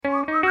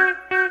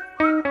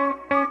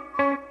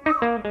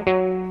This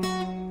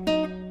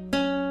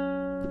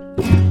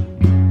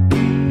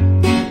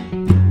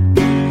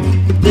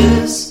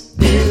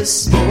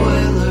is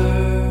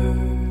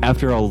Spoiler.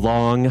 After a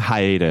long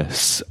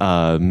hiatus,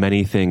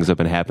 many things have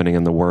been happening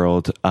in the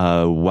world.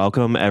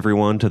 Welcome,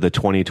 everyone, to the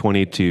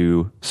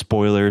 2022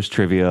 Spoilers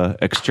Trivia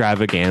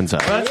Extravaganza.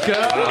 Let's go!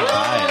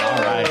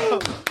 All right.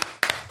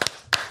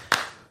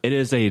 It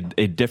is a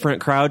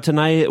different crowd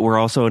tonight. We're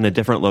also in a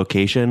different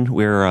location.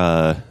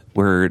 We're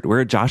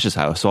at Josh's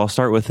house, so I'll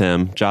start with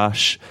him.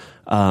 Josh,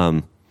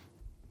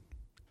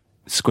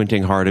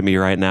 squinting hard at me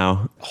right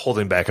now.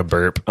 Holding back a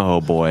burp.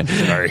 Oh boy.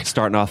 Sorry.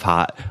 Starting off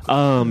hot.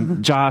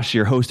 Josh,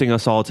 you're hosting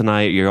us all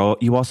tonight.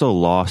 You also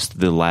lost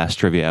the last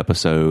trivia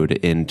episode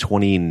in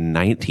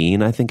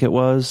 2019, I think it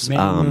was.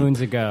 Many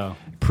moons ago.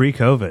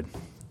 Pre-COVID.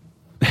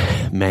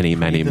 Many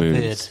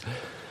moons.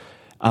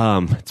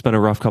 It's been a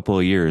rough couple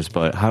of years,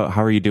 but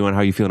how are you doing? How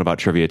are you feeling about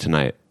trivia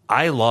tonight?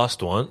 I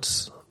lost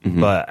once,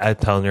 but I'm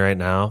telling you right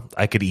now,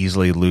 I could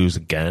easily lose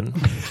again.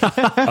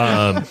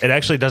 It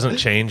actually doesn't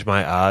change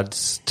my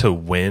odds to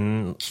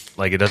win.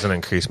 Like, it doesn't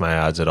increase my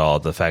odds at all,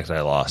 the fact that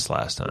I lost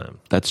last time.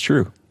 That's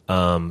true.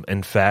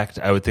 In fact,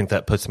 I would think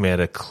that puts me at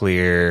a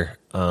clear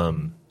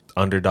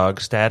underdog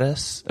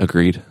status.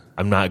 Agreed.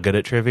 I'm not good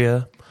at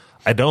trivia.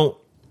 I don't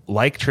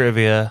like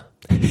trivia.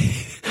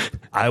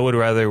 I would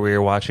rather we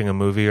were watching a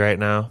movie right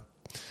now,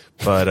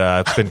 but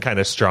I've been kind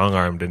of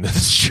strong-armed into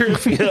this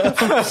trivia.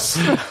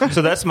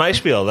 So that's my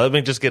spiel. Let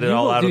me just get it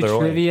all out of the way.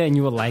 Trivia and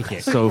you will like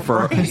it. So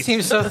He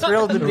seems so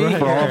thrilled to be here.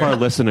 For all of our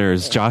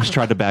listeners, Josh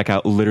tried to back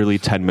out literally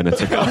 10 minutes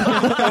ago.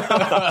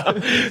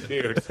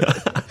 Dude.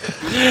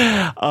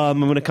 I'm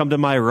going to come to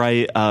my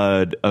right.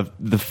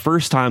 The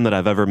first time that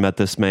I've ever met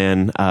this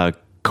man,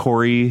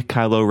 Corey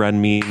Kylo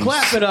Ren memes.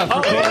 Clap it up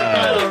for Corey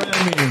Kylo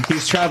Ren memes.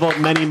 He's traveled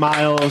many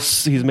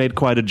miles. He's made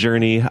quite a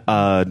journey.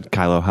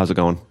 Kylo, how's it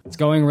going? It's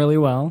going really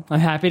well. I'm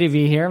happy to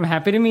be here. I'm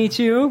happy to meet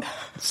you.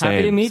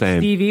 Happy to meet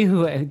Stevie,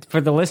 who, for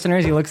the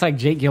listeners, he looks like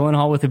Jake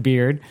Gyllenhaal with a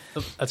beard.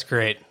 That's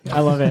great. I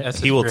love it. That's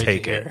He will great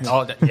take to hear. it.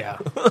 Oh, yeah.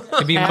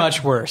 It'd be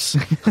much worse.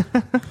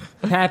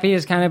 Happy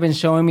has kind of been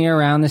showing me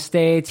around the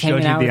States,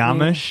 Showed hanging you out the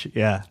with me, Amish?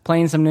 Yeah.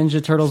 playing some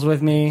Ninja Turtles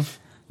with me.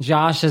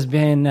 Josh has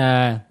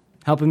been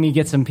helping me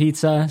get some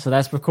pizza, so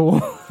that's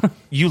cool.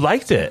 You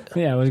liked it.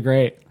 Yeah, it was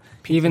great.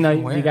 Even though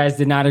where? you guys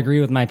did not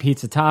agree with my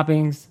pizza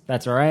toppings,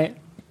 that's all right.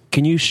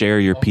 Can you share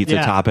your pizza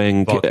yeah.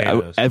 topping?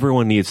 Volcanoes.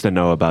 Everyone needs to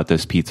know about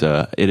this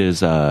pizza. It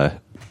is It's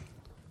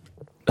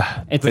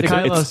the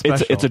Kylo it's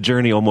special. a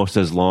journey almost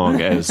as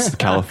long as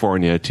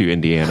California to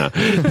Indiana.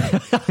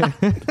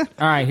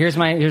 All right, here's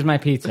my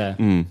pizza.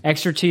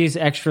 Extra cheese,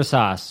 extra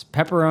sauce,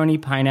 pepperoni,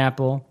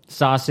 pineapple,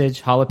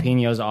 sausage,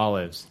 jalapenos,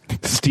 olives.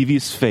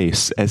 Stevie's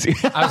face as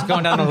I was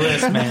going down the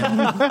list,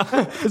 man.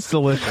 It's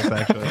delicious,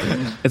 actually.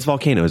 it's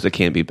volcanoes. It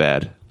can't be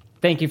bad.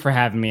 Thank you for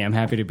having me. I'm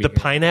happy to be The here.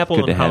 pineapple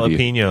Good and to have you.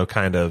 jalapeno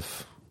kind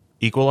of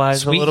equalize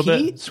Sweet a little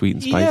heat? bit. Sweet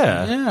and spicy.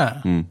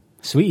 Yeah. Yeah.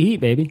 Sweet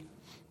heat, baby.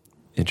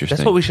 Interesting.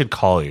 That's what we should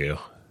call you.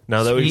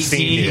 Now that we've Sweet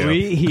seen heat. you.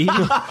 Sweet heat.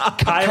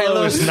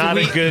 Kylo is not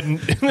a good...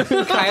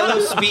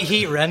 Kylo Sweet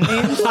Heat Ren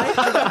memes?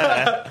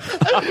 I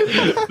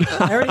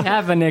already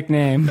have a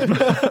nickname.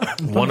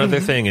 One other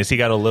thing is he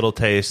got a little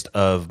taste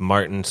of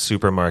Martin's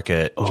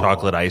supermarket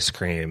chocolate ice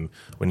cream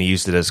when he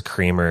used it as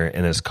creamer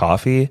in his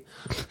coffee.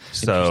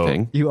 So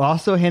Interesting. You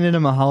also handed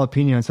him a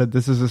jalapeno and said,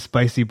 "This is a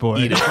spicy boy."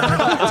 eat it.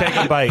 Take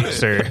a bite,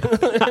 sir.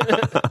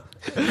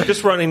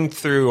 Just running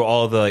through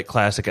all the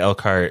classic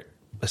Elkhart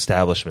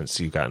establishments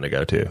you've gotten to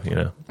go to, you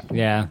know.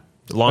 Yeah.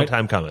 Long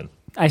time coming.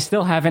 I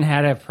still haven't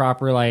had a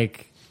proper,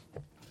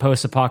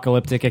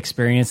 post-apocalyptic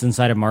experience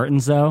inside of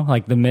Martin's, though,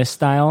 like the Mist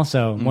style.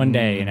 So one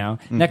day, you know.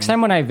 Next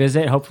time when I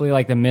visit, hopefully,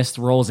 the Mist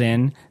rolls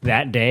in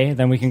that day,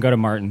 then we can go to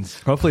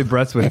Martin's. Hopefully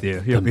Brett's with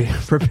you. You'll be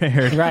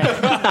prepared. Right.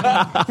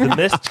 The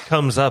Mist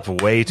comes up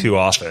way too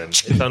often.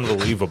 It's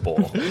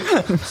unbelievable.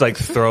 It's like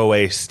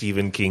throwaway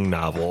Stephen King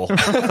novel.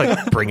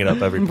 Bring it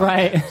up every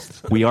Right.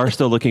 We are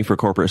still looking for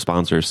corporate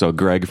sponsors. So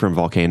Greg from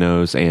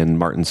Volcanoes and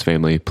Martin's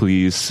family,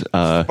 please.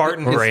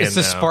 Spartan brand It's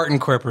the now. Spartan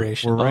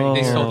Corporation. right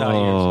They sold out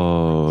yours.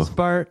 Oh,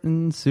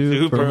 Spartan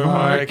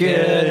Supermarket.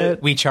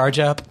 supermarket. We charge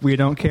up. We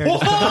don't care.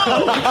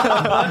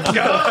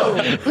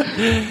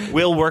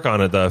 We'll work on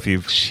it, though, if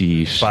you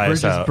sheesh. buy We're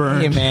us just out.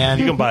 burned. Hey, man.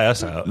 You can buy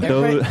us out.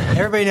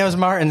 Everybody knows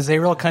Martin's. They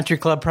roll country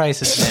club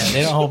prices, man.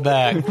 They don't hold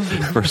back.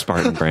 For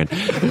Spartan brand.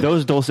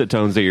 Those dulcet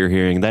tones that you're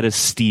hearing, that is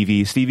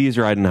Stevie. Stevie's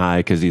riding high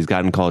because he's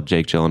gotten called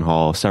Jake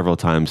Gyllenhaal several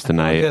times Good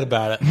tonight.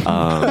 about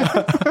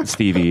it.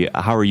 Stevie,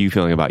 how are you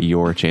feeling about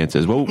your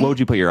chances? What would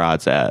you put your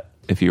odds at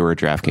if you were at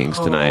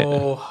DraftKings tonight?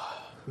 Oh,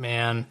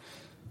 man.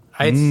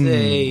 I'd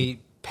say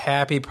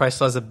Pappy probably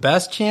still has the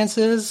best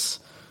chances.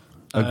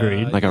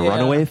 Agreed. Like a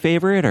runaway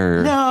favorite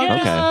or No,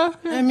 okay.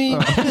 I mean,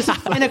 just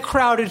in a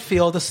crowded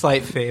field, a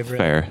slight favorite.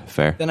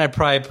 Fair. Then I'd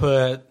probably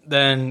put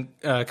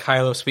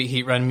Kylo Sweet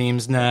Heat Run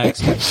memes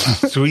next,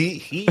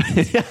 Sweet heat.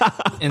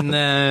 and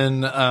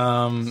then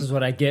This is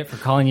what I get for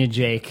calling you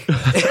Jake.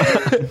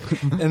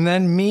 and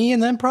then me,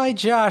 and then probably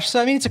Josh.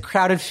 So I mean, it's a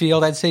crowded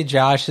field. I'd say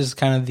Josh is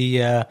kind of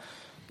the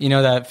You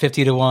know that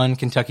 50-1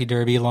 Kentucky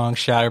Derby long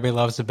shot everybody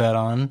loves to bet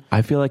on.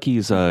 I feel like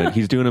he's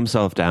doing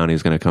himself down.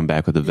 He's going to come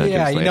back with a vengeance.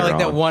 Yeah, you know, later like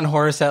that on. one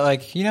horse that,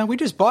 like, you know, we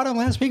just bought him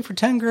last week for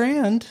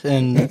 $10,000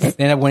 and they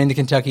ended up winning the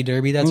Kentucky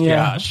Derby. That's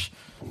Josh.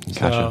 Gotcha.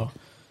 So,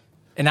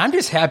 and I'm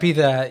just happy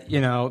that, you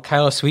know,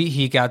 Kylo Sweet,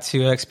 he got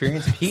to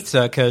experience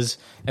pizza because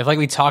I feel like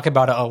we talk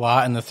about it a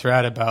lot in the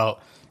thread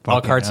about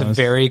Elkhart's a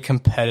very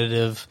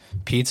competitive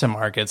pizza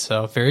market.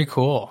 So very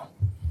cool.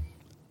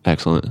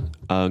 Excellent.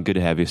 Good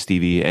to have you,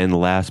 Stevie. And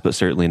last but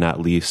certainly not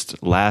least,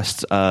 I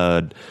was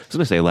going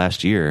to say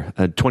last year,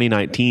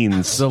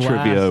 2019's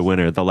trivia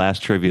winner, the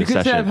last trivia You could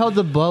session. say I've held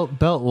the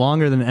belt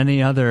longer than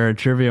any other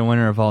trivia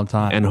winner of all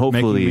time. And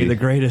hopefully- making me the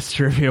greatest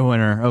trivia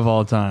winner of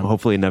all time.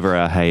 Hopefully never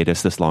a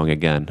hiatus this long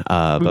again. We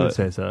But would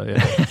say so,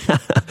 yeah.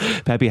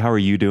 Pappy, how are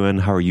you doing?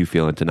 How are you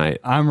feeling tonight?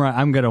 I'm right.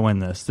 I'm gonna win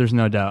this. There's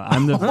no doubt.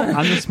 I'm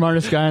the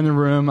smartest guy in the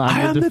room.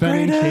 I'm the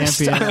defending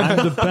champion.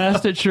 I'm the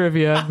best at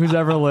trivia who's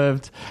ever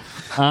lived.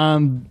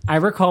 I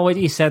recall what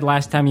you said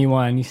last time you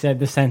won. You said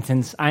the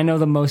sentence, "I know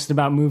the most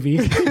about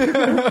movies."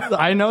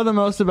 I know the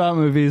most about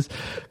movies.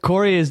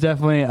 Corey is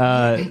definitely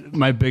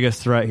my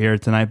biggest threat here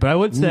tonight. But I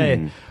would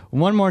say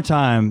one more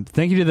time,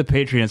 thank you to the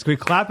Patreons. Can we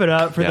clap it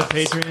up for the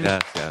Patreons?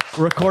 Yes.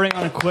 Recording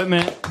on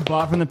equipment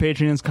bought from the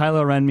Patreons.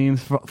 Kylo Ren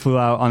memes flew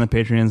out on the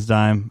Patreons'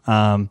 dime.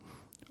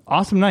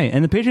 Awesome night.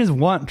 And the Patreons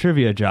want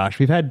trivia, Josh.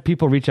 We've had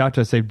people reach out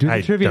to us, say, do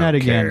the trivia night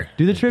again.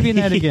 Do the trivia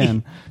night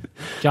again.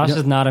 Josh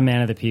is not a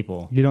man of the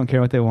people. You don't care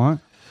what they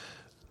want?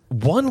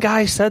 One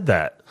guy said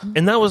that,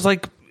 and that was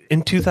like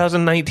in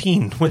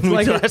 2019 when we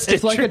last did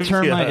It's like a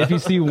trivia. termite. If you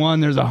see one,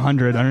 there's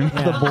 100 underneath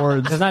the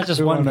boards. There's not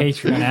just one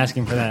Patreon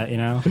asking for that, you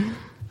know?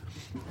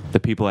 The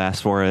people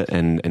ask for it,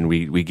 and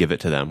we give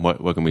it to them.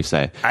 What can we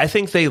say? I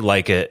think they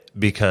like it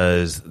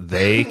because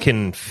they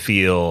can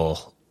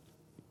feel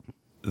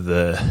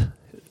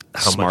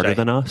Smarter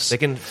than us? They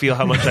can feel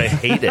how much I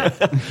hate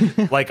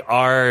it. Like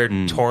our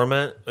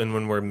torment, and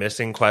when we're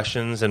missing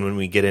questions, and when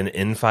we get in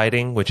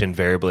infighting, which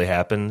invariably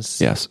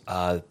happens. Yes.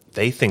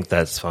 They think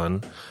that's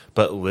fun,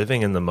 but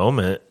living in the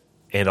moment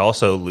and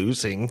also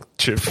losing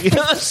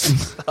trivia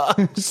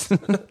sucks.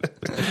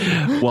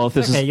 Well, if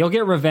this Okay, is you'll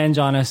get revenge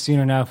on us soon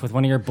enough with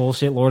one of your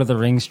bullshit Lord of the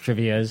Rings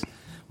trivias.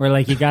 Where,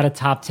 like, you got a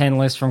top 10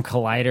 list from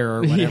Collider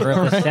or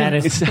whatever. The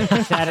status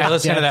I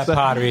listened to that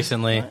pod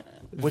recently.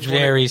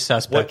 Very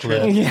suspect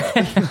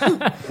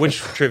list. Which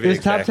trivia? Is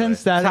top 10 exactly?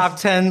 status? Top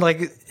 10, like,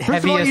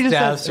 heaviest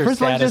deaths or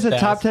first of all, you just status said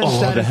top 10 deaths.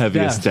 status the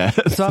heaviest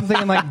deaths. So I'm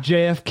thinking like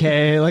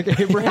JFK, like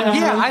Abraham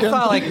Yeah, I Lincoln.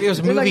 thought like it was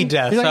You're movie like-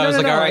 deaths. you're So I was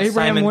like, all right,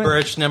 Abraham Simon Lin-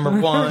 Birch, number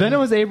one. Then it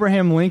was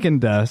Abraham Lincoln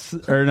deaths.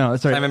 Or no,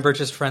 sorry. Simon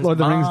Birch's friend's Lord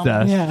of the Rings mom.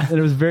 deaths. Yeah. And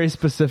it was very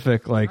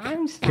specific, like, Did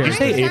you character.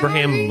 say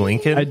Abraham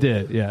Lincoln? I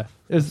did, yeah.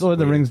 It was Lord of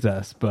the Rings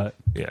deaths, but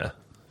Yeah.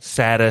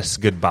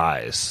 Saddest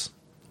goodbyes.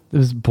 it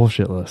was a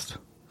bullshit list.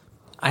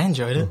 I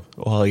enjoyed it.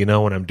 Well, you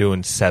know, when I'm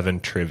doing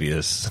 7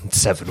 trivias in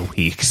 7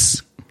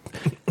 weeks.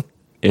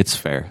 It's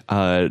fair.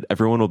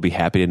 Everyone will be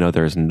happy to know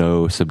there's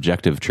no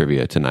subjective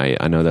trivia tonight.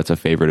 I know that's a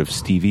favorite of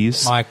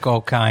Stevie's.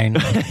 Michael Kine.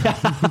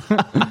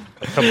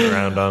 Coming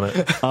around on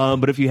it.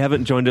 But if you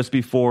haven't joined us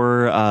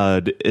before,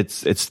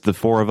 it's the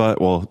four of us.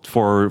 Well,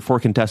 four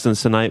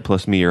contestants tonight,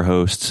 plus me, your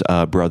host,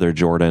 brother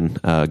Jordan.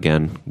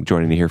 Again,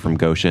 joining you here from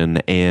Goshen,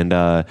 and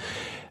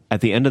at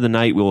the end of the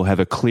night, we will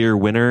have a clear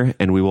winner,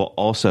 and we will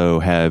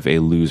also have a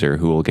loser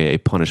who will get a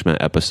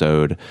punishment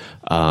episode.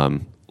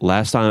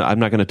 Last time, I'm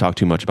not going to talk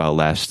too much about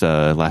last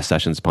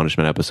session's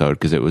punishment episode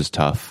because it was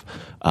tough.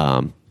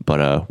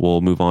 But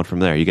we'll move on from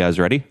there. You guys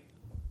ready?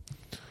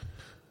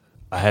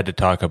 I had to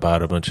talk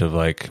about a bunch of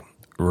like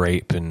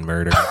rape and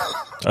murder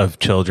of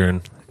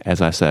children. As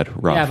I said,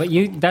 rough.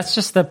 Yeah, but that's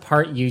just the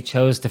part you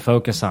chose to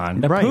focus on.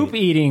 The Right. poop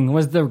eating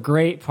was the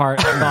great part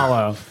to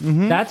follow.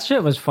 That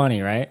shit was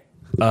funny, right?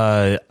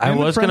 I And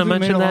the was going to friends we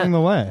mention made that. along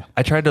the way.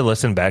 I tried to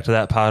listen back to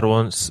that pod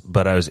once,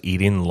 but I was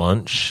eating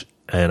lunch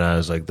and I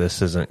was like,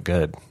 this isn't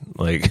good.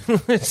 Like,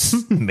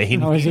 it's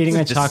made I was me eating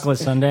a just chocolate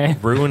sundae.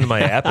 ruined my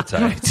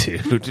appetite,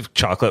 dude.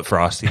 Chocolate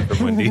frosty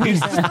from Wendy's.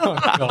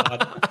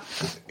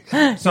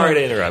 Sorry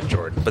to interrupt,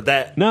 Jordan, but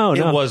it No.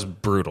 was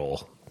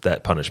brutal.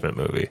 That punishment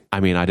movie. I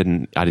mean, I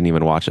didn't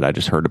even watch it. I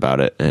just heard about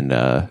it, and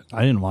I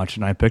didn't watch it,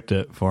 and I picked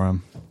it for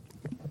him.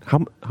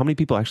 how many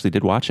people actually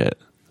did watch it?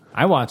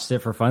 I watched it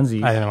for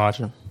funsies. I didn't watch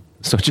it.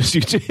 So just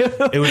you two.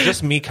 It was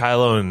just me,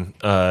 Kylo,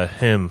 and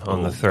him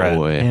on the thread.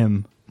 Boy.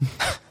 Him.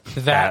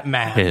 That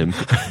man. Him.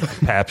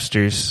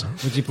 Papsters.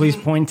 Would you please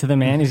point to the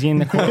man? Is he in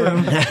the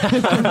courtroom?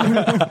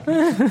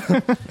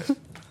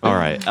 All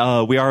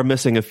right. We are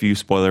missing a few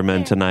spoiler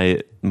men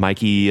tonight.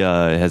 Mikey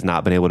has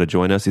not been able to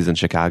join us. He's in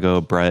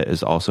Chicago. Brett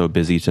is also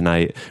busy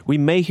tonight. We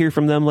may hear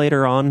from them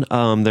later on.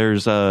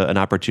 There's an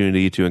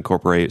opportunity to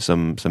incorporate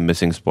some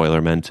missing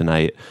spoiler men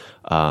tonight.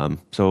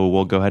 So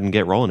we'll go ahead and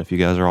get rolling if you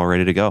guys are all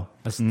ready to go.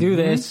 Let's do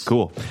this.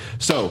 Cool.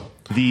 So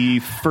the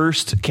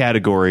first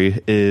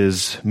category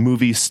is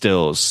movie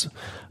stills.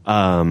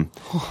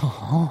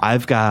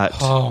 I've got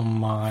Oh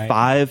my.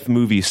 5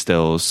 movie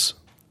stills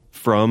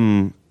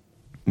from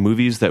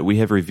movies that we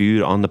have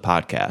reviewed on the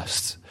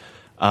podcast.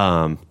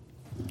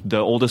 The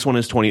oldest one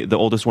is 20. The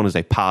oldest one is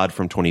a pod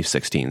from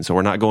 2016. So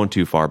we're not going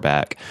too far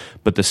back.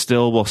 But the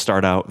still will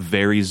start out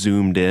very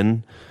zoomed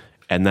in,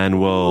 and then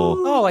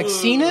like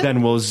seen it?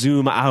 Then we'll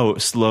zoom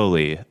out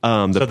slowly.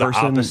 The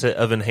person, opposite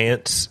of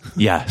enhance.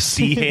 yes,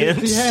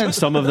 Behance.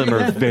 Some of them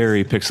are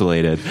very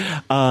pixelated.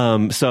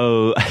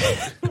 So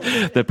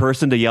the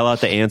person to yell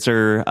out the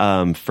answer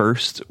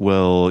first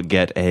will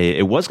get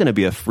it was going to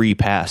be a free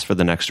pass for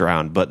the next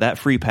round, but that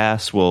free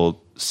pass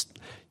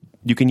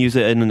you can use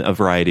it in a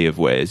variety of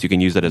ways. You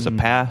can use it as a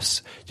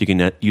pass. You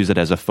can use it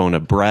as a phone a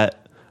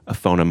Brett, a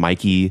phone a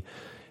Mikey.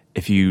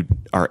 If you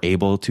are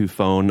able to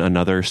phone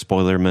another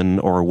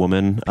spoilerman or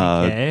woman,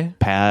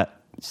 Pat,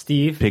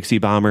 Steve, Pixie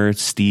Bomber,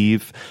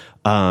 Steve,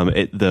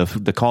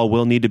 the call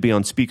will need to be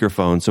on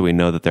speakerphone so we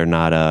know that they're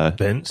not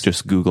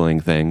just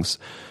Googling things.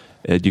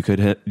 You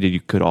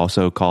could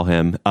also call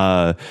him.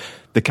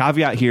 The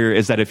caveat here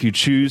is that if you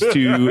choose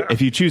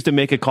to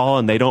make a call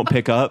and they don't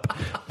pick up,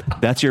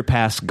 that's your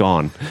pass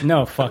gone.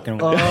 No fucking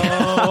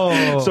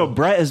way. So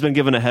Brett has been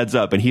given a heads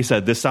up, and he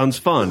said, "This sounds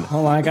fun."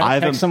 Hold on, I gotta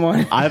text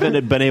someone. I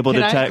haven't been able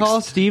Can to I text.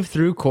 call Steve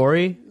through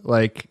Corey?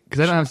 Like,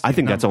 because I don't have. I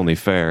think that's only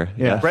fair.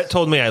 Yeah. Brett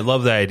told me I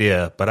love the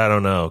idea, but I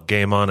don't know.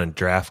 Game on and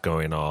draft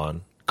going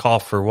on. Call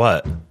for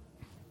what?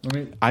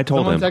 I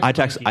told him. I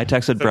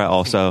texted Brett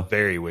also.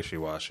 Very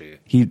wishy-washy.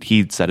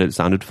 He said it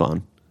sounded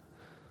fun.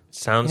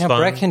 Sounds fun.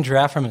 Brett can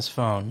draft from his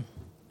phone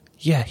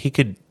Yeah, he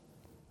could.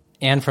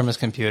 and from his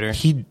computer.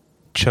 He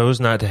chose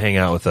not to hang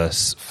out with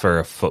us for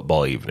a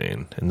football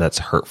evening, and that's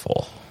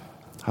hurtful.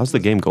 How's the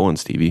game going,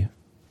 Stevie?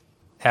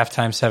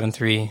 Halftime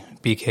 7-3,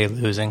 BK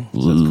losing.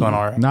 So it's going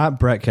all right. Not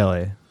Brett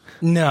Kelly.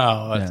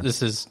 No,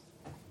 this is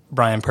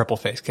Brian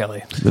Purpleface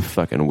Kelly. The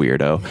fucking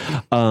weirdo.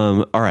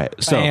 All right,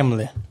 so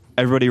Family.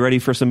 everybody ready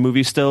for some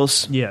movie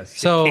stills? Yes.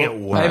 So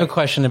Can't wait. I have a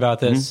question about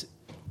this.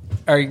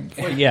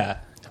 Yeah.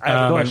 I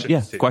have a question.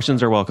 Yeah, too.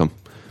 questions are welcome.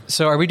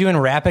 So are we doing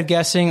rapid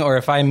guessing, or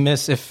if I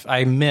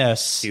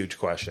miss, Huge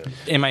question.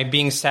 am I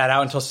being sat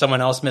out until someone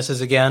else misses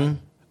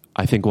again?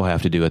 I think we'll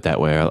have to do it that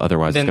way.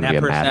 Otherwise, Then it's going to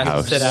that be a person has to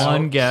madhouse. sit out.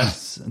 One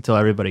guess until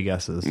everybody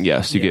guesses.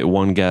 Yes, you get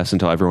one guess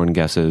until everyone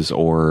guesses,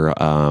 or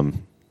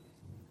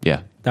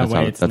That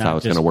way it's that's not how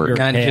it's just going to work. pure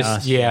Kind of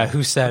chaos. just,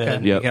 who said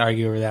it? Yep. We can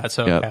argue over that.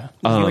 So, Yep. okay.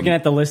 You're looking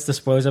at the list of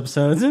spoilers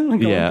episodes. Going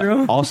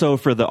through. Also,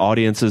 for the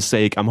audience's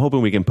sake, I'm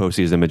hoping we can post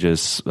these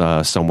images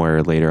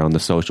somewhere later on the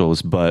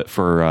socials. But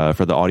for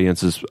the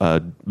audience's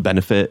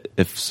benefit,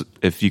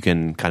 if you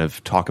can kind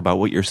of talk about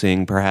what you're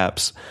seeing,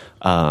 perhaps.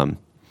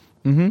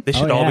 They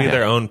should all yeah. be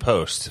their own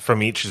post.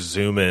 From each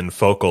zoom in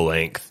focal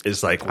length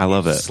is like I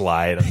love it.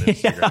 slide on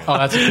Instagram. Oh,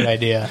 that's a good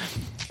idea.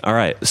 All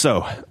right,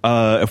 so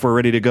if we're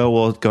ready to go,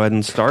 we'll go ahead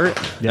and start.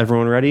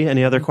 Everyone ready?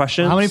 Any other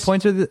questions? How many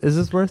points is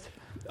this worth?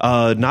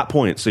 Not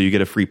points, so you get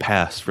a free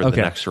pass for the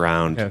Okay. next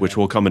round, Okay. which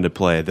will come into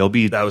play. They'll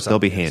be That was they'll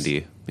be obvious.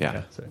 handy.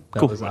 Yeah.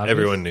 Cool. Was obvious.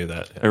 Everyone knew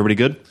that. Everybody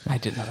good? I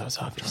didn't know that was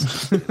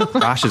obvious.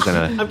 Josh is in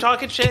a I'm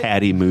talking shit.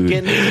 catty mood.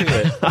 Getting into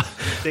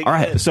it. All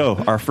right, so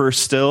our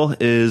first still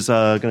is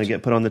going to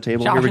get put on the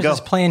table. Josh Here we is go.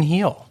 just playing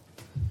heel.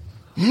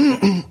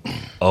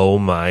 Oh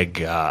my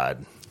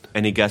god.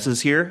 Any guesses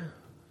here?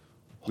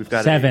 We've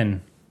got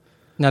 7.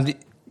 Now,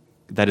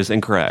 that is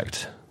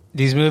incorrect.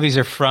 these movies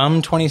are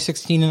from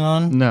 2016 and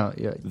on? No.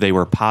 Yeah. They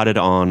were potted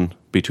on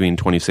between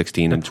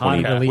 2016 and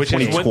potted release. Which is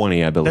when-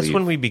 2020, I believe. That's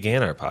when we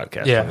began our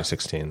podcast, Yeah.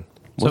 2016.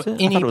 Was So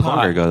it? I any thought it was pod.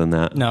 longer ago than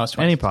that. No, it's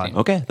Any 2016. pod.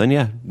 Okay, then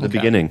yeah, the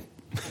beginning.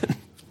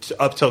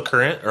 Up till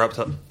current or up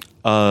till...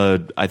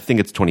 I think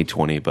it's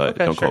 2020, but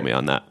Okay, don't sure. quote me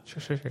on that.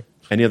 Sure.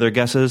 Any other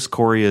guesses?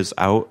 Corey is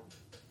out.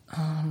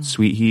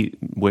 Sweet Heat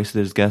wasted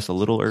his guess a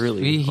little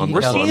early. Sweet on Heat.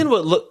 this We're one. seeing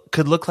what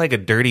could look like a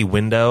dirty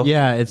window.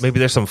 Yeah, it's- maybe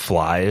there's some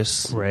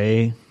flies.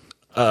 Ray.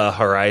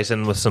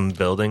 Horizon with some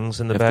buildings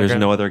in the If background. there's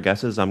no other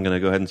guesses, I'm going to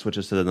go ahead and switch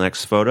us to the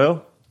next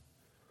photo.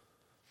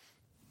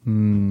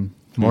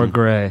 More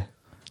gray.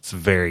 It's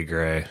very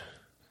gray.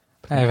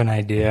 I have an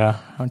idea.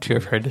 I'm too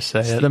afraid to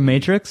say it. The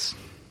Matrix.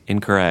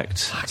 Incorrect.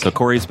 So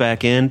Corey's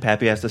back in.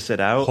 Pappy has to sit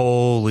out.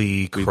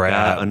 Holy We've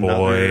crap, got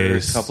another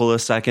boys. couple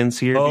of seconds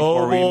here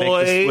before we make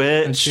boy. the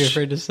I'm too switch.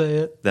 afraid to say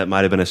it. That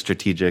might have been a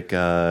strategic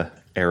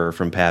error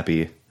from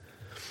Pappy.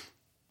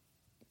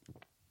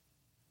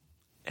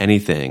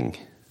 Anything.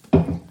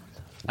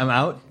 I'm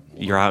out.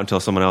 You're out until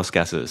someone else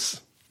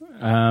guesses.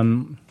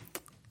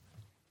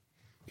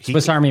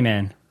 Swiss Army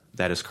Man.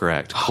 That is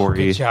correct.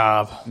 Corey, Good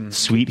job.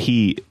 Sweet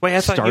Heat. Wait,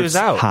 I thought he starts was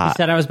out. hot.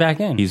 Said I was back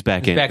in. He's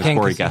back in. back 'cause in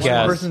Corey 'cause he guessed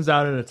guessed. it. Person's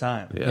out at a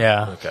time.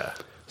 Yeah. Okay.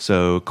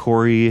 So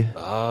Corey, Sweet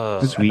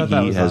thought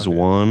that Heat was has obvious.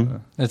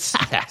 won. It's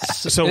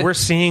So we're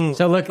seeing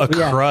So look- a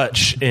yeah.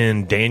 crutch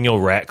in Daniel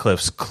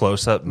Radcliffe's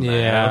close-up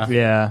map.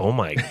 Yeah. Oh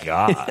my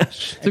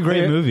gosh. It's a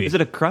great movie. Is it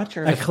a crutch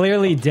or a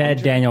clearly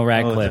dead Daniel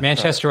Radcliffe.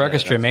 Manchester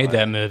Orchestra made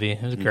that movie.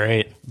 It was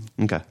great.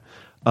 okay?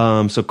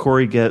 So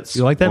Corey gets.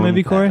 You like that one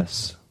movie, Corey?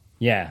 pass.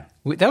 Yeah.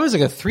 That was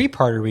like a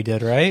 3-parter we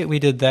did, right? We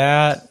did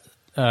that.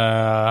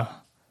 Don't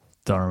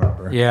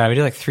remember. Yeah, we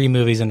did like 3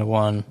 movies into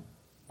one.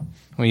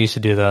 We used to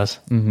do those.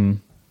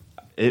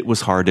 It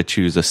was hard to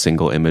choose a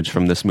single image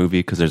from this movie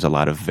because there's a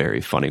lot of very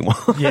funny ones.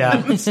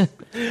 Yeah.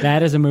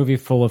 That is a movie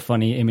full of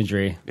funny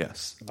imagery.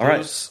 Yes. All right.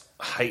 Those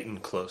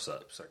heightened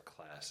close-ups are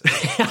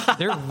classic.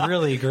 They're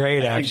really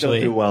great, They'll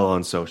actually. do well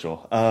on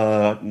social.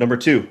 Number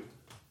 2.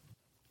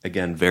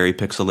 Again, very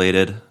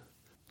pixelated.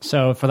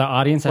 So for the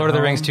audience, Lord at of the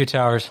home, Rings, Two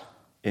Towers.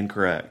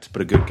 Incorrect,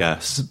 but a good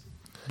guess.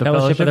 The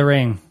Fellowship of the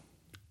Ring.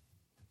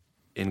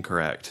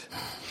 Incorrect.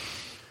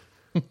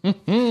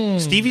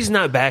 Stevie's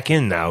not back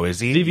in now, is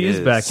he? Stevie is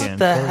back in.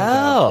 the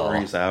hell?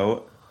 Corey's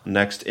out.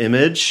 Next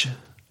image.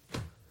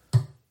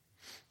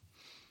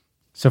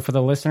 So for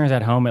the listeners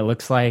at home, it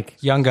looks like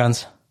Young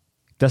Guns.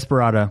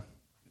 Desperado.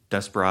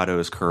 Desperado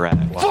is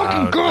correct.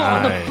 Wow,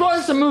 nice.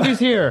 Price of movies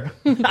here.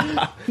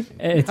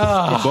 it's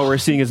What we're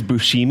seeing is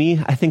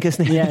Buscemi, I think his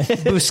name. yeah.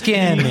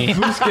 Buscemi.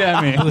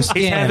 Buscemi.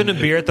 He's having a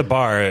beer at the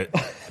bar.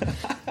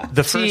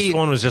 The first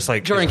one was just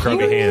like Jordan, just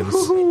rubbing hands.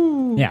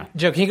 Yeah.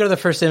 Joe, can you go to the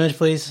first image,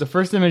 please? The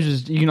first image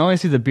is you can only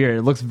see the beard.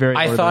 It looks very.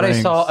 I Lord of thought the I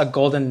Rings. saw a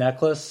golden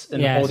necklace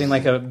and Yes. holding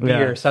like a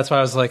beer. Yeah. So that's why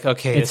I was like,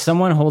 okay. It's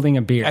someone holding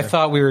a beer. I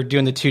thought we were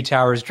doing the Two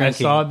Towers I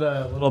drinking. saw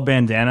the little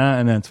bandana,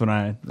 and that's when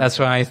I. That's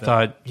why I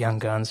thought Young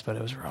Guns, but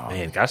it was wrong.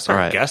 Man, gotta start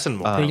All right. guessing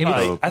more.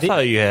 Uh, I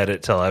thought you had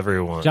it tell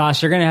everyone.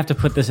 Josh, you're gonna have to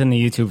put this in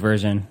the YouTube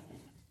version,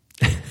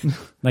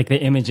 like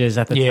the images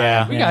at the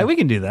Yeah. time. Yeah, we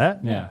can do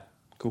that. Yeah.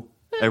 Cool.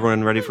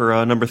 Everyone ready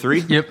for number 3?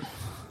 Yep.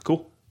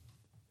 Cool.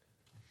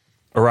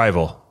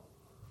 Arrival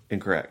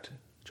Incorrect.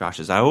 Josh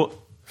is out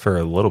for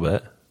a little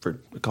bit. for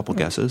a couple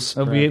guesses.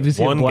 We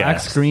see One a black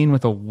guess. screen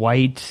with a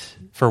white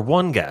For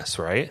one guess,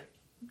 right?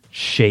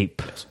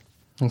 shape,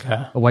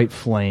 Okay. a white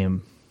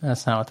flame.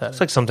 That's not what that is.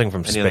 It's like something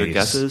from Any space. other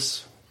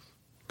guesses?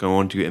 Go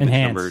on to image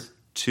Enhance. number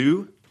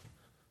 2.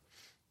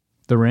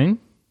 The ring.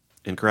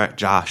 Incorrect.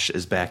 Josh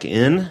is back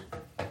in.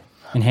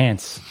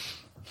 Enhance.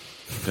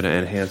 Going to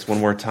enhance one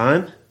more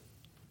time.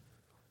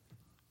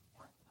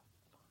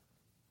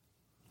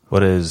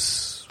 What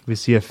is... We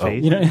see a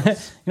face. You don't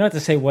have to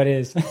say what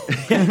is.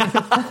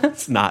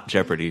 It's not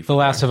Jeopardy. The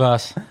Last of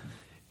Us.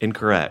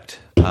 Incorrect.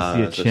 See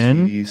a so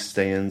chin? Stevie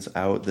stands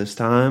out this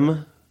time.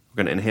 We're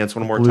going to enhance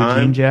one more Blue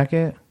time. jean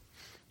jacket.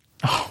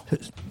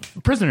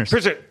 Prisoners.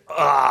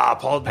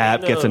 Paul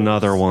Pat Dano. gets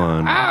another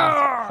one.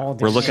 All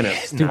We're this looking at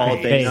stupid Paul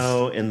face.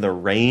 Dano in the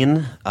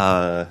rain,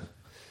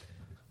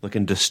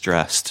 looking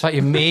distressed. Thought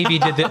you maybe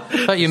did the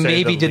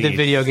least.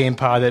 video game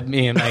pod that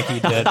me and Mikey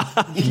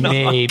did.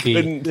 Maybe.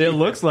 It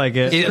looks like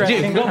it.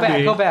 Dude,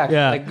 go back.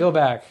 Yeah. Like, go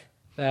back.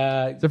 So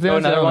if Go there's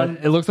another one.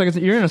 It looks like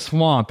you're in a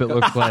swamp. It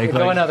looks like. Go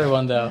like another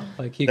one though.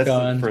 Like keep That's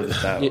going. the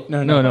furthest out.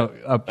 No.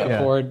 Up, yeah.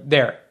 Forward.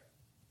 There.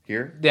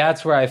 Here?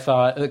 That's where I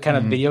thought kind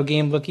of video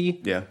game looky.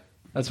 Yeah.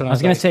 That's what I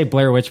was going to say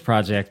Blair Witch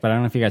Project, but I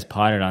don't know if you guys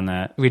potted on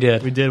that. we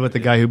did. We did with the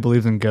guy who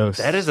believes in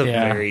ghosts. That is a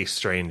Yeah. very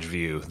strange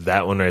view.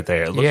 That one right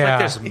there. It looks Yeah. like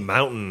there's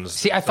mountains.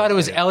 See, I thought it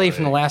was Ellie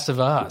from The Last of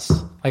Us.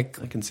 Like,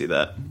 I can see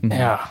that.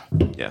 yeah.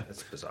 Yeah.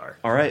 It's bizarre.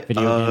 All right.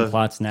 Video game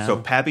plots now. So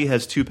Pappy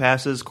has 2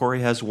 passes. Corey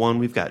has 1.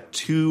 We've got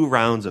 2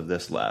 rounds of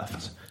this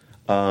left.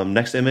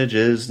 Next image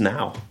is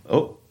now.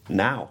 Oh,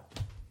 now.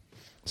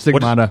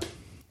 Stigmata.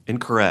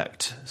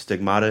 Incorrect.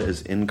 Stigmata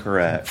is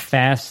incorrect.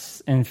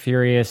 Fast and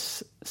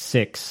Furious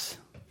 6.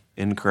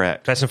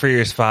 Incorrect. Fast and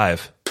Furious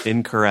 5.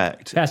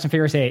 Incorrect. Fast and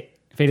Furious 8.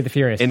 Fate of the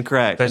Furious.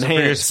 Incorrect. Fast and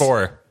Furious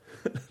 4.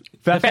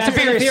 Fast and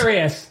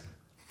Furious.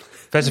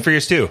 Fast and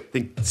Furious 2. I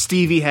think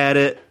Stevie had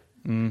it.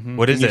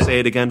 What is Can you it? say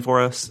it again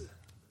for us?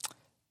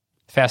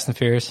 Fast and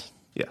Furious.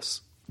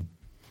 Yes.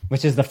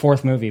 Which is the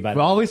 4th movie, by the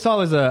way. All we saw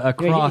was a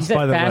He cross, said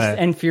by the Fast way.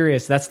 and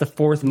Furious. That's the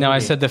 4th movie. No, I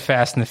said the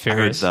Fast and the I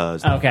heard Furious.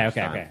 those.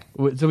 Okay.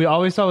 So we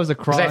always saw was a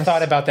cross. Because I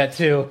thought about that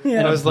too. And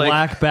I was like,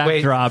 black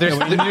wait, backdrop. there's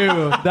and we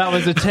knew that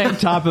was a tank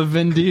top of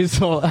Vin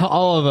Diesel.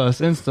 All of us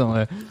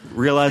instantly.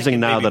 Realizing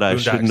now maybe that I Boondock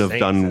shouldn't have Saints.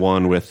 done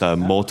one with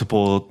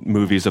multiple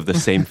movies of the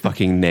same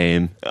fucking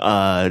name.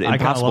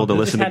 Impossible love to it.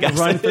 listen Just to had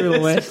to run through the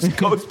list. It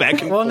goes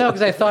back and well, no,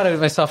 because I thought of it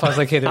myself. I was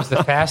like, hey, there's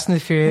the Fast and the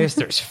Furious.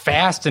 There's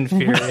Fast and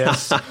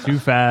Furious. Too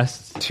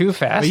fast. Too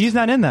fast. But he's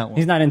not in that one.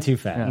 He's not in Too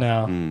Fast.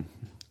 No.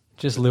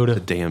 Just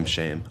Luda. damn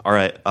shame. All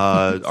right.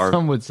 Our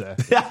Some would say.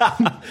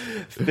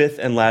 5th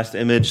and last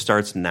image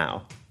starts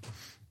now.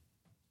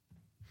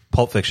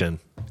 Pulp Fiction.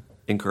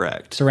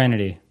 Incorrect.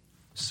 Serenity.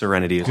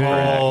 Serenity is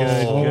correct.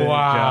 Good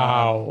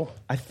Wow.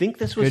 I think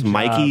this was Good job.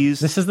 Mikey's.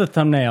 This is the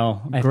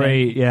thumbnail. I think.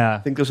 Great, yeah. I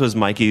think this was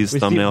Mikey's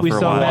thumbnail we for a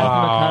saw while.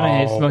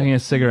 Matthew McConaughey smoking a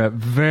cigarette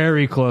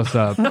very close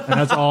up, and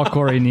that's all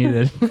Corey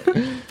needed.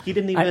 He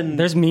didn't even.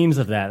 There's memes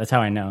of that. That's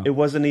how I know. It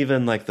wasn't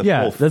even like the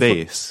Yeah, full that's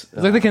face.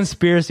 It's like the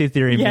conspiracy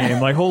theory Yeah.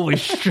 meme. Like, holy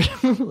shit.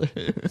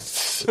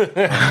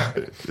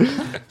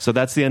 So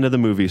that's the end of the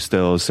movie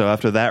still. So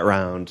after that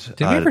round,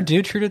 Did we ever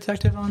do True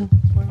Detective on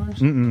spoilers?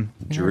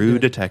 Drew Never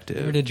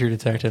Detective. did True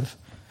Detective.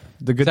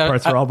 The good So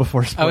parts are all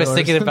before I spoilers. was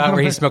thinking about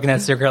where he's smoking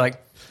that cigarette.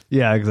 Like,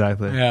 Yeah,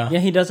 exactly. yeah. Yeah,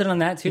 he does it on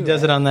that too. He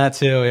does it on that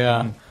too,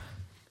 yeah.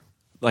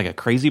 Like a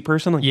crazy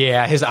person? Like,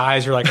 Yeah, his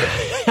eyes are like...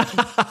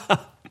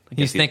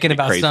 he's thinking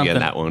about crazy something. in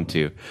that one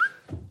too.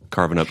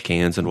 carving up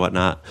cans and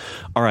whatnot.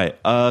 All right.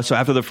 So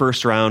after the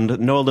first round,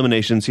 no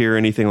eliminations here or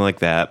anything like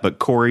that. But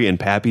Corey and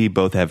Pappy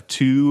both have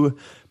 2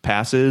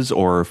 passes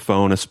or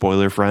phone a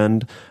spoiler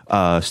friend.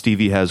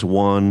 Stevie has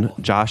 1.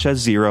 Josh has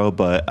 0,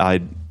 but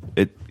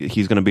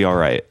he's going to be all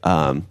right.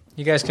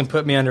 You guys can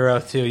put me under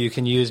oath too. You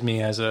can use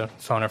me as a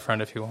phone a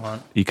friend if you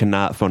want. You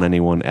cannot phone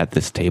anyone at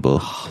this table.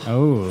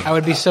 Oh, I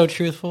would be so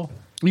truthful.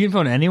 You can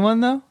phone anyone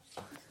though,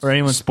 or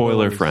anyone.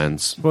 Spoiler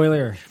friends.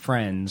 spoiler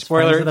friends.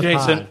 Spoiler friends of the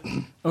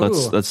Jason. pod.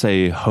 Ooh. Let's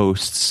say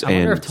hosts. I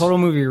wonder and if Total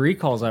Movie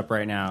Recall's up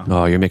right now.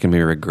 Oh, you're making me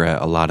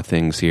regret a lot of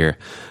things here.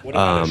 What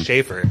about a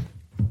Schaefer?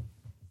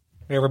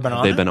 You ever been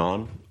on? They've it? been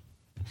on.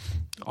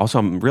 Also,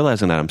 I'm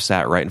realizing that I'm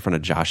sat right in front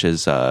of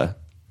Josh's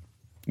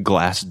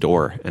glass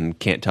door and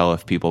can't tell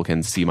if people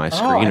can see my Oh, I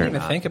screen didn't or even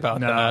not. think about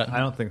No, that. I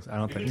don't think.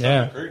 So.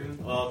 Yeah.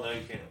 Well, no,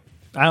 you can't.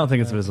 I don't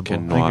think it's visible. I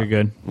Can think not. you're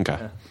good. Okay.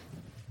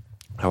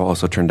 I will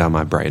also turn down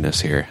my brightness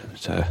here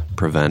to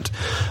prevent.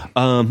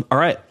 All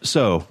right.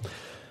 So,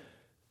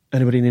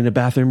 anybody need a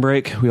bathroom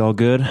break? We all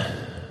good?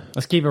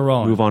 Let's keep it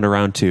rolling. Move on to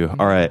round 2.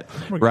 All right.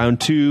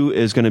 Round 2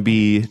 is going to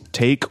be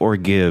take or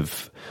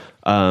give.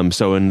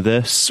 So in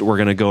this, we're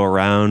going to go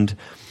around.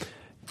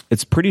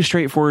 It's pretty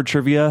straightforward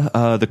trivia.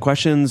 The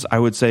questions, I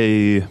would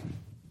say,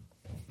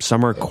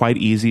 some are quite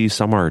easy,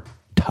 some are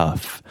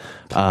tough.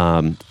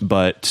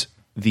 But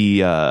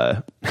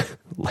the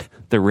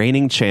the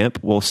reigning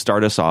champ will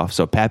start us off.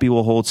 So Pappy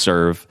will hold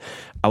serve.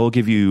 I will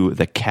give you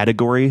the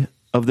category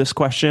of this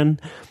question,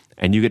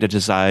 and you get to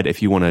decide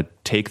if you want to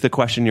take the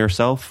question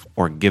yourself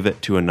or give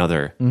it to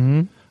another.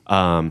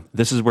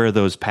 This is where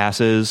those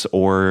passes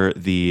or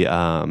the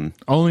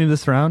Only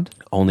this round.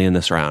 only in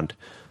this round.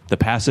 The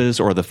passes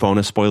or the phone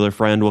a spoiler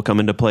friend will come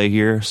into play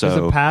here. Does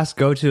So, the pass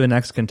go to the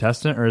next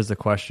contestant, or is the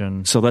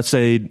question? so let's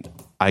say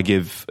I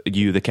give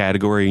you the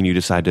category and you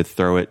decide to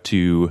throw it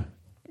to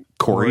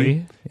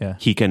Corey. Yeah.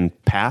 He can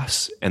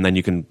pass, and then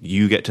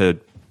you get to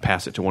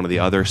pass it to one of the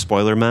other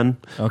spoiler men.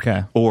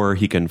 Okay. Or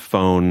he can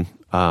phone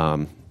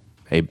phone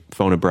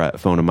a Brett,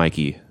 phone a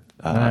Mikey.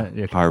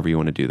 Yeah. However you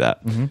want to do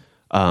that.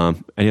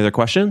 Any other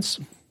questions?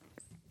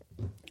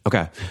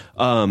 Okay.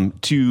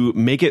 To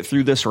make it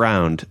through this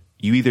round,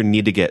 you either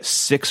need to get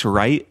 6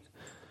 right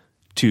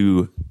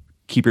to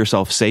keep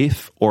yourself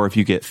safe, or if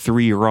you get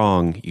 3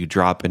 wrong, you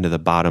drop into the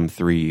bottom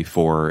 3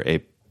 for a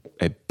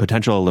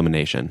potential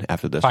elimination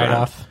after this Fight round.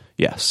 off?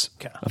 Yes.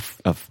 Okay.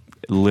 A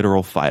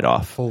literal fight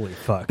off. Holy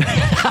fuck.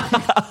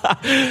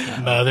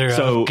 Mother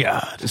So, of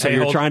God. so Hey,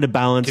 you're hold- trying to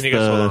balance Can you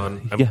guys hold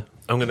on? Yeah.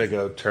 I'm going to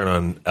go turn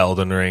on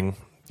Elden Ring.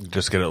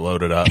 Just get it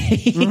loaded up.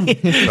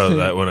 So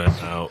that when I'm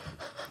out.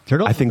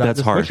 Turtle, I think that's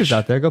there's harsh. Switchers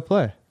out there. Go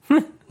play.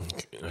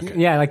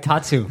 Yeah, like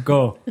Tatsu.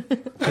 Go.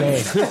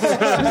 Play.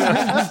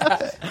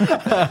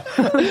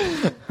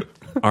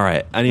 All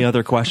right. Any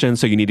other questions?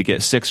 So you need to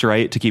get 6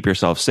 right to keep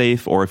yourself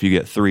safe, or if you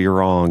get 3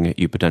 wrong,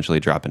 you potentially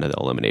drop into the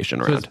elimination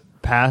So round. it's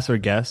pass or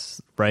guess,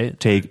 right?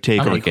 Take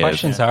How or many give.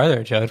 questions are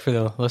there, Judd, for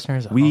the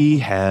listeners? We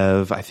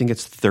have, I think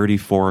it's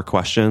 34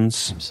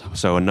 questions,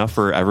 so enough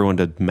for everyone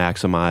to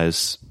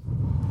maximize.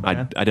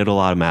 I did a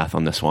lot of math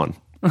on this one.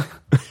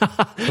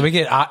 So we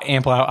get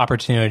ample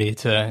opportunity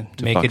to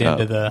make fuck it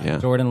into up. the. Yeah.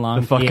 Jordan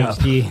Long, fuck up.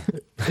 PhD.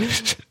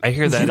 I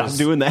hear that Stop is-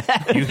 doing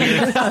that. you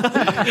hear,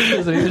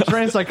 He's a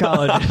trained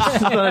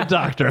psychologist, not a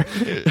doctor.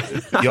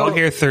 y'all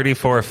hear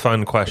 34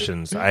 fun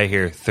questions. I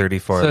hear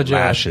 34 So, Joe,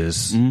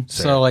 lashes.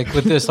 So, like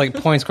with this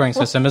point scoring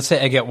system, let's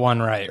say I get 1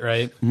 right,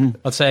 right?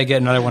 Let's say I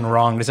get another 1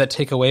 wrong. Does that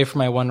take away from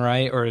my 1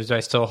 right, or do I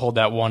still hold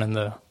that 1 in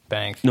the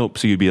bank? Nope.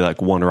 So you'd be like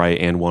 1 right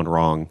and 1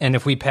 wrong. And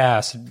if we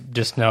pass,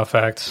 just no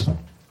effects.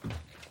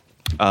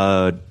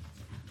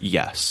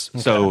 Yes.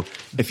 So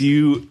if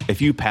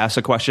you pass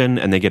a question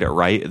and they get it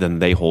right, then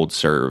they hold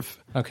serve.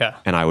 Okay.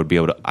 And I would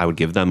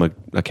give them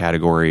a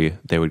category.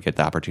 They would get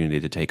the opportunity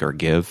to take or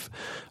give.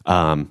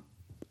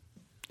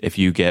 If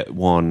you get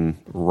one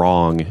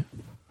wrong,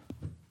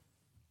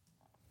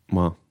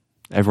 well,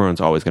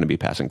 everyone's always going to be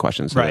passing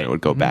questions. So then Right. it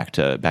would go back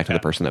to the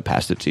person that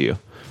passed it to you.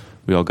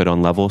 We all good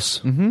on levels?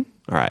 Mm-hmm.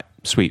 All right.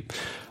 Sweet.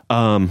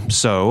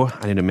 So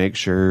I need to make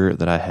sure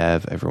that I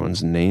have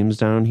everyone's names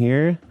down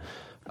here.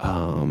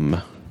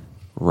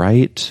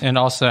 Right. And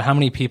also, how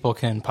many people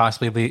can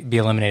possibly be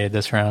eliminated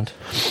this round?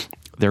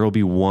 There will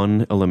be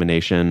 1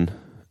 elimination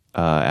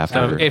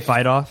after. If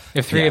Fight off.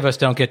 If 3 of us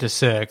don't get to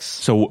 6,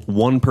 So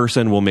one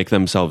person will make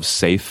themselves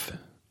safe,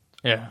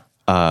 yeah.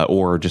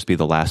 or just be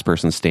the last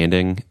person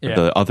standing. Yeah.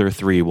 The other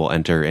 3 will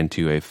enter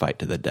into a fight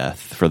to the death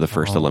for the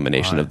first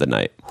elimination of the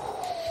night.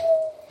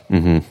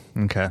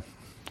 Okay.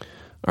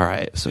 All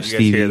right. So You guys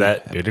Stevie, hear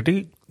that?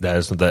 Do-do-do? That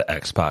is the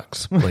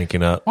Xbox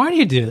blinking up. Why do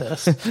you do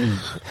this?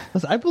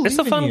 I believe It's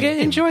a in fun you. game.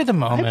 Enjoy the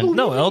moment.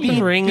 No,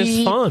 Elden Ring is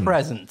Be fun.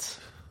 present.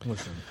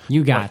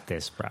 You got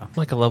this, bro.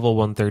 Like a level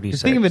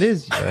 136. The thing of it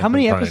is, how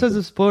many I'm fine. episodes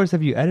of spoilers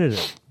have you edited?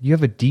 You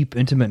have a deep,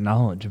 intimate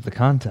knowledge of the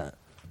content.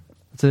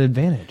 It's an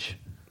advantage.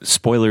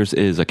 Spoilers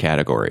is a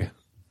category.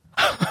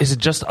 Is it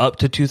just up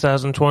to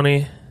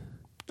 2020?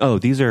 Oh,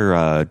 these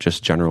are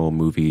just general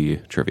movie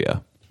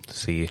trivia,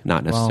 See,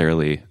 not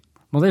necessarily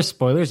Well, there's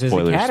spoilers. There's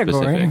spoiler a category.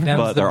 specific, Them's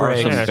but the there are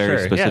some breaks.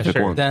 very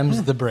specific ones.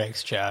 Them's the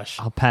breaks, Josh.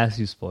 I'll pass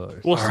you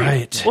spoilers. We'll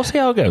see. We'll see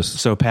how it goes.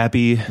 So,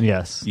 Pappy,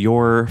 Yes.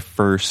 your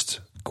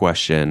first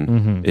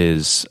question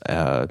is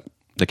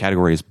the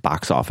category is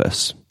box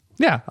office.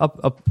 Yeah,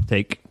 I'll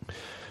take.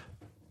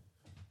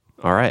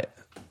 All right.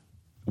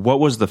 What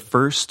was the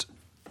first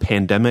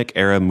pandemic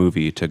era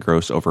movie to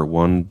gross over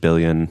 $1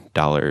 billion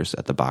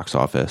at the box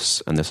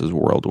office? And this is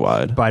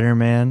worldwide.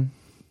 Spider-Man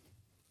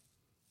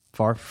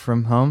Far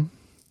From Home.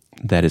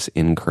 That is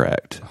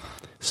incorrect.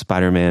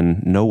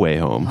 Spider-Man No Way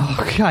Home.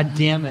 Oh, God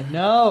damn it.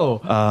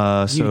 No.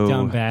 So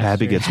dumb bastard.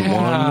 Pappy gets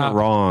one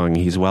wrong.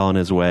 He's well on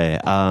his way.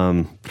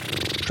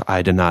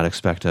 I did not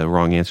expect a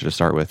wrong answer to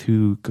start with.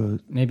 Who goes?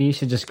 Maybe you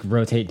should just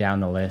rotate down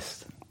the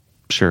list.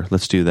 Sure,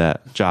 let's do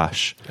that.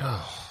 Josh,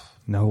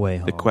 No Way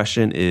Home. the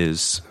question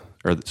is,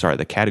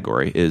 the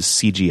category is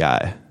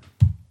CGI.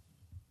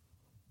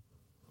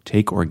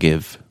 Take or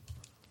give?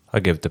 I'll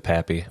give it to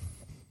Pappy.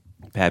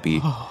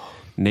 Pappy,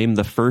 name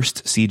the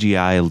first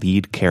CGI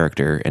lead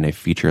character in a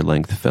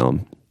feature-length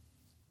film.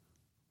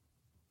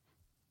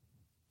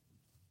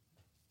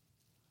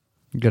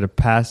 You got to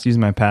pass. Use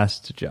my pass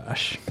to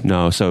Josh.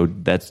 No, so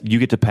that's you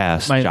get to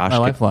pass. My Josh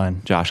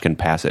lifeline. Josh can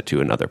pass it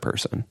to another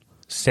person.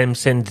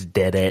 Simpsons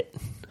did it.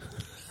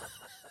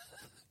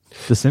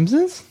 The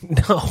Simpsons?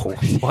 No.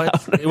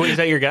 What? Wait, is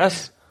that your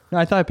guess? No,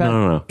 I thought I passed.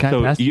 No. Can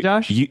I pass to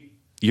Josh?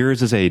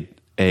 Yours is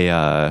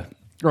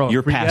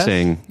you're free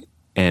passing, guess?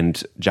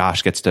 and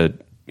Josh gets to.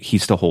 He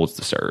still holds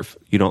the serve.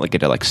 You don't get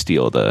to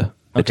steal the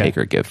Okay. take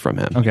or give from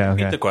him.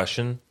 Okay. The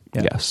question.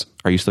 Yeah. Yes.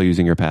 Are you still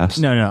using your pass?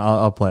 No,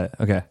 I'll play it.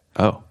 Okay.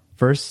 Oh.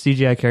 First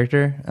CGI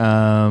character.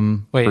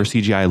 Wait, First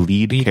CGI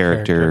lead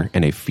character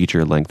in a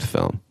feature length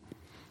film.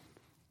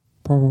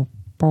 I'll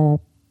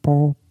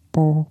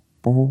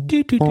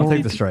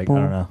take the strike. I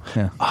don't know.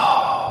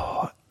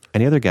 Yeah.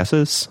 Any other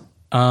guesses?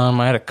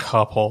 I had a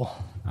couple.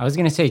 I was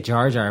going to say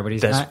Jar Jar, but he's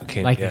That's- not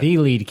okay, like yeah. the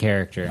lead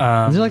character. Is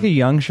there like a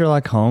young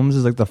Sherlock Holmes?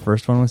 Is like the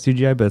first one with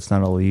CGI, but it's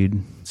not a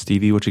lead.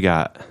 Stevie, what you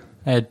got?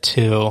 I had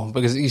two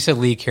because you said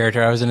lead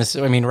character.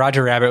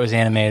 Roger Rabbit was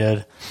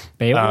animated.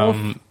 Beowulf?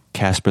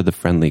 Casper the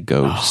Friendly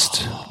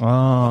Ghost.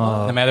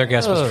 Oh, My other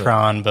guess was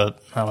Tron, but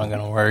that wasn't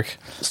going to work.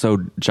 So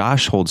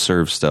Josh holds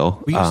serve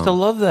still. We used to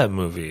love that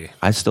movie.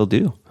 I still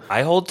do.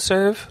 I hold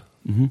serve?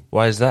 Mm-hmm.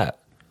 Why is that?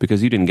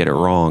 Because you didn't get it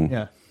wrong.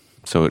 yeah.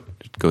 So it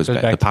goes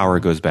back. back The power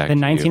goes back. The to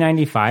you.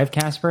 1995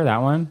 Casper,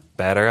 that one?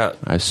 Batter up.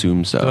 I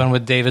assume The one so.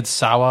 with David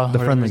Sawa, The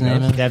whatever Friendly his name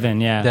Ghost. is.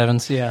 Devin, yeah.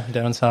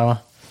 Devin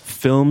Sawa.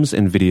 Films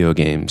and video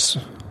games.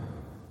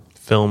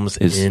 Films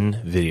Is- in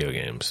video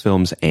games.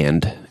 Films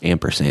and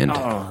ampersand.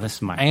 Oh, this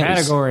is my Category.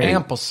 category.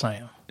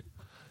 Ampersand.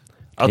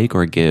 Take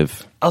or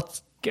give. I'll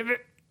Give it.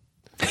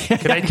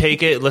 Can I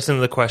take it, listen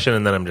to the question,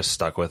 and then I'm just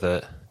stuck with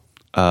it?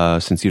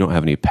 Since you don't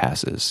have any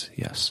passes,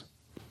 yes.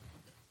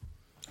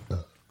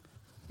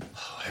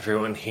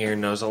 Everyone here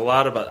knows a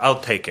lot about... I'll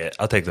take it.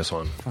 I'll take this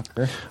one.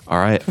 All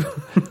right.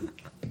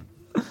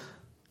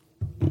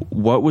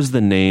 What was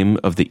the name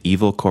of the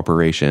evil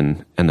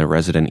corporation and the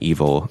Resident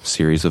Evil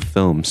series of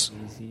films?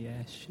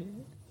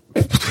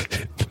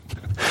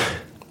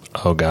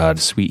 Oh, God.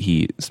 Sweet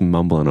Heat is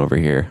mumbling over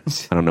here.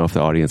 I don't know if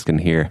the audience can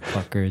hear.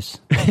 Fuckers.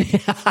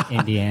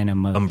 Indiana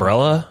mother.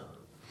 Umbrella?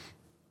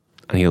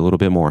 I need a little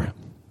bit more.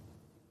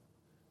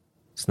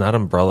 It's not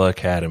Umbrella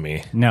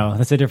Academy. No,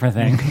 that's a different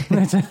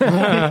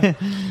thing.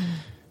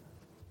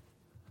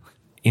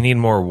 You need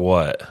more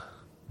what?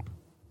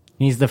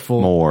 He's the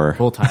More.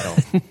 full title.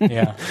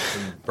 Yeah.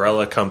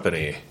 Umbrella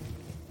Company.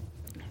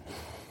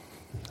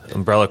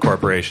 Umbrella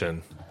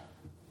Corporation.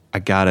 I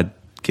gotta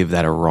give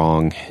that a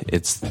wrong.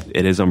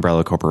 It is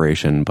Umbrella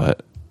Corporation,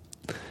 but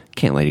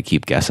can't let you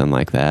keep guessing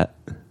like that.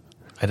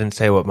 I didn't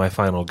say what my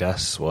final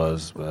guess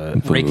was,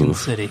 but... Raccoon Ooh.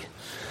 City.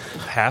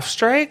 Half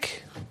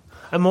Strike?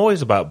 I'm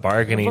always about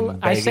bargaining.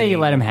 I say you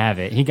let him have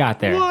it. He got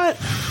there. What?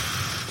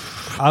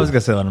 I was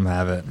gonna say let him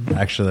have it.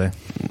 Actually,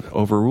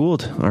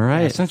 Overruled. All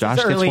right. since Josh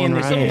it's gets early in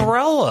one the right. game.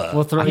 Umbrella.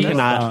 We'll throw I you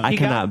cannot. down. I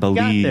cannot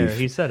believe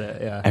he said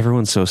it. Yeah.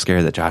 everyone's so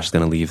scared that Josh is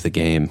going to leave the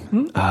game.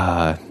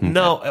 No.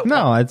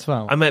 No, it's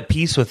fine. I'm at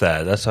peace with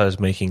that. That's what I was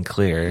making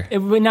clear.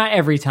 But not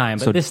every time,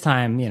 but So- this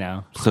time,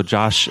 So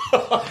Josh,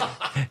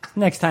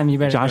 next time you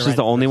better. Josh get it is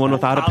the right only first one time.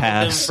 without a Follow him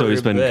pass, so for he's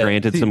a been bit.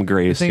 granted some The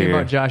grace thing here.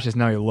 about Josh is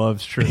now he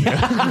loves trivia.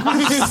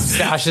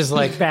 Josh is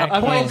like, Back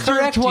I'm home.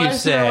 correct, you What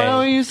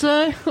say. you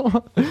say?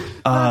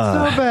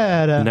 Not so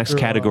bad. The next after all.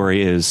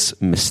 category is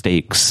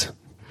mistakes.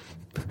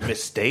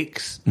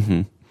 Mistakes?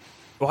 Mm-hmm.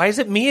 Why is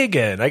it me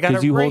again? I got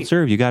Because it you right. hold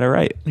serve, you got it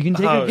right. You can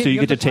take Oh, it. So you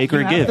get to take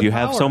or give. You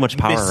have so much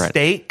power right.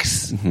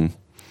 Mistakes?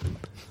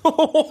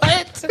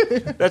 What?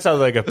 That sounds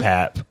like a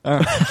pap.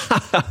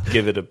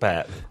 Give it a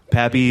pap.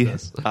 Pappy,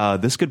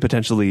 this could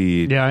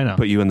potentially Yeah, I know.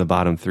 put you in the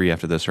bottom three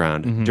after this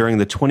round. During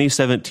the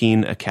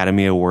 2017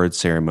 Academy Awards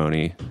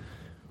ceremony,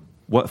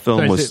 what film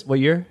Sorry, was what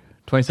year?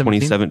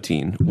 2017.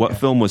 2017? What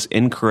film was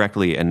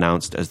incorrectly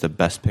announced as the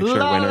Best Picture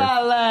La winner? La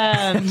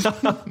Land.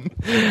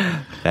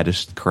 That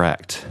is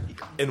correct.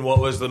 And what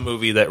was the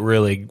movie that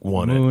really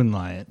won it?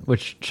 Moonlight,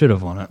 which should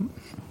have won it.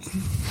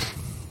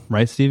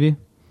 Right, Stevie?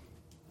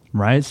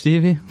 Right,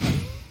 Stevie?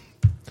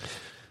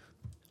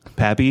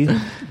 Pappy,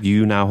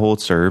 you now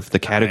hold serve. The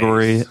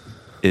category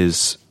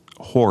is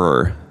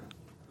horror.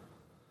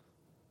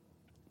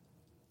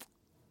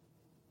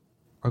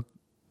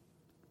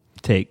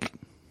 Take.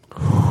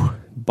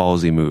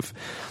 Ballsy move.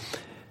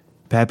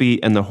 Pappy,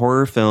 in the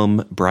horror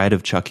film Bride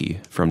of Chucky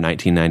from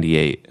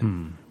 1998,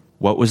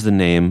 what was the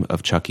name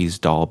of Chucky's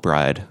doll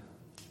bride?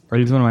 Or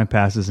use one of my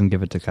passes and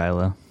give it to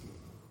Kylo.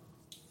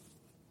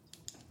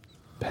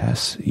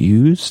 Pass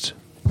used?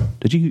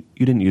 Did you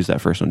didn't use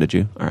that first one, did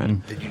you? All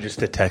right. Did you just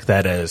detect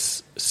that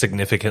as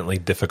significantly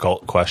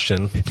difficult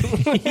question?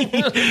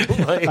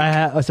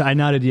 I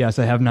nodded yes.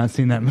 I have not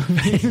seen that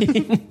movie.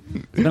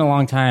 It's been a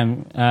long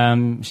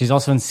time. She's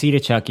also in Seed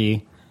of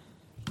Chucky.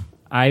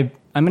 I'm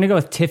going to go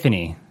with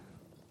Tiffany.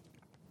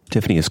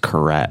 Tiffany is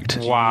correct.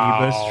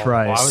 Wow. Jesus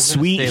Christ.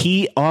 Sweet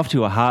heat off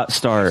to a hot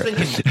start.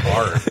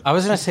 I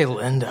was going to say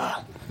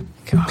Linda.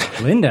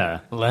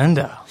 Linda.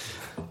 Linda.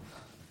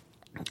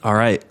 All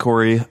right,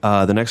 Corey,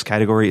 the next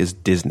category is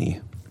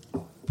Disney.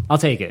 I'll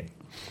take it.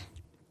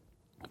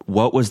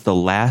 What was the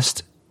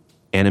last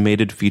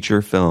animated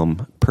feature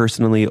film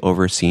personally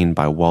overseen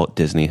by Walt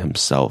Disney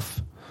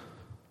himself?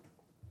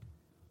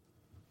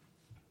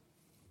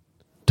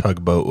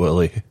 Tugboat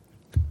Willie.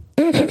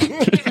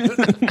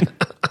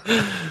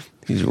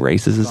 He's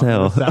racist as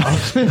hell.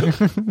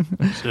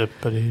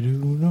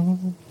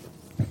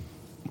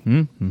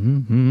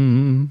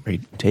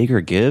 Right, take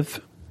or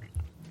give?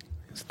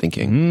 He's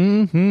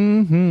thinking.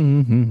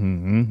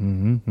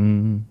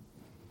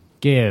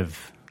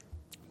 Give.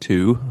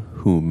 To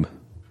whom?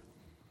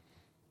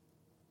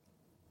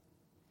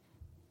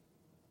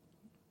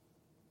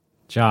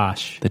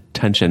 Josh. The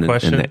tension in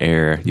Question? the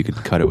air. You could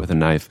cut it with a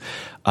knife.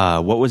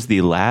 What was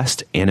the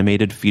last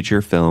animated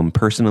feature film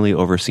personally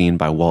overseen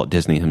by Walt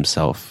Disney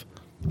himself?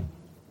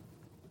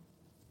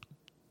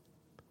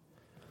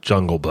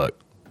 Jungle Book.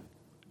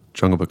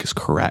 Jungle Book is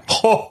correct.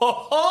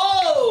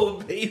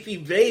 Oh, baby.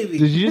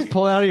 Did you just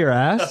pull it out of your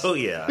ass? Oh,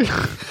 yeah. The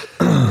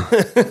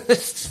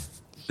next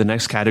You're saying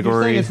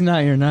category. it's not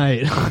your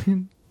night.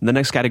 The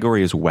next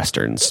category is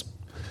westerns.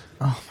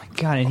 Oh my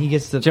god! And he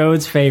gets the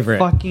Joe's favorite.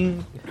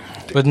 fucking.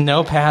 With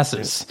no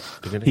passes.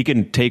 He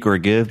can take or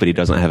give, but he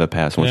doesn't have a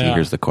pass once he Yeah.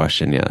 hears the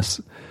question.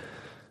 Yes.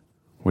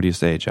 What do you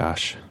say,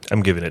 Josh?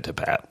 I'm giving it to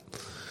Pat.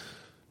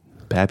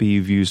 Pappy,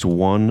 you've used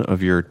one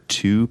of your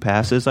two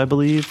passes, I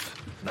believe.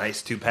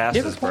 Nice 2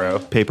 passes, bro.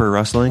 Paper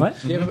rustling.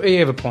 What? You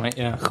have a point,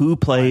 yeah. Who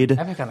played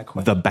haven't gotten a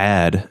question. the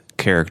bad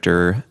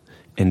character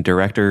in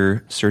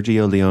director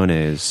Sergio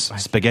Leone's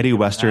spaghetti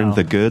western,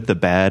 The Good, the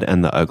Bad,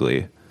 and the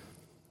Ugly?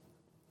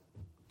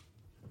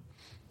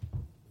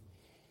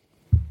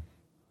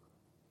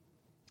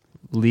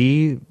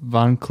 Lee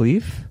Von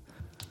Cleef?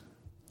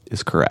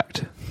 Is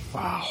correct.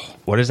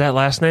 What is that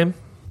last name?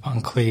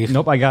 On Cleve.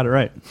 Nope, I got it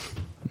right.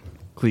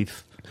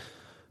 Cleef.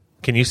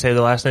 Can you say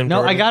the last name? No,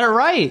 Jordan? I got it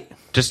right.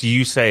 Just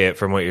you say it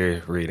from what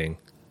you're reading.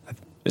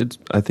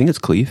 I think it's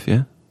Cleef,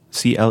 yeah.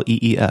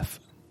 Cleef.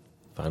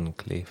 Van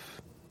Cleef.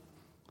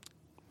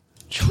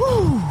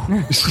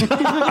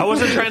 I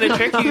wasn't trying to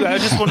trick you. I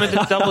just wanted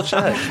to double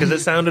check because it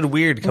sounded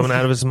weird coming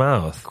out of his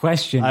mouth.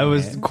 Question. I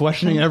was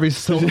questioning every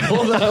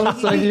syllable. That I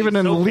was like, even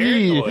in So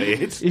Lee,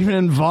 paranoid. even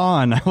in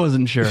Vaughn, I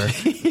wasn't sure.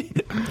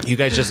 You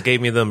guys just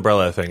gave me the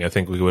umbrella thing. I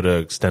think we would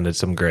have extended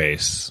some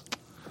grace.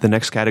 The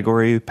next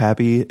category,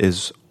 Pappy,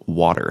 is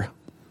water.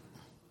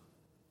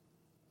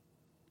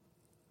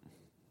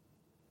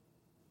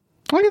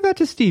 I'll give that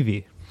to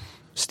Stevie.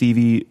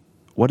 Stevie,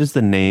 what is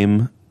the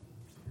name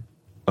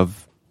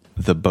of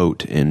the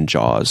boat in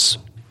Jaws?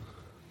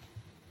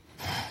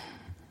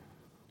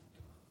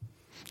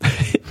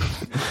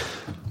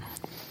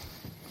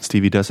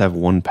 Stevie does have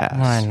one pass.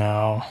 I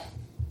know.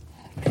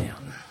 Man.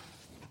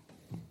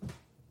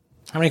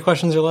 How many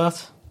questions are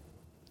left?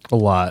 A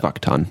lot. Fuck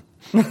ton.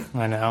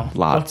 I know.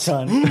 Lots.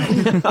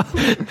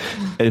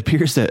 It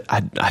appears that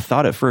I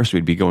thought at first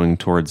we'd be going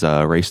towards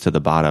a race to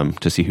the bottom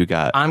to see who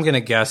got. I'm going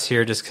to guess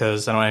here just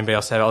because I don't want anybody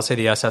else to have it. I'll say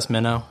the SS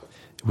Minnow.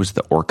 It was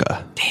the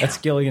orca. That's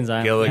Gilligan's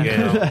Island.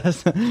 Gilligan.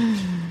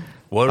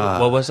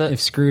 What was it?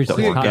 If Scrooge The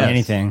caught guess.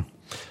 anything.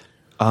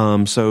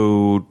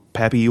 So,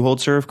 Pappy, you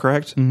hold serve,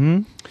 correct?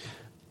 Mm-hmm.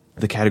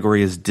 The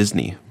category is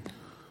Disney.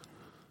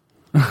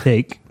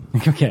 Take.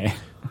 Okay.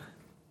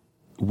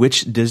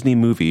 Which Disney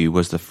movie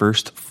was the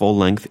first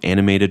full-length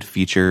animated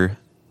feature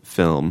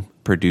film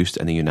produced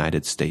in the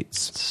United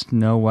States?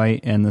 Snow White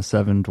and the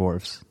Seven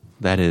Dwarfs.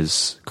 That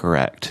is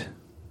correct.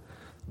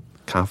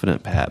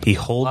 Confident Pap. He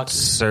holds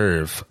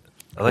serve.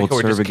 I like Hold how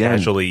we're serve just again.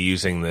 casually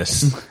using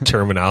this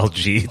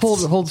terminology.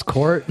 Holds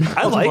court.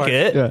 I like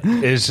it. Yeah.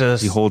 It's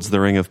just He holds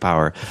the ring of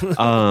power.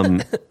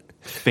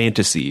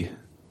 Fantasy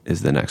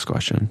is the next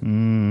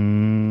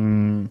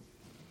question.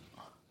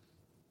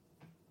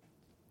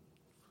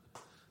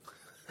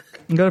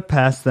 I'm going to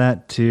pass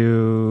that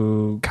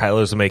to...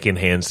 Kylo's making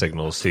hand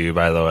signals to you,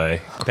 by the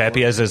way.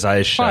 Pappy has his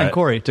eyes shut. Fine,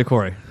 Corey. To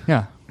Corey.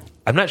 Yeah.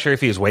 I'm not sure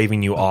if he was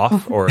waving you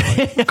off or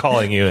like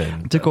calling you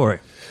in. To Corey.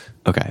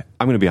 Okay,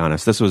 I'm going to be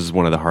honest. This was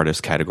one of the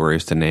hardest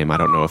categories to name. I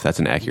don't know if that's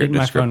an accurate Get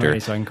my phone ready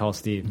descriptor. so I can call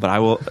Steve. But I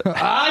will.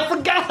 I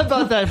forgot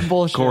about that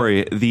bullshit.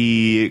 Corey,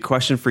 the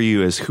question for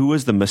you is, who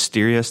was the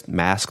mysterious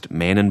masked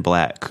man in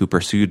black who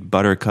pursued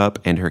Buttercup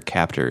and her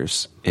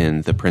captors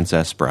in The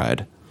Princess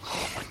Bride?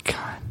 Oh my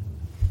god.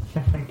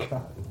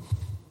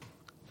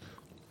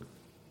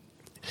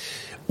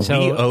 So-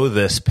 we owe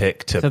this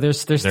pick to So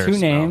there's Nurse two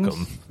names.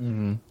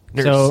 Malcolm.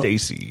 Nurse So-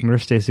 Stacy.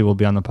 Nurse Stacy will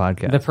be on the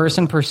podcast. The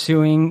person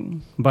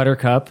pursuing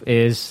Buttercup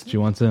is She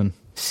wants in.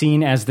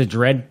 seen as the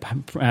Dread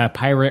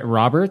Pirate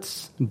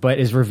Roberts, but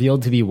is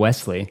revealed to be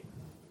Wesley.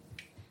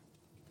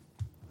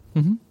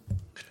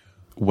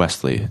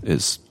 Wesley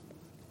is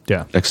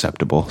Yeah.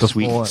 acceptable.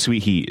 Before-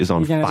 Sweet Heat is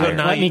on You're gonna fire.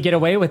 now let me you- get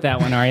away with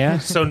that one, are you?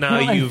 So now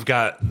you've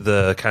got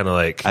the kind of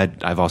like,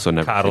 I've also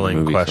never seen the Coddling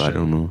movie, so I question.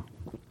 don't know.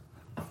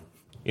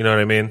 you know what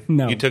I mean?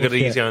 No, you took it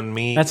bullshit. easy on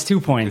me. That's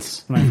 2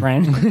 points, my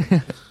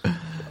friend.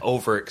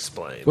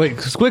 over-explained. Wait,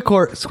 quick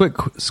score update.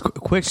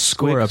 Quick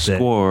scores.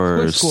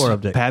 Quick score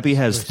update. Pappy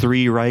has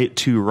 3 right,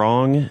 2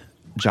 wrong.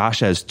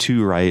 Josh has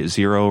 2 right,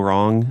 0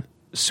 wrong.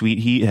 Sweet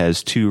Heat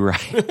has 2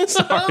 right.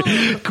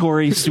 Sorry.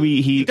 Corey,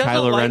 Sweet Heat, doesn't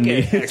Kylo like Ren.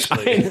 it,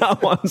 actually. I know,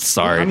 I'm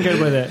sorry. I'm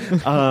good with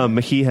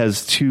it. He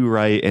has 2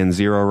 right and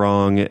 0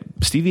 wrong.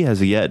 Stevie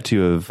has yet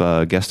to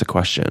have guessed a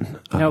question.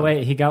 No,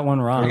 wait, he got one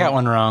wrong. I got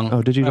one wrong.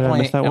 Oh, did you? I've Did I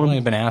only, miss that I've one? only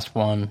been asked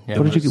one. Yeah,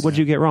 What did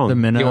you get wrong? The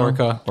minnow. The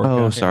orca.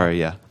 Oh, sorry.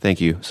 Yeah, thank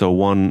you. So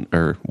one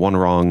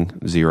wrong,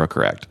 0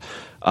 correct.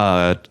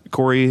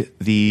 Corey,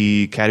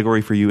 the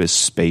category for you is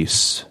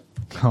space.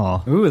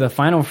 Oh. Ooh, the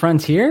final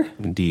frontier?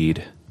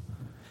 Indeed.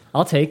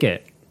 I'll take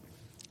it.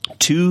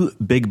 2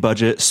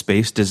 big-budget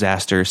space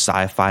disaster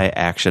sci-fi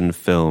action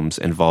films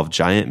involve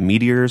giant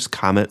meteors,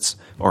 comets,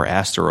 or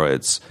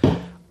asteroids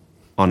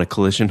on a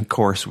collision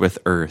course with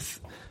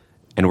Earth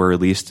and were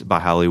released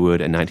by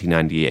Hollywood in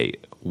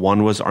 1998.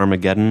 One was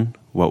Armageddon.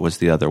 What was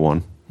the other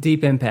one?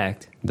 Deep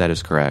Impact. That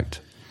is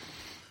correct.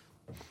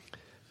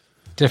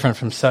 Different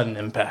from sudden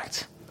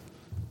impact.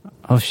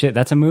 Oh, shit,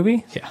 that's a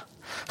movie? Yeah.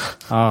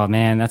 Oh,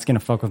 man, that's going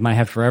to fuck with my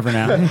head forever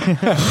now.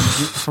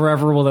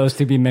 Forever will those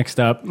two be mixed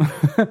up.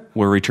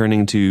 We're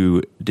returning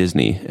to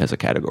Disney as a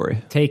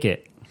category. Take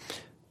it.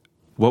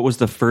 What was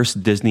the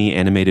first Disney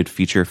animated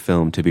feature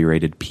film to be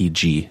rated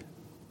PG?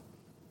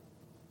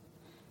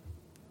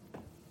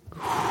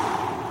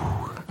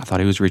 I thought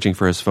he was reaching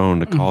for his phone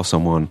to call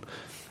someone.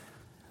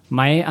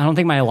 I don't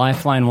think my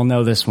lifeline will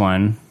know this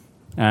one.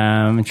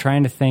 I'm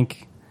trying to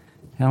think.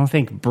 I don't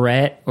think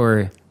Brett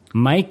or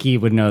Mikey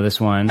would know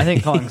this one. I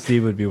think calling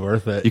Steve would be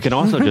worth it. You can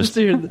also just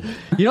You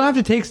don't have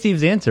to take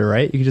Steve's answer,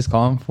 right? You can just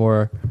call him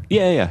for...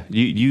 yeah.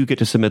 You get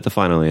to submit the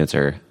final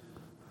answer.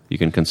 You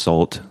can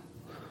consult.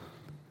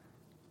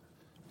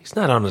 He's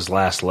not on his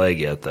last leg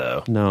yet,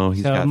 though. No,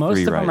 he's so got most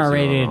 3 of right, them are 0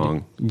 rated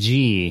wrong.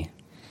 G,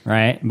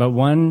 right? But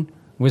one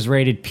was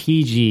rated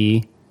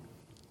PG,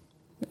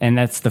 and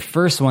that's the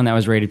first one that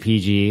was rated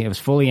PG. It was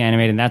fully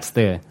animated, and that's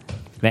the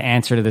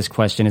answer to this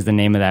question is the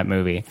name of that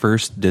movie.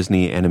 First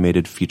Disney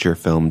animated feature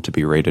film to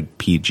be rated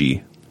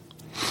PG.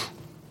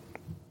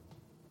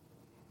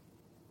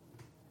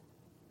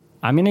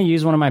 I'm going to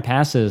use one of my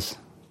passes.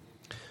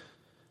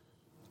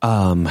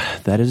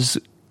 That is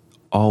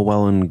all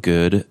well and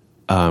good,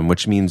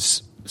 which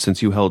means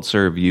since you held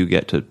serve, you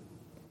get to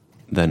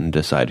then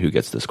decide who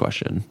gets this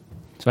question.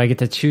 So I get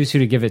to choose who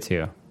to give it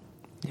to.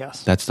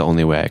 Yes. That's the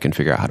only way I can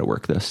figure out how to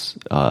work this.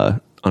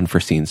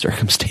 Unforeseen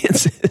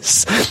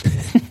circumstances.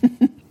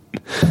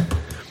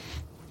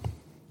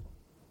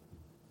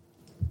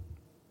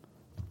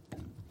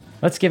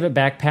 Let's give it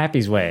back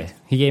Pappy's way.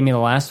 He gave me the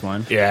last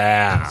one.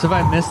 Yeah. So if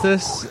I miss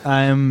this,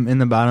 I'm in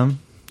the bottom.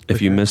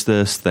 If you miss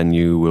this, then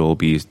you will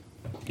be,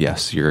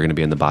 yes, you're going to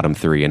be in the bottom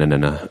 3 in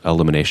an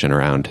elimination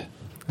round.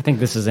 I think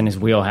this is in his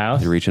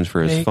wheelhouse. He reaches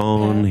for his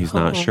phone. He's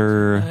not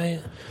sure.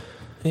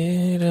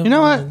 You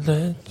know what?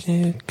 The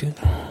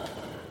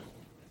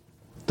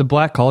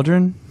Black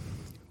Cauldron?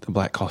 The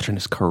Black Cauldron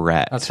is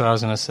correct. That's what I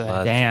was going to say.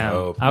 Damn.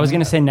 dope. I was going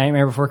to say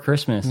Nightmare Before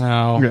Christmas.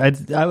 No. I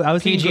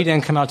was PG thinking,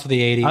 didn't come out to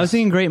the 80s. I was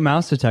thinking Great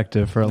Mouse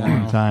Detective for a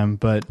long time,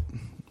 but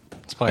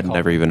It's probably I'd called-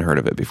 never even heard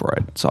of it before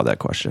I saw that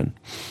question.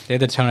 They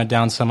had to tone it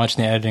down so much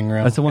in the editing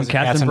room. that's the one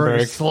Because of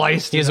Katzenberg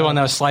sliced. He's the one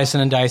that was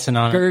slicing and dicing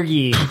on it.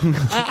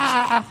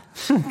 Gergie.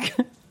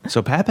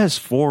 So Pap has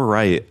 4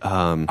 right.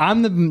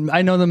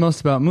 I know the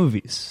most about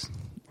movies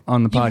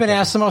on the podcast. You've been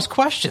asked the most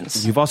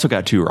questions. You've also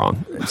got 2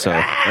 wrong. So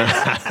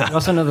I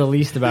also know the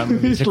least about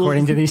movies,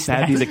 according to these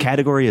Pappy, stats. the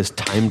category is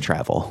time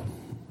travel.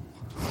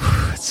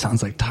 It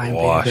sounds like Time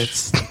Wash.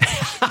 Bandits.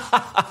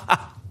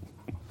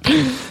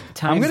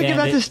 Time I'm going to give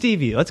that Bandit. to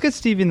Stevie. Let's get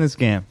Stevie in this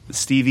game.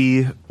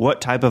 Stevie, what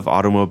type of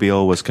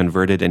automobile was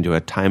converted into a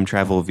time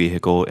travel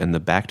vehicle in the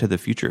Back to the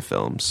Future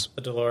films?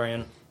 The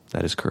DeLorean.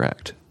 That is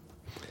correct.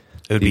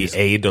 It would be These-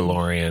 a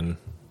DeLorean.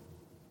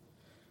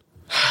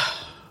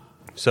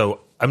 So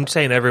I'm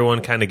saying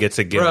everyone kind of gets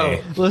a gimme. Bro,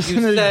 Listen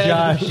you to said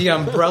Josh. the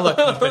umbrella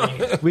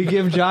company. We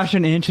give Josh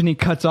an inch and he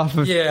cuts off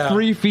of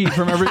 3 feet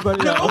from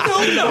everybody else.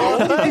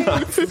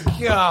 No.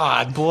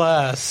 God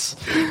bless.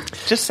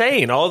 Just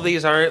saying, all of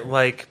these aren't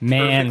like perfectly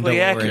Mandalorian.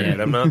 accurate.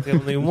 I'm not the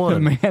only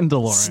one.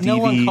 Mandalorian. No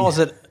one calls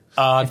it.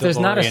 If there's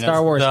not a DeLorean,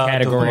 Star Wars it's the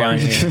category on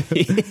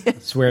DeLorean. here,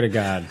 swear to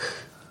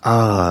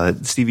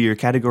God. Stevie, your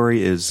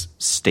category is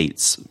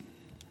states.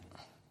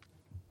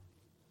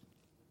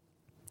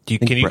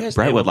 Can you guys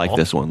Brett name would them like all?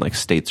 this one, like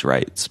states'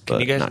 rights. But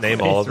Can you guys not name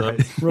quite. all of them?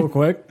 Real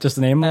quick, just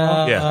to name them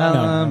all. Yeah.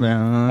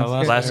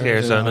 Alaska, Alaska,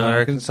 Arizona,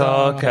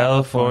 Arkansas,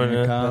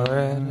 California,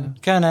 Colorado.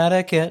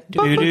 Connecticut.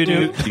 Do you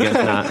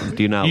guys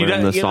do you not You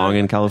learn don't- the you song don't-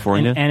 in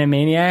California?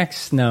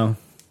 Animaniacs? No.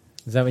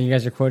 Is that what you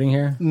guys are quoting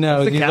here?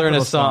 No, The you learn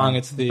capital a song.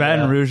 It's the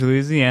Baton Rouge,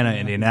 Louisiana,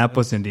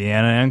 Indianapolis,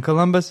 Indiana, and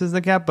Columbus is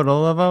the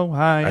capital of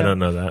Ohio. I don't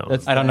know that one.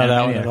 That's I don't the know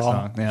that one Animaniacs at all.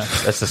 song, Yeah.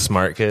 That's the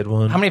smart kid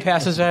one. How many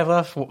passes do I have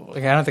left?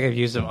 Like, I don't think I've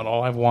used them at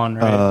all. I have one,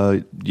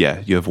 right?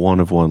 Yeah, you have one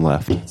of one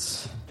left.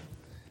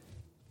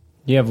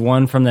 You have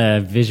one from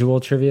the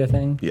visual trivia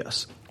thing?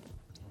 Yes.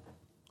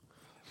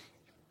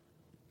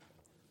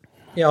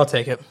 Yeah, I'll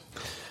take it.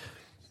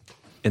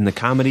 In the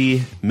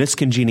comedy Miss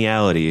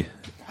Congeniality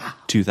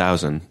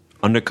 2000,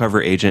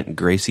 undercover agent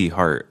Gracie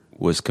Hart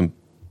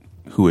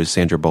who is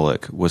Sandra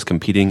Bullock, was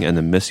competing in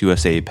the Miss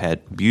USA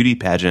beauty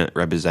pageant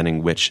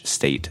representing which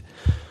state?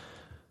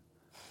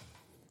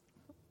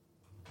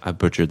 I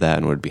butchered that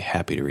and would be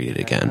happy to read it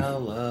again.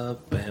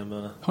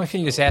 Alabama. Why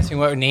can't you just ask me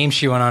what name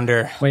she went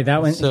under? Wait,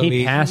 that one, So he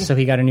easy. passed, so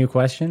he got a new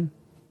question?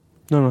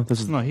 No,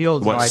 this is No, he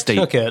holds. what I state?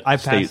 took it. I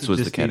passed States it was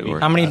to the Stevie.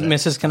 category. How many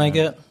misses can I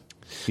get?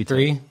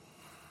 3?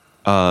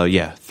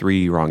 Yeah,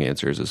 3 wrong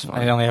answers is I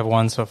fine. only have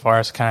one so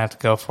far, so kind of have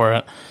to go for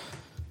it.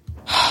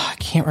 I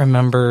can't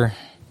remember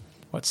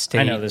what state.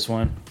 I know this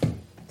one.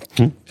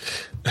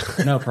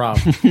 No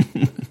problem.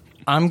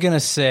 I'm going to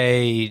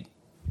say,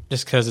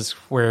 just because it's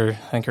where I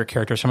think her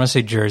character, so I'm going to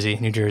say Jersey,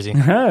 New Jersey.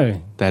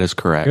 Oh, That is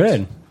correct.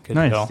 good. Good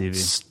Nice, deal.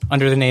 Stevie.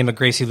 Under the name of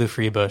Gracie Lou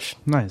Freebush.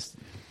 Nice.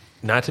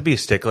 Not to be a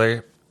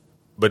stickler,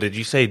 but did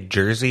you say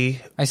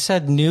Jersey? I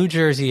said New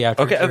Jersey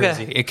after Okay, okay.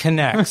 Jersey. It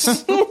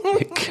connects.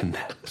 It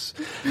connects.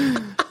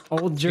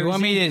 Old Jersey. You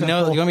want me to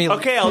know? You want me?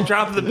 Okay, I'll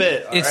drop the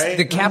bit. It's all right?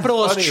 the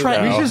capital is Funny,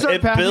 Trent. though. We should start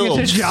It passing it to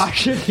builds.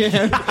 Josh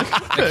again.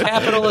 The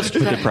capital is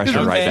Trent. The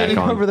pressure right back Been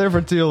on. over there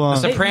for too long.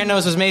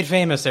 Sopranos was made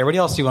famous there. What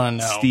else do you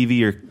want to know?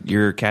 Stevie,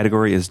 your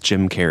category is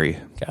Jim Carrey.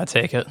 Gotta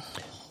take it.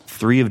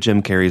 3 of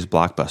Jim Carrey's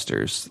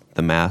blockbusters,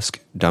 The Mask,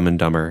 Dumb and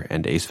Dumber,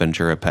 and Ace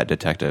Ventura: Pet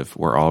Detective,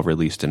 were all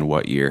released in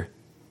what year?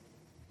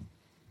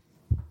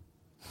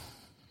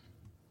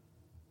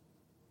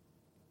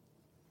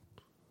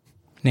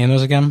 Name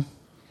those again.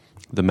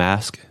 The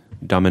Mask,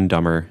 Dumb and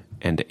Dumber,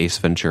 and Ace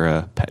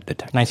Ventura: Pet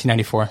Detective.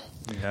 1994.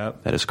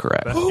 Yep. That is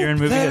correct. Best year in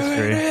movie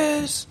history.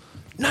 is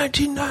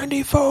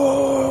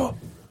 1994.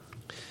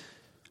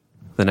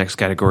 The next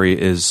category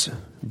is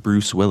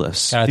Bruce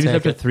Willis. Gotta Steve's take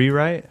up to it. 3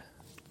 right.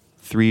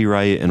 3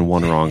 right and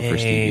 1 wrong for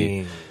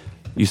Stevie.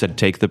 You said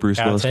take the Bruce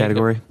Gotta Willis take it.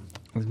 category?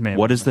 Man,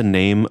 What is the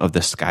name of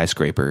the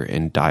skyscraper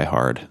in Die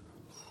Hard?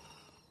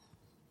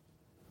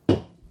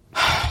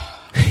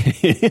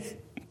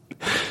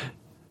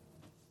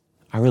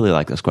 I really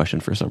like this question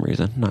for some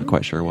reason. Not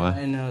quite sure why.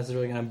 I know it's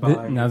really gonna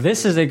bother me. Now,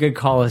 this is a good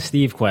call of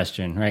Steve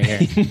question right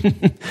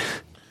here.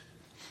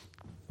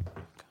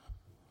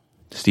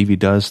 Stevie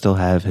does still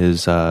have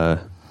his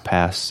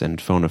pass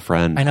and phone a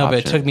friend. I know, but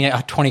it option. took me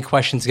 20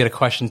 questions to get a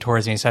question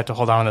towards me, so I have to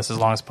hold on to this as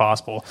long as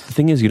possible. The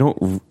thing is, you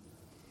don't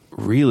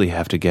really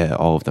have to get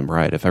all of them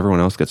right. If everyone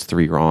else gets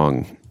 3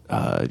 wrong,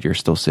 you're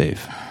still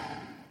safe.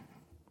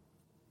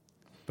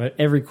 But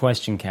every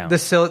question counts.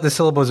 The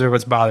syllables are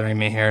what's bothering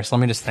me here, so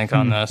let me just think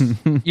on this.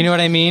 You know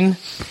what I mean?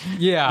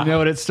 Yeah. You know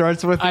what it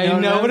starts with? I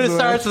know what it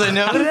starts with. I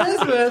know what it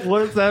ends with.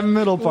 What's that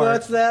middle part?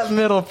 What's that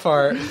middle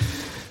part?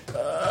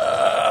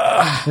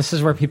 This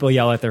is where people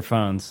yell at their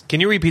phones. Can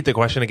you repeat the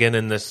question again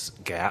in this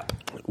gap?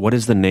 What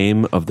is the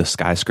name of the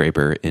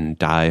skyscraper in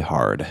Die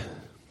Hard?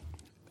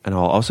 And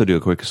I'll also do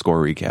a quick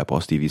score recap while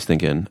Stevie's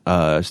thinking.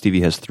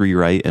 Stevie has 3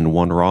 right and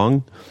 1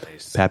 wrong.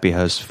 Nice. Pappy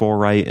has 4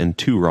 right and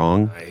 2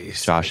 wrong.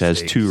 Nice. Josh has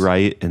Nice. 2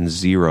 right and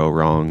 0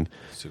 wrong.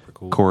 Super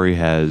cool. Corey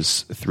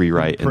has 3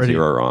 right and Pretty.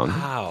 0 wrong.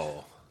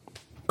 Wow.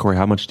 Corey,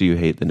 how much do you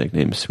hate the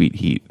nickname Sweet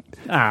Heat?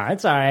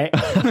 It's all right.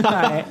 All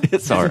right.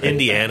 It's all right.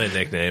 Indiana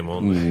nickname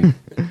only.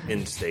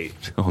 In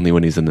state. Only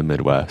when he's in the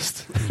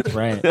Midwest.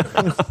 Right.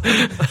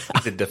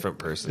 He's a different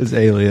person. His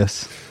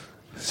alias.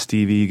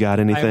 Stevie, you got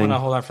I want anything? to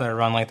hold on for that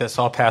run like this,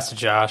 so I'll pass to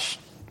Josh.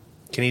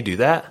 Can he do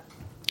that?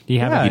 Do you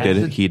have Yeah. He any?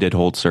 did it. He did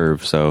hold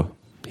serve, so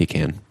he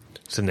can.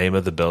 It's the name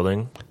of the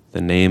building.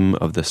 The name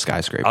of the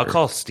skyscraper. I'll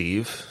call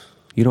Steve.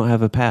 You don't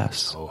have a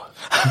pass. Oh.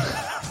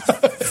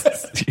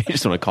 You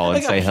just want to call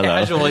and say hello.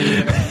 Casually.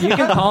 You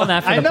can call him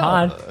after the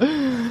pod.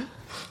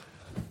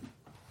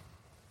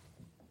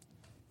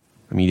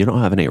 I mean, you don't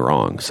have any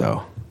wrong,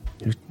 so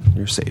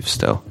you're safe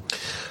still.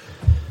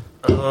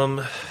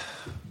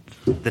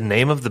 The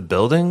name of the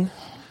building?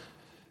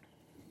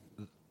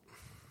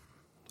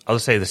 I'll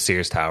just say the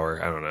Sears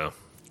Tower. I don't know.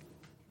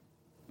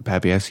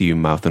 Pappy, I see you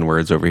mouthing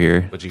words over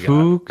here. What you got?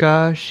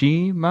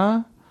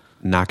 Fukushima?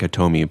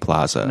 Nakatomi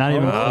Plaza. Not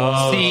even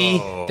close. See,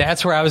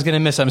 that's where I was going to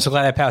miss. I'm so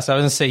glid I passed. I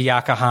was going to say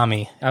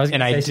Yokohama. I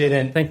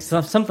didn't. think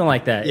something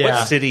like that. Yeah.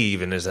 What city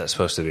even is that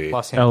supposed to be?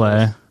 Los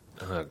Angeles.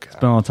 LA. Oh, God.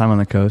 Spent a little time on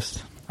the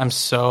coast.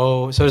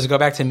 So does it go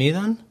back to me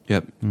then?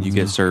 Yep. You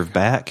get served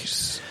back.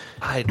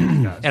 I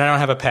And I don't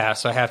have a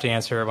pass, so I have to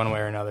answer it one way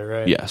or another,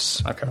 right?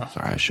 Yes. Okay.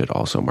 Sorry, I should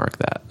also mark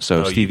that.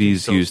 So you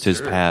Stevie's can used his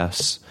still-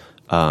 pass.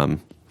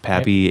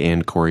 Pappy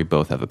and Corey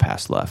both have a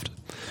pass left.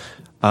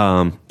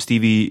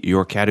 Stevie,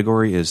 your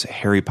category is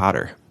Harry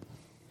Potter.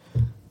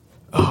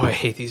 Oh, I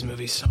hate these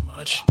movies so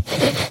much.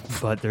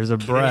 But there's a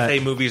Can Brett. they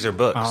say movies or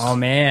books? Oh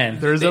man.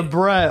 There's a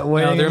Brett. No, they're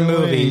waiting in the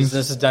movies. wings.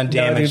 This has done No,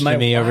 damage dude, my to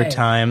me over wife.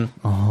 time.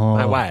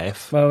 My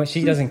wife. Well,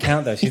 she doesn't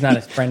count though. She's not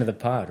a friend of the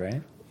pod,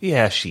 right?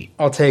 Yeah, she.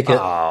 I'll take it.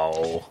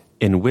 Oh.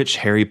 In which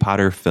Harry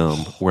Potter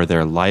film were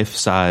there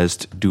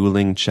life-sized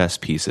dueling chess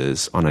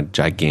pieces on a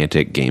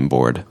gigantic game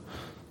board?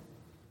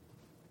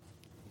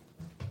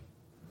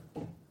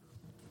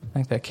 I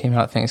think that came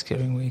out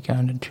Thanksgiving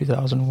weekend in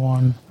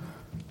 2001.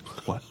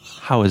 What?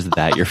 How is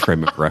that your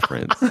frame of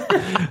reference?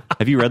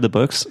 Have you read the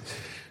books?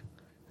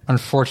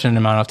 Unfortunate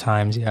amount of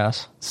times,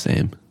 yes.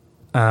 Same.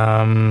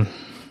 Does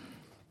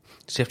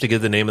she have to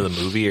give the name of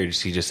the movie, or does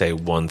she just say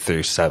 1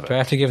 through 7? Do I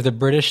have to give the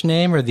British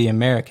name or the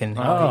American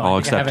name? I'll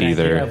I think I have accept an idea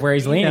either. of where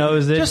he's leaning.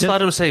 Knows it. Just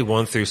let him say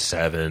 1 through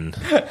 7.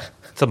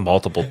 It's a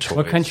multiple choice.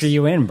 What country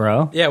you in,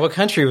 bro? Yeah, what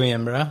country are we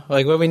in, bro?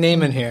 Like, what are we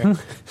naming here?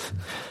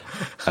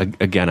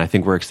 Again, I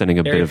think we're extending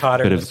a Harry bit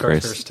Potter of and the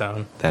grace. Sorcerer's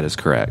Stone. That is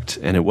correct,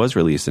 and it was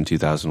released in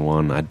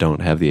 2001. I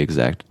don't have the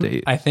exact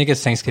date. I think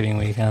it's Thanksgiving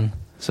weekend.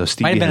 So Might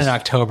Stevie have been has, in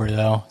October,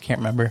 though. Can't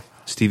remember.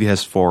 Stevie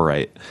has 4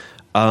 right.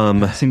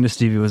 Seemed to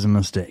Stevie was a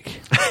mistake.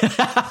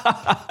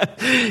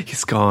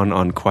 He's gone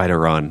on quite a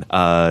run.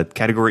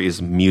 Category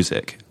is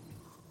music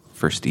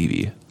for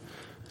Stevie.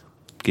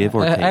 Give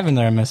or I take. haven't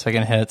learned my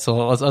second hit,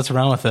 so let's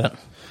run with it.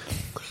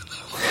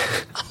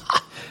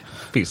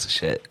 Piece of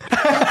shit.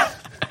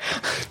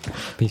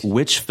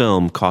 Which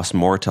film cost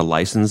more to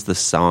license the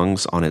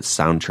songs on its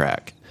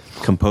soundtrack,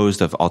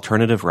 composed of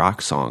alternative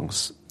rock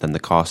songs, than the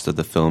cost of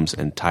the film's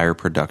entire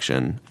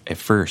production, a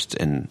first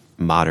in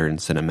modern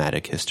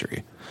cinematic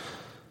history?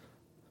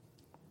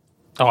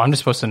 Oh, I'm just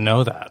supposed to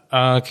know that.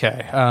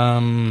 Okay.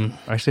 I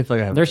actually feel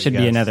like I have There a should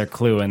guess. be another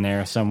clue in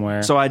there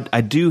somewhere. So I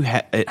do.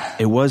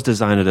 It was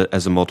designed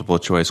as a multiple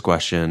choice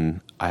question.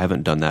 I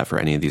haven't done that for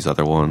any of these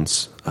other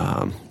ones.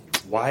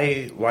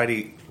 Why do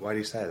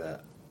you say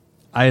that?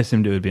 I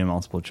assumed it would be a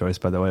multiple choice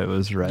by the way it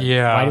was read.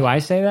 Yeah. Why do I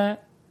say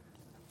that?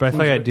 But I feel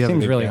like I do have a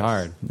Seems good really guess.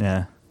 hard.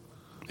 Yeah.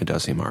 It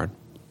does seem hard.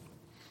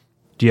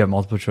 Do you have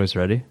multiple choice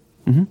ready?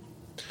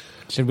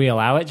 Should we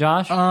allow it,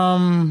 Josh?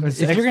 If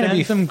you're going to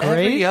be some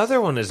Every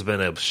other one has been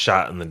a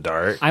shot in the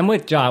dark. I'm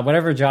with Josh.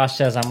 Whatever Josh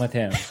says, I'm with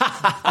him.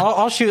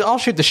 I'll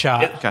shoot the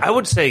shot. I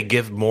would say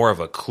give more of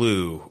a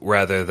clue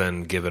rather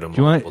than give it a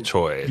multiple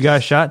choice. You got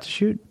a shot to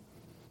shoot?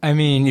 I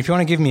mean, if you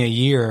want to give me a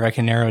year, I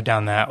can narrow it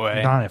down that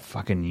way. Not a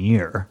fucking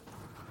year.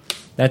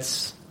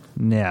 That's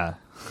Yeah.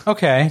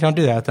 Okay, don't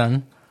do that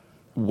then.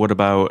 What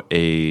about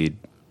a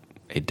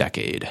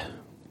decade?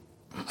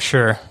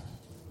 Sure.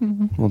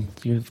 Well,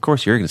 of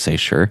course you're going to say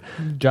sure.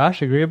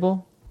 Josh,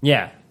 agreeable?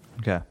 yeah.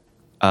 Okay.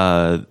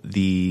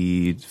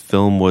 The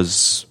film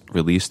was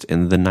released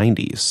in the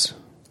 90s.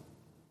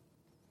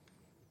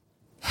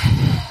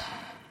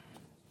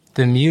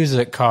 The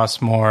music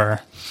costs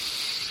more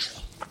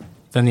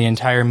than the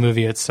entire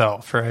movie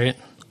itself, right?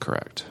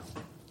 Correct.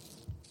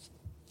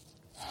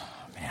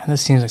 Man,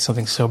 this seems like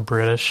something so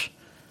British.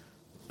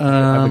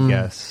 I would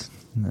guess.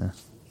 Yeah.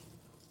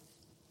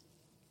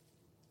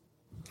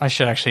 I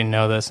should actually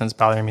know this, and it's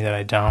bothering me that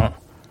I don't.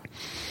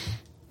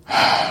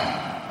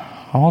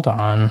 Hold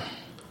on.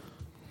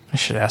 I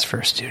should ask for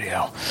a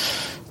studio.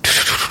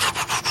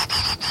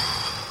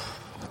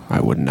 I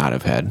would not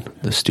have had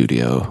the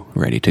studio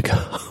ready to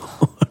go.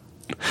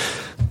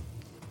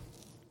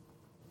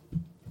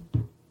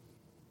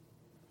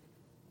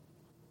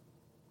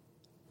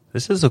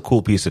 This is a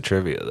cool piece of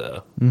trivia,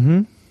 though.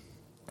 Mm-hmm.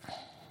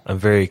 I'm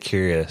very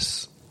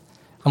curious.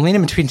 I'm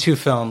leaning between two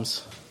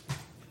films.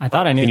 I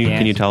thought I knew.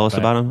 Can you tell us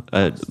about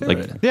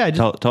them? Yeah,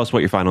 tell us what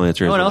your final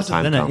answer is. No one when else the is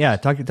time in it. comes. Yeah,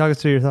 talk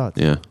us through your thoughts.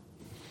 Yeah.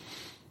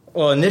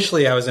 Well,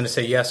 initially I was going to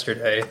say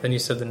yesterday. Then you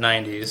said the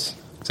 90s.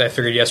 So I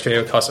figured yesterday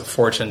would cost a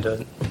fortune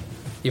to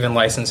even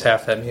license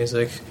half that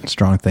music.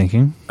 Strong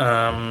thinking.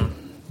 Then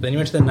you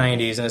went to the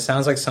 90s, and it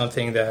sounds like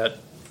something that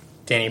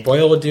Danny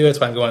Boyle would do. That's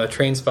why I'm going with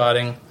Train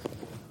Spotting.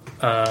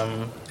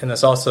 And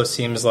this also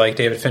seems like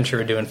David Fincher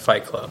would do in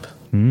Fight Club.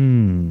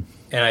 And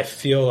I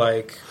feel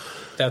like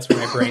that's where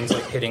my brain's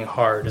like hitting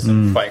hard is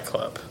in Fight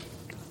Club.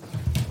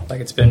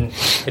 Like it's been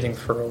hitting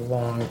for a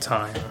long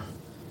time.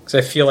 Because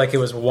I feel like it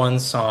was one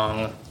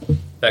song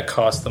that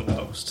cost the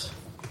most.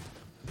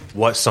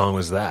 What song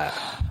was that?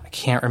 I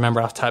can't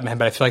remember off the top of my head,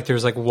 but I feel like there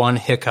was like one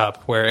hiccup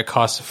where it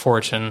cost a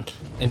fortune.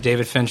 And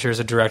David Fincher is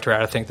a director,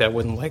 I think that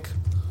wouldn't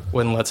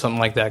let something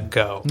like that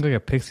go. Like a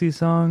Pixie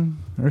song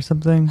or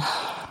something.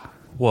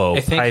 Whoa,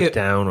 I think pipe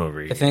down over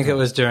here. I think it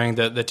was during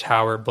the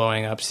tower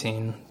blowing up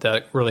scene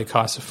that really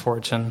cost a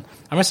fortune.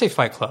 I'm going to say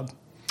Fight Club.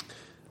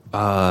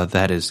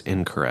 That is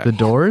incorrect. The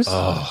Doors?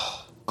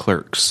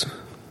 Clerks.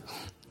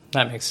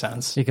 That makes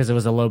sense. Because it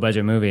was a low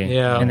budget movie.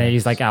 Yeah. And they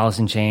used like Alice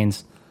in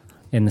Chains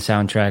in the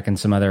soundtrack and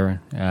some other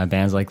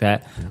bands like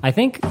that. I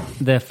think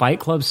the Fight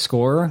Club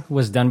score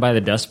was done by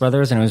the Dust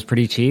Brothers and it was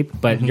pretty cheap,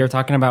 but you're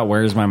talking about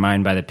Where's My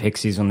Mind by the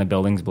Pixies when the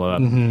buildings blow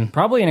up.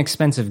 Probably an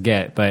expensive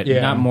get, but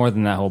not more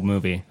than that whole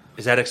movie.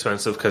 Is that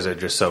expensive because they're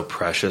just so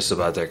precious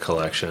about their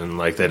collection?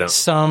 Like they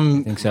don't.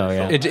 I think so,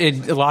 yeah.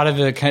 A lot of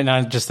it, kind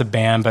of not just the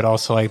band, but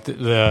also like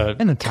the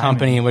And the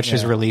company timing, which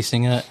is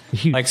releasing it.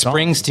 Huge Like song.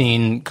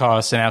 Springsteen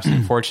costs an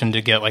absolute fortune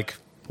to get like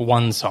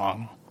one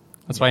song.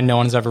 That's why no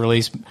one's ever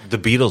released. The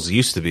Beatles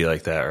used to be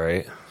like that,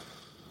 right?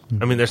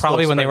 I mean, they're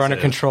Probably still when they were under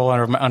expensive. control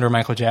under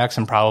Michael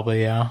Jackson.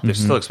 Probably, yeah. They're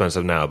still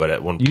expensive now, but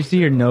at one You see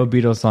your no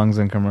Beatles songs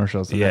in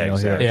commercials. And Yeah, then you'll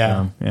hear it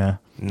exactly. from- yeah.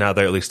 now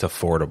they're at least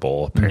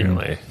affordable.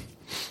 Apparently.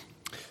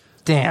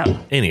 Damn.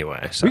 Anyway,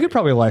 We sorry. could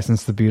probably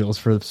license the Beatles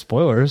for the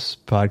Spoilers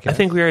podcast. I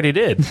think we already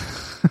did.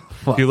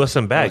 If you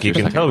listen back, you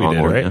can tell we Wrong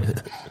did, one, right?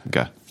 yeah.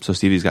 Okay. So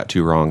Stevie's got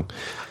 2 wrong.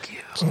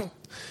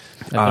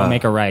 Don't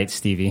make a right,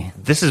 Stevie.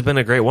 This has been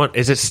a great one.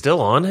 Is it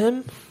still on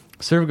him?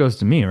 Serve goes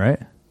to me, right?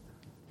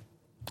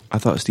 I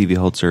thought Stevie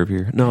held serve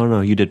here.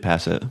 No, you did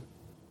pass it.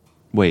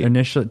 Wait,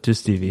 Initial to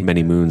Stevie.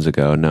 many moons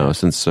ago. No,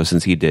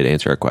 since he did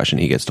answer a question,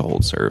 he gets to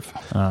hold serve.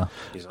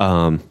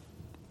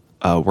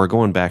 We're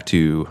going back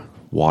to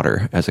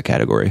water as a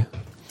category.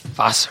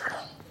 Wasser.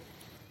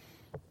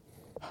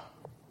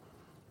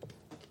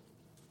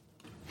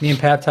 Me and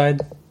Pat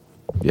tied.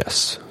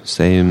 Yes,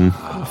 same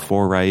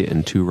 4 right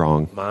and 2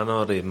 wrong.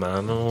 Mano de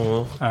mano.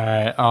 All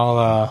right,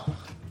 I'll.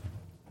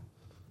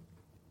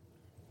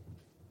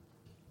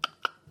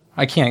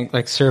 I can't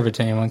like serve it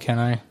to anyone, can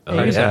I?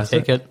 I just have to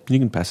take it. You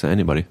can pass it to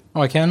anybody.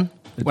 Oh, I can.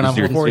 When I'm It's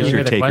your, before it's you,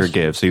 your the take or question.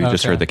 give, so you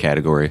just Okay. heard the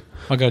category.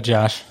 I'll go,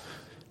 Josh.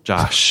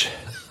 Josh,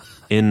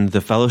 in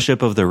the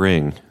Fellowship of the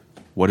Ring,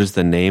 what is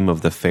the name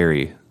of the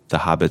ferry the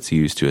hobbits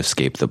used to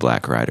escape the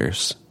Black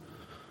Riders?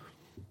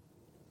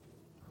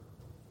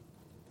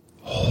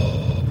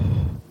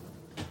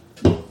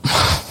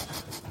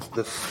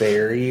 The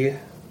fairy.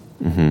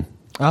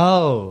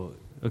 Oh,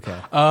 okay.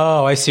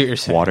 Oh, I see what you're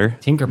saying. Water?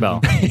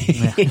 Tinkerbell.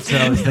 That's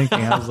what I was thinking.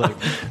 I was like,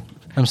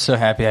 I'm so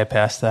happy I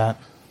passed that.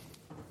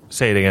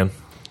 Say it again.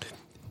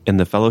 In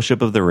the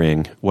Fellowship of the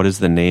Ring, what is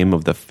the name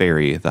of the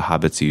ferry the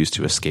hobbits used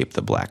to escape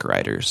the Black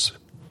Riders?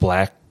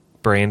 Black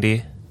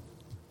brandy.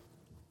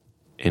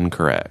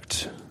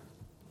 Incorrect.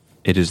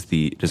 It is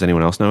the... Does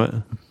anyone else know it?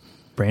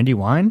 brandy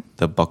wine?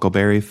 The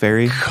Buckleberry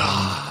Ferry?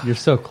 You're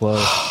so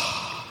close.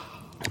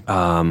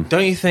 Don't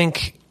you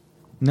think?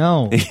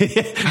 No.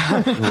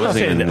 It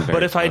wasn't even very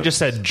But if I close. just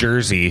said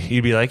Jersey,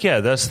 you'd be like, yeah,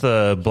 that's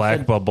the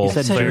Black Bubble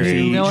said ferry.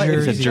 Jersey. You know what?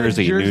 It's If a you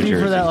Jersey, said New for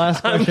Jersey. that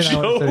last question.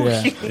 I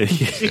would say,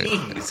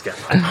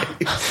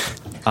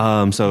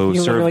 Jeez, So You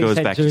serve literally goes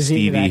said back to Jersey to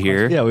Stevie that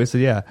here. yeah, we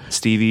said yeah.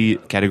 Stevie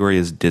category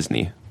is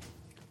Disney.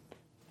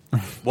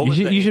 What You was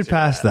should, the you should answer?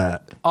 pass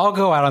that. I'll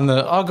go out on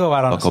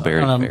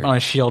Buckleberry Fair. on a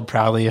shield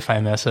proudly if I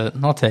miss it.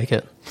 I'll take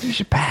it. You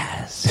should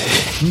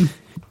pass.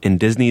 In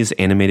Disney's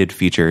animated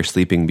feature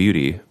Sleeping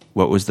Beauty,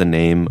 what was the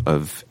name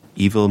of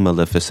Evil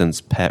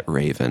Maleficent's pet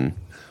raven?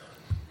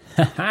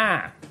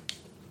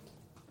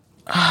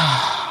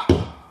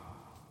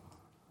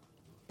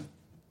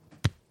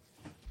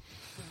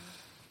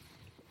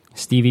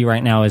 Stevie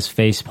right now is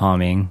face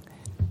palming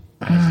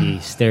as he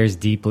stares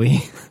deeply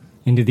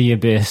into the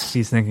abyss.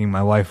 He's thinking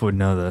my wife would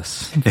know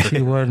this.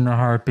 She would in a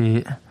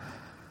heartbeat.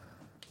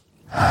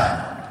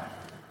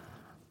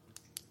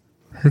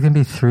 There can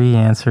be 3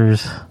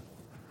 answers.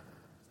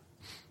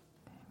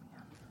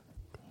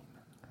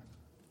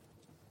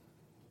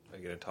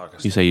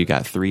 You say you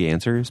got 3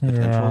 answers,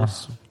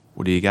 potentials?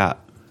 What do you got?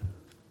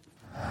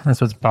 That's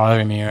what's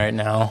bothering me right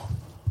now.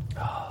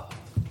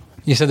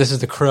 You said this is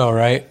the crow,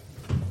 right?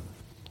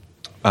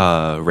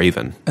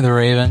 Raven. The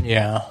raven?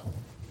 Yeah.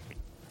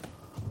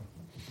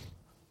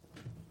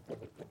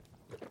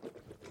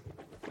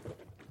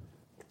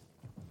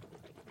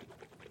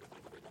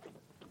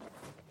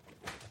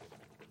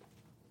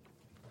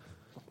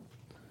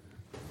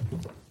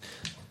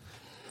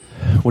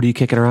 What are you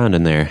kicking around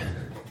in there?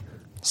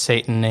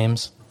 Satan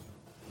names.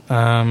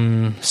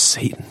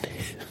 Satan.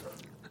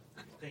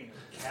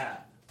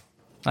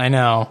 I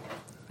know.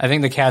 I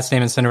think the cat's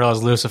name in Cinderella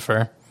is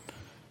Lucifer.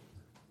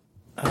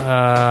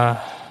 I'm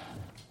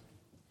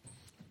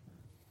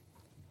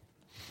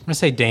going to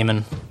say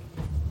Damon.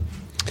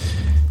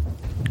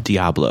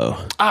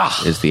 Diablo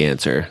is the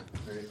answer.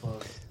 Very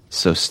close.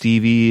 So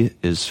Stevie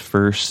is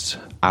first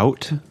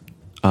out.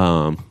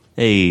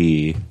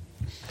 Hey.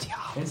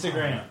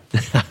 Instagram.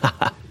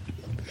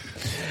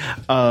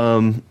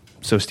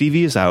 So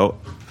Stevie is out.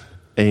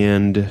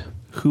 And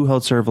who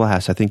held serve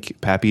last? I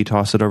think Pappy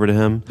tossed it over to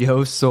him.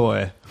 Yo,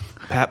 soy.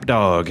 Pap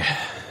Dog.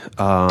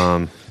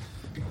 Man,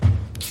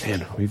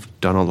 we've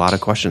done a lot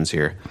of questions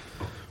here.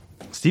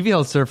 Stevie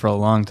held serve for a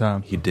long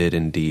time. He did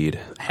indeed.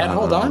 I had to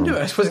hold on to it.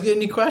 I wasn't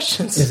getting any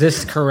questions. Is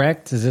this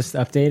correct? Is this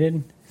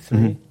updated?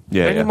 3?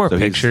 Yeah, Any more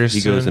pictures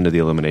He goes soon? into the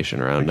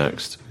elimination round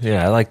next.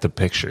 Yeah, I like the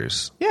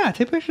pictures. Yeah,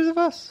 take pictures of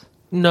us.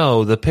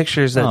 No, the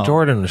pictures that Oh.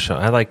 Jordan was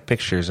showing. I like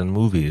pictures and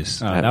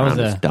movies. Oh, That that was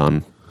round is a.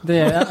 done.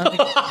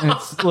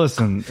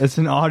 Listen, it's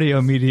an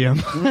audio medium.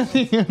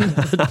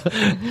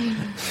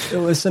 The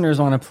listeners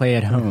want to play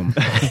at home.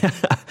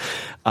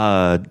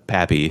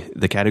 Pappy,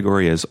 the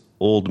category is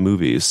old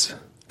movies.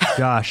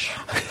 Josh.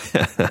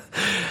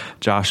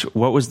 Josh,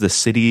 what was the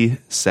city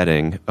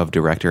setting of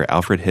director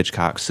Alfred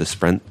Hitchcock's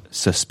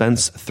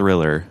suspense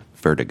thriller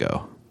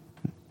Vertigo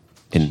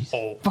in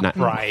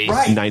right.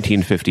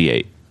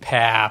 1958?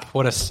 Pap.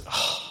 What a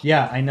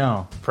Yeah, I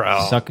know.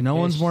 pro. Suck No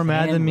one's fish more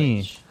mad than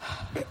me. sandwich.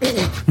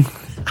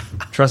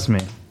 Trust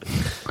me.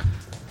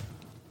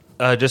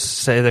 Just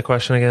say the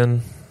question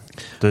again.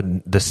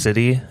 The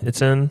city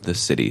it's in? The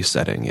city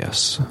setting,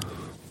 yes.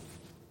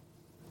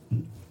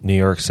 New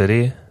York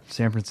City?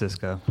 San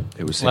Francisco.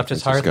 It was San Left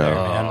his heart Francisco.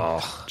 there,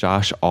 man.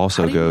 Josh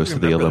also goes to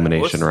the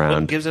elimination What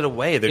round. gives it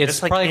away? They're It's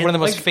just like probably one of the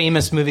most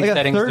famous movie Like a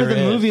settings third of there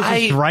the is. movie is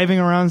just driving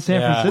around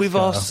San Yeah. Francisco. We've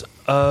also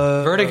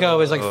Vertigo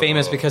is like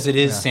famous because it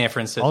is San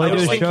Francisco. All they I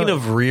was do is thinking show-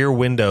 of Rear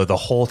Window the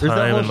whole There's that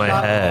time little in my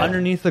shot head.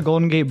 underneath the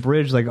Golden Gate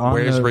Bridge, like on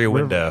Where's the Rear river.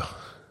 Window?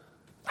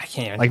 I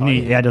can't even Like tell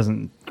you. yeah, it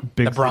doesn't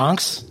big The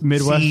Bronx?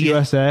 Midwest See?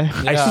 USA.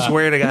 I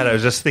swear to God, I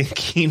was just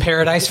thinking,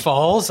 Paradise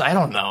Falls? I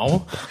don't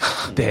know.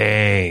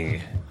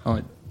 dang.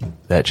 Oh,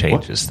 That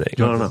changes things.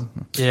 No.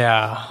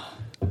 Yeah.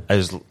 I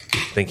was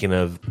thinking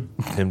of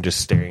him just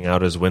staring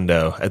out his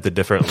window at the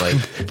different, like,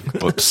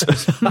 Whoops.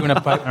 Doing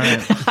a pipe.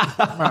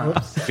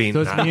 being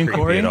So it's not me and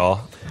creepy Corey? at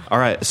all. All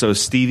right, so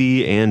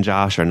Stevie and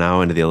Josh are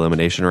now into the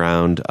elimination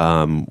round.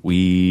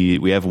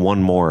 We have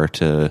one more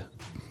to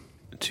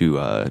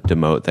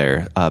demote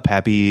there.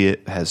 Pappy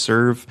has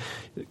served.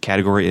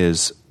 Category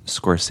is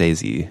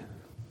Scorsese.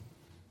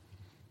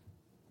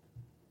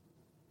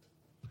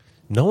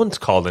 No one's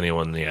called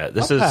anyone yet.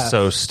 This I'll is pass.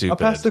 so I'll stupid.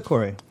 pass to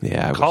Corey.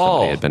 Yeah, I wish Call.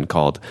 somebody had been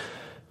called.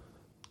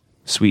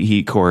 Sweet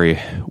Heat Corey,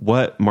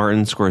 what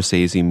Martin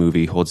Scorsese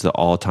movie holds the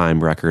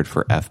all-time record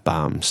for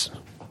F-bombs?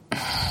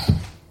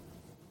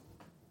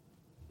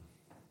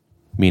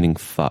 Meaning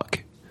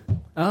fuck.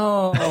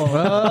 Oh.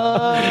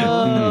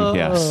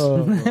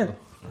 Yes.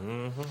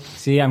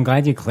 See, I'm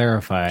glad you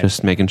clarified.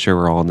 Just making sure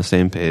we're all on the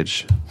same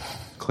page.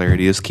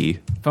 Clarity is key.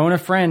 Phone a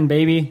friend,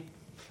 baby.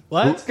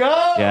 Let's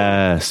go.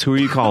 Yes. Who are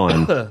you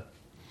calling?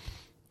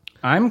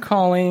 I'm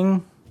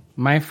calling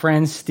my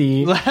friend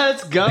Steve,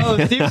 Let's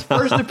go. Steve's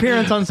first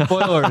appearance on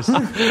Spoilers.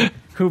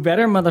 who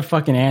better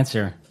motherfucking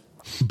answer.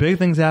 Big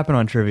things happen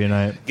on trivia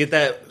night. Get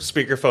that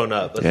speakerphone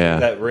up. Let's Yeah.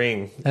 get that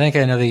ring. I think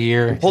another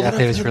year Hold it after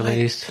up it was to the mic.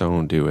 released.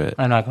 Don't do it.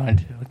 I'm not going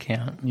to. I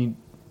can't.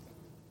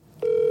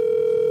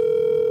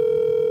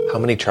 How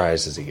many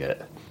tries does he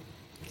get?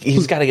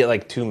 He's got to get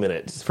like 2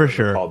 minutes For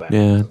sure. Call back.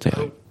 Yeah.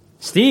 Damn.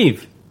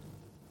 Steve.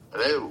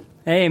 Hello.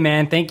 Hey,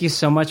 man. Thank you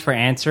so much for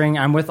answering.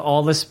 I'm with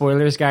all the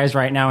spoilers guys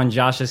right now in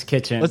Josh's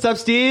kitchen. What's up,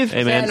 Steve?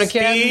 Hey, man.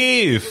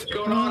 Steve. What's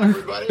going on,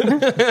 everybody?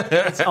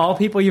 It's all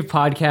people you've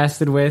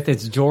podcasted with.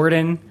 It's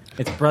Jordan.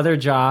 It's brother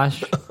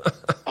Josh.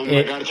 Oh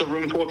my God, it's a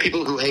room full of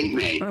people who hate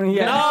me.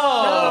 Yeah.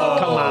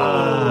 Come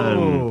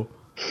on.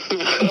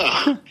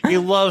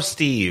 You love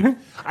Steve.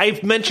 I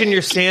mention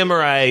your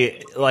samurai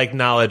like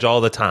knowledge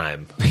all the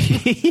time.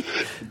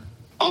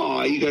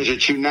 Oh, you guys are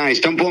too nice.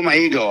 Don't blow my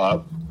ego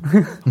up.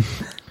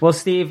 Well,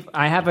 Steve,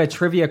 I have a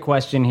trivia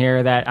question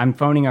here that I'm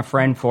phoning a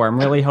friend for. I'm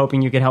really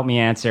hoping you could help me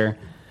answer.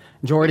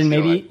 Jordan,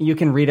 Let's do maybe it. you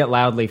can read it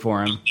loudly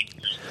for him.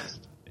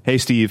 Hey,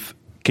 Steve.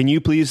 Can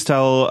you please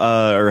tell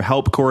or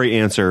help Corey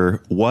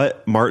answer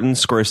what Martin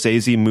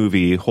Scorsese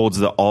movie holds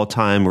the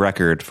all-time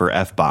record for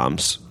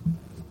F-bombs?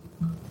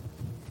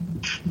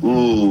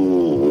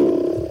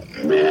 Ooh,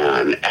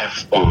 man,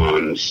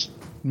 F-bombs.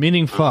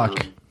 Meaning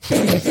fuck.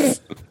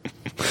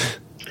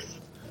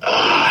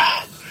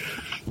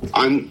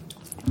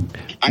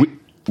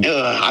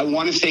 I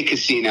want to say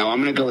Casino.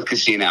 I'm going to go with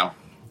Casino.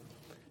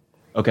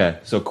 Okay,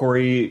 so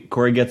Corey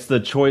gets the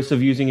choice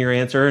of using your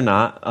answer or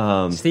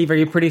not. Steve, are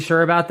you pretty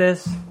sure about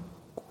this?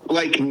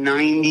 Like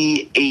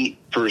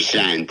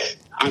 98%.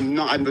 I'm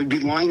not. I would be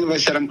lying if I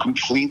said I'm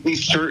completely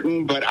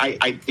certain. But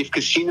if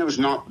Casino is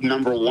not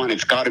number one,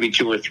 it's got to be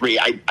 2 or 3.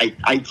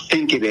 I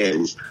think it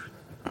is.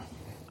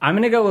 I'm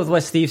going to go with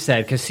what Steve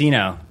said,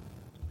 Casino.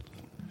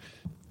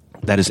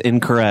 That is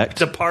incorrect.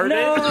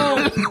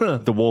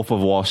 Departed? The Wolf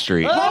of Wall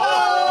Street.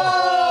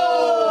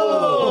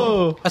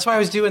 That's why I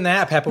was doing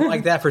that, Pep. I went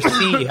like that for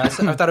C. I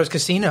thought it was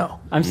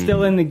Casino. I'm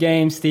still in the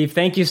game, Steve.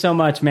 Thank you so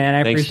much, man.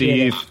 I Thanks,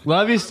 appreciate Steve. it.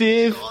 Love you,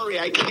 Steve. Sorry,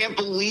 I can't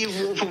believe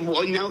Wolf of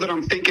Wall. Now that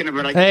I'm thinking of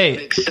it, I Hey, think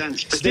it makes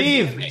sense. But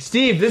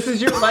Steve, this is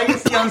your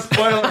legacy on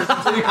Spoilers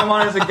until you come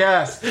on as a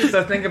guest.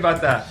 So think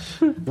about that.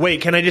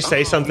 Wait, can I just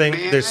say something?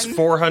 man. There's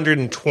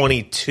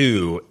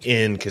 422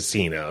 in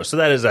Casino, so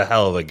that is a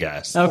hell of a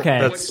guess. Okay.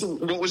 That's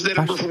what was the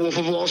number for Wolf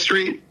of Wall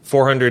Street?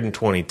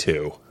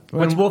 422.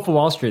 What's Wolf of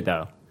Wall Street,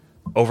 though?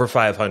 Over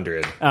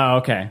 500. Oh,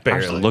 okay.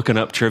 Barely. Looking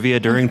up trivia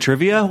during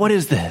trivia? What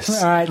is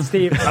this? All right,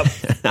 Steve.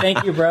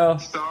 Thank you, bro.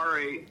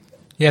 Sorry.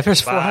 Yeah, if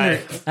there's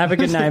 400. Have a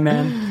good night,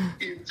 man.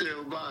 You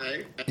too.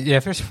 Bye. Yeah,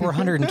 if there's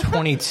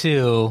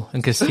 422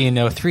 in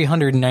Casino,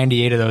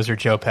 398 of those are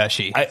Joe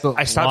Pesci.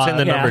 I stopped saying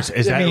the Yeah. numbers.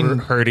 Is that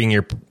hurting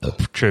your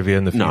trivia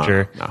in the No,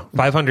 future? no.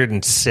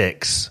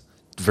 506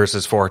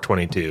 versus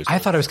 422. I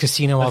thought it was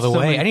Casino all the so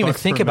way. many I didn't even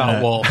books think per about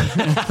minute. Wolf.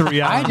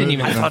 3 hours. I didn't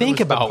even thought it think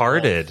was about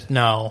Departed. Wolf.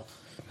 No.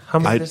 How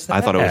many I does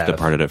that thought it was have?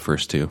 Departed at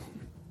first, too.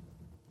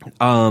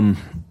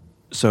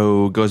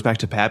 So goes back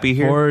to Pappy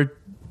here.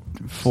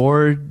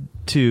 4,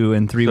 2,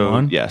 and 3, So,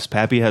 1. yes,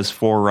 Pappy has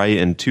 4 right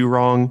and 2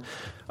 wrong.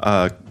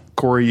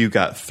 Corey, you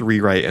got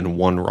 3 right and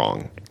 1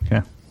 wrong.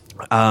 Okay.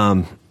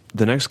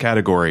 The next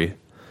category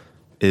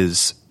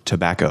is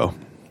tobacco.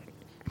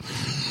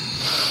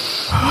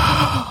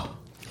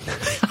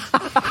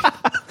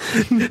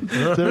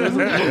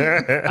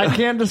 I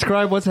can't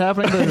describe what's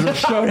happening, but there's a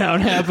showdown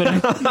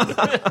happening.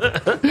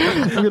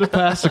 I'm going to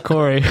pass to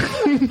Corey.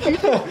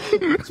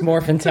 It's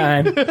morphin'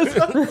 time.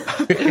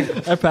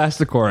 I passed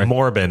to Corey.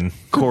 Morbin.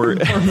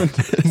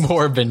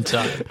 Morbin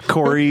time.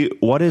 Corey,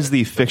 what is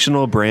the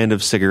fictional brand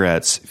of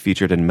cigarettes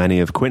featured in many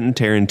of Quentin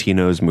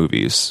Tarantino's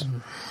movies?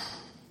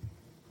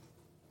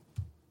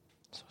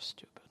 So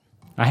stupid.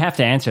 I have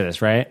to answer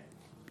this, right?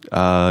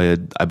 I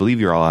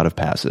believe you're all out of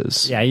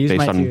passes. Yeah, I used based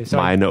mine on too, so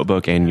my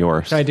notebook and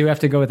yours. So I do have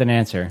to go with an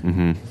answer.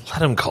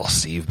 Let him call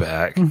Steve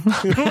back.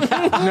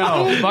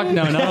 No, fuck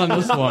no, not on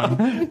this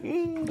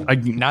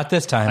one. Not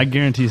this time. I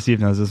guarantee Steve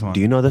knows this one.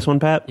 Do you know this one,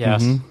 Pat?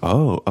 yes.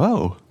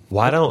 Oh.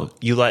 Why don't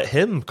you let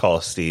him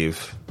call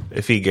Steve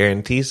if he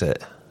guarantees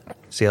it?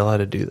 See how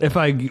to do that. If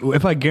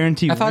I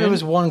guarantee, I thought it win,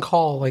 was one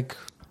call, like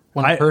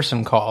one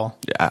person call.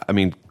 Yeah, I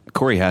mean,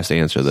 Corey has to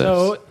answer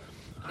this.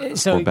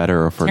 So For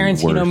better or for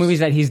Tarantino worse. movies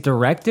that he's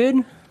directed?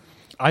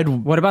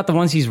 What about the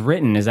ones he's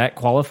written? Is that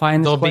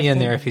qualifying? They'll be in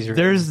there if he's.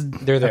 They're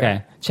there.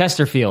 Okay.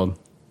 Chesterfield.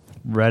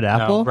 Red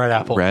Apple. No, Red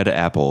Apple. Red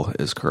Apple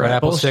is correct. Red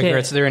Apple Bullshit.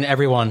 cigarettes. They're in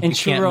everyone. In You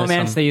True can't miss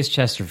Romance, them. they use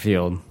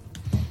Chesterfield.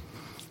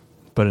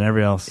 But in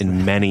every else,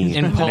 In many,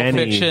 in Pulp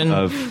many Fiction,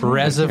 of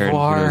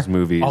Reservoir, Tarantino's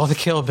movies. all the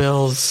Kill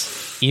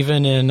Bills,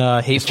 even in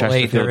Hateful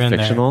Eight, they're Chesterfield in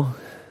fictional?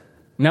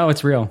 No,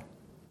 it's real.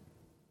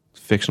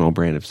 Fictional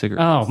brand of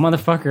cigarettes. Oh,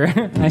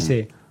 motherfucker. I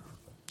see.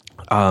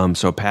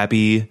 So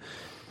Pappy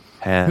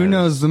has... who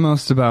knows the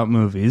most about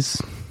movies?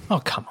 there. Oh,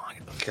 come on.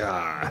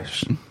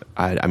 Gosh.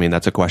 I mean,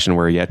 that's a question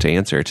we're yet to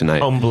answer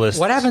tonight. Humblest.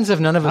 What happens if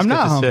none of us I'm get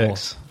not to humble.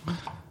 6?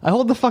 I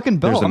hold the fucking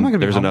belt. There's, I'm not gonna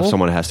be there's enough humble.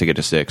 someone has to get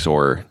to 6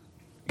 or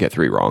get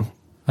 3 wrong.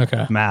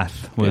 Okay.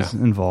 Math was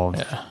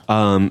involved.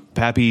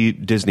 Pappy,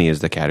 Disney is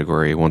the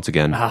category once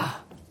again.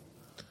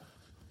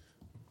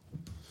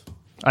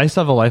 I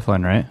still have a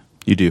lifeline, right?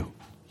 You do.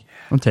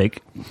 I'll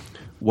take.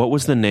 What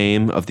was the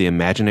name of the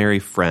imaginary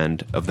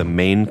friend of the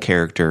main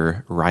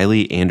character,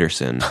 Riley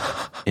Anderson,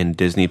 in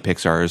Disney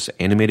Pixar's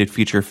animated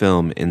feature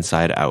film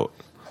Inside Out?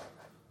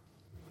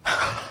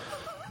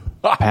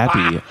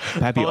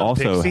 Pappy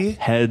also Pixie?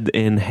 head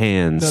in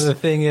hands. So the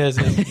thing is,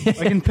 I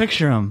can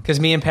picture him. because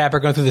me and Pap are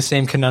going through the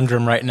same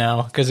conundrum right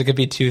now, because it could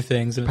be two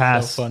things, and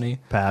Pass. it's so funny.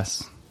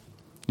 Pass.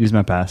 Use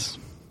my pass.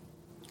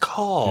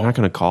 Call. You're not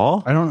going to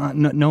call? I don't.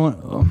 No one.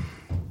 Oh.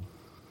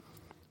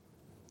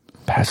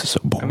 Pass is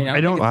so boring. I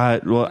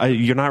don't-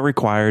 You're not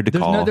required to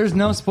call. There's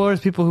no spoilers.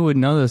 People who would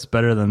know this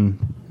better than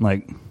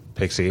like.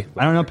 Pixie.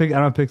 I don't know. I don't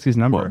know Pixie's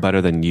number. What,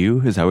 better than you?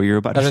 Is that what you're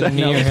about Better to than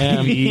say? me or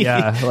him.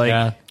 Yeah, like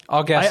Yeah.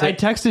 I'll guess I it.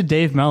 texted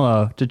Dave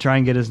Mello to try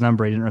and get his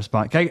number. He didn't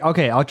respond.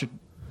 Okay, I'll. Did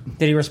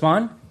he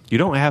respond? You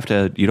don't have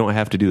to. You don't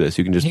have to do this.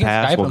 You can just You can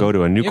pass. Skype We'll him. go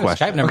to a new You have a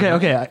question. Skype number.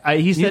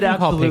 Okay. He said can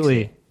call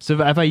absolutely. Pixie.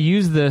 So if I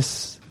use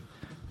this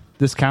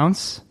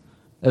counts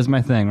as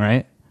my thing,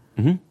 right?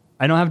 Mm-hmm.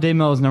 I don't have Dave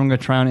Mello's number. I'm going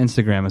to try on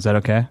Instagram. Is that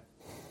okay?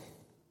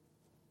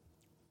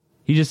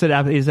 He just said,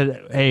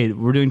 "Hey,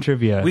 we're doing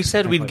trivia." We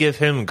said we'd give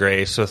him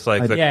grace with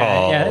like the Yeah,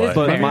 call. yeah, it's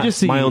But fair. my, just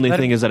see- my only let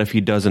thing it- is that if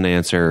he doesn't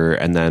answer,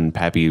 and then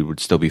Pappy would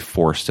still be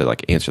forced to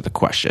like answer the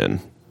question,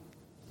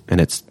 and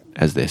it's,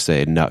 as they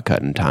say, nut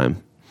cutting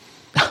time.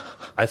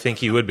 I think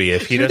he would be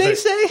if he Did doesn't. they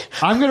say?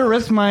 I'm going to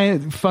risk my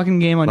fucking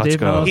game on Let's Dave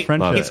go. Mello's He-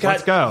 friendship. He's got.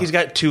 Let's go. He's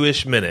got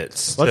 2-ish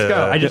minutes. Let's to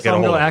go. I just get saw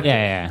him a go hold. active.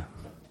 Yeah.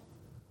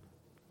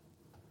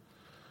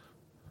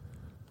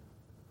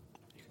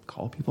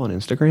 Call people on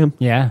Instagram?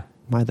 Yeah.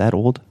 Am I that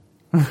old?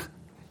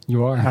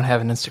 You I are. don't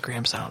have an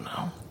Instagram, so I don't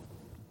know.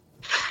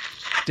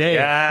 Dave.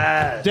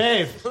 Yeah.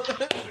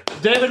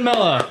 David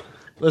Mello.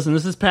 Listen,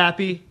 this is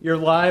Pappy. You're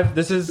live.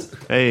 This is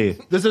Hey,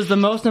 the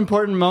most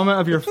important moment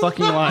of your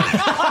fucking life.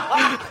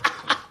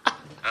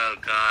 Oh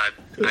God,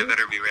 I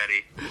better be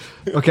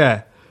ready.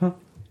 Okay.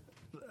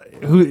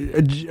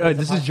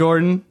 This is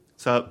Jordan,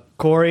 what's up?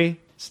 Corey,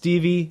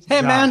 Stevie.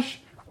 Hey, Josh. man.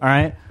 All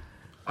right.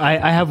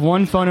 I have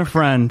one phone a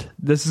friend.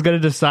 This is going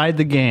to decide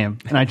the game,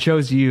 and I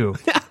chose you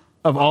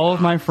of all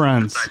of my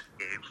friends.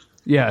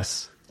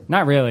 Yes,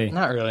 Not really.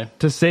 Not really.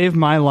 to save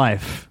my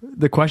life.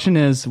 The question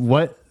is,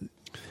 what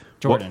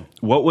Jordan.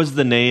 What was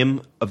the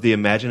name of the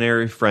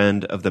imaginary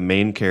friend of the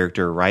main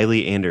character,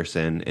 Riley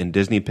Anderson, in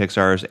Disney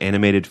Pixar's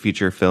animated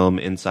feature film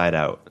Inside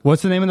Out?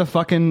 What's the name of the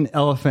fucking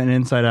elephant in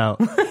Inside Out?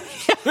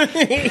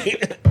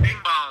 Bing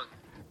bong.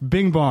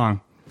 Bing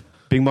Bong.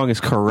 Bing Bong is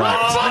correct.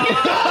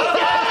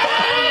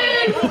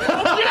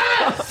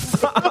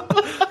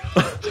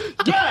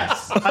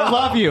 Yes! I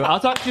love you. I'll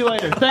talk to you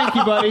later. Thank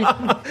you, buddy.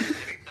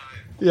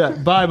 Yeah,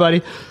 bye,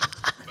 buddy.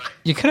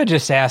 You could have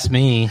just asked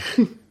me.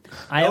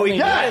 I only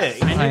knew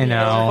I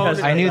know.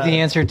 I knew the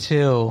answer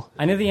too.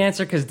 I knew the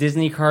answer because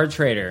Disney Card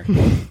Trader.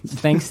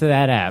 Thanks to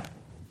that app.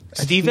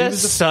 Steve has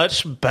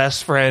such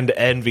best friend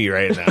envy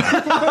right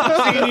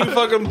now. Seeing you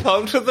fucking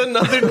pumped with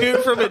another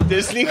dude from a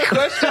Disney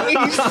question.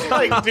 He's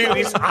like, dude,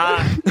 he's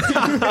hot.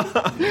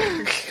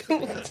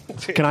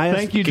 Can I ask,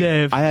 Thank you,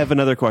 Dave. I have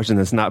another question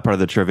that's not part of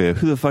the trivia.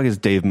 Who the fuck is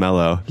Dave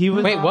Mello? He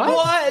was, Wait,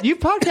 what? You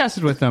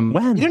podcasted with him.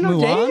 When? You don't know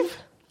Mulan? Dave?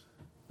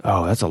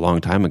 Oh, that's a long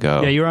time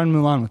ago. Yeah, you were on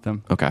Mulan with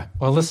them. Okay.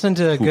 Well, listen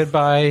to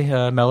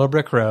Goodbye Mellow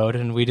Brick Road,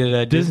 and we did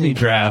a Disney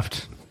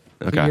draft.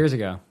 Okay. 2 years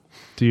ago.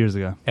 2 years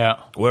ago. Yeah.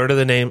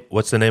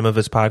 What's the name of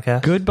his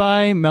podcast?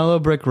 Goodbye Mellow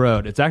Brick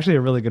Road. It's actually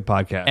a really good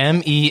podcast.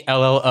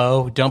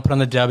 MELLO. Don't put on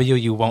the W.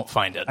 You won't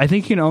find it. I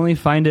think you can only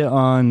find it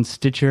on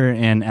Stitcher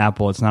and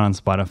Apple. It's not on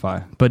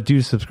Spotify. But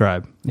do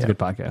subscribe. It's a good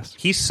podcast.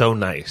 He's so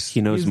nice. He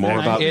knows more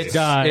about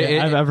guy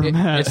I've ever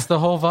met. It's the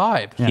whole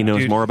vibe. he knows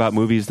Dude. more about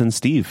movies than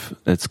Steve.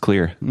 It's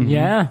clear.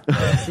 Yeah.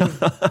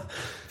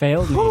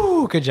 Failed me.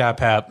 Ooh, good job,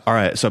 Pap. All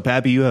right, so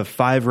Pappy, you have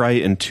 5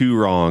 right and 2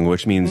 wrong,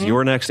 which means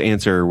your next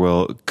answer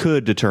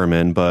could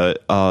determine,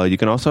 but you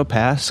can also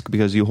pass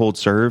because you hold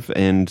serve,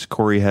 and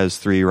Corey has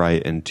 3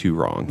 right and 2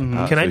 wrong. Can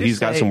I so just he's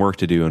got say- some work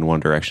to do in one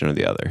direction or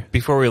the other.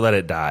 Before we let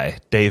it die,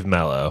 Dave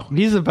Mello,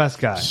 He's the best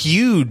guy.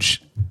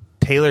 huge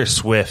Taylor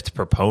Swift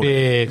proponent.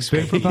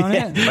 Big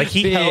Proponent? Like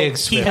he Big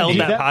held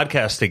that That-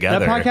 podcast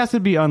together. That podcast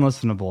would be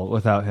unlistenable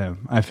without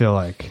him, I feel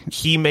like.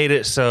 He made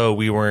it so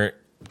we weren't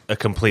a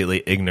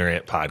completely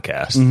ignorant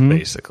podcast,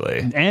 basically.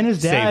 And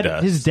his Saved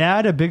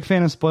dad, us. a big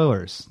fan of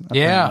spoilers.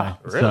 Yeah.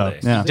 Really?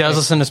 So, yeah. He does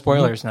listen to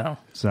spoilers now.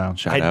 So,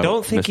 Shout I out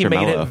don't think he Mr.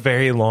 made Mello. it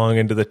very long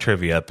into the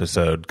trivia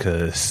episode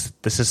because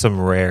this is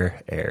some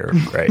rare air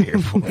right here,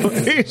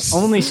 boys.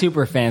 Only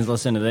super fans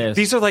listen to this.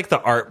 These are like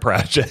the art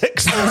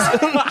projects.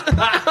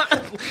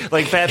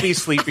 Like Pappy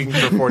sleeping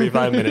for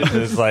 45 minutes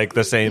is like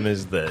the same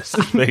as this.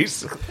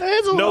 Basically.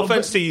 No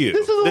offense to you.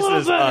 This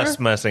is us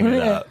messing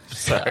it up.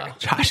 Sorry.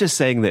 Josh is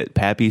saying that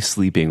Pappy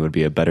sleeping would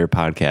be a better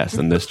podcast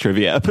than this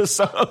trivia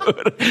episode.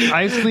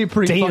 I sleep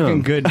pretty Damn.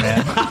 fucking good,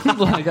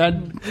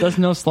 man. That's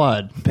no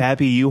slide.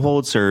 Pappy, you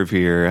hold serve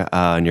here,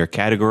 and your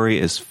category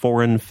is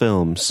foreign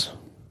films.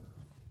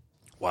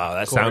 Wow,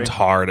 that sounds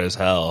hard as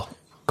hell.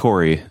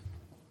 Corey,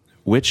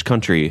 which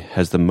country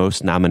has the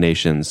most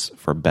nominations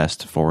for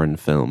best foreign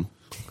film?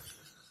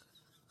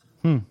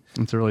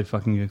 That's a really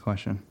fucking good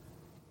question.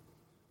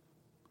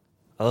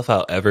 I love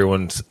how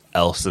everyone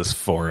else is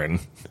foreign.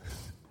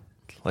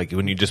 Like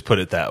when you just put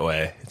it that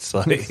way, it's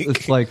like,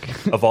 It's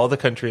like of all the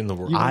country in the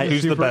world,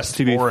 who's the best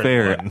To be foreign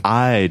fair, one?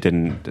 I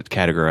didn't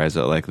categorize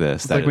it like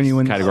this. That like when is you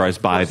win-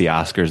 categorized by the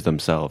Oscars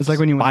themselves. It's like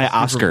when you win by the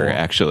Super Oscar, Bowl.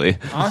 actually.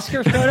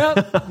 Oscar showed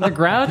up? The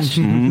Grouch?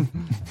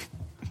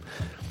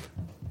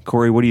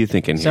 Corey, what are you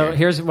thinking So here?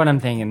 here's what I'm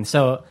thinking.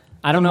 So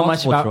I don't know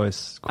much Multiple about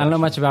choice I don't know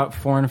much about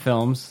foreign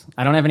films.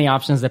 I don't have any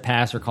options to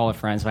pass or call a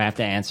friend, so I have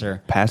to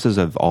answer. Passes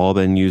have all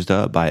been used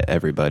up by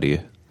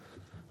everybody.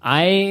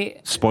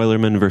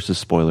 Spoilerman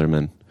versus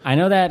Spoilerman. I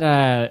know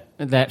that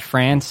that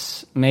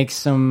France makes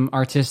some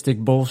artistic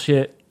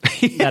bullshit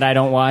that I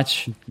don't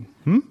watch.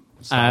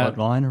 solid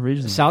line of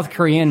reason. South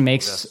Korea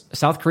makes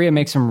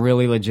some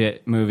really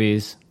legit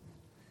movies.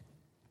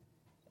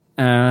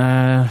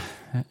 I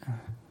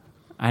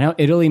know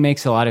Italy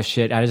makes a lot of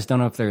shit. I just don't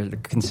know if they're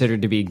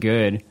considered to be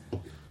good.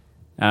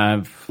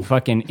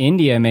 Fucking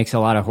India makes a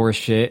lot of horse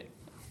shit.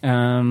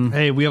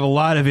 Hey, we have a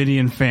lot of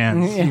Indian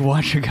fans. You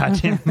watch your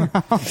goddamn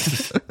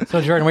mouth.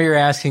 So, Jordan, what you're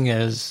asking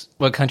is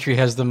what country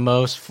has the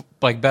most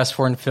best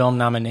foreign film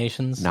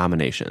nominations?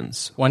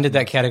 Nominations. When did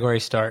that category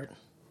start?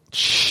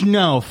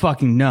 No,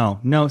 fucking no.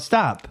 No,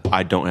 stop.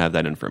 I don't have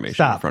that information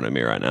Stop. in front of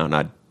me right now.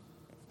 And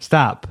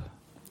Stop.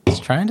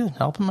 Just trying to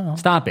help him out.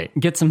 Stop it.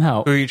 Get some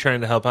help. Who are you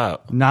trying to help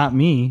out? Not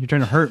me. You're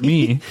trying to hurt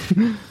me.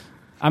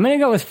 I'm going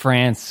to go with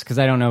France because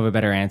I don't know of a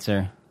better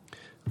answer.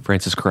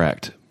 France is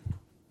correct.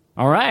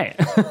 All right.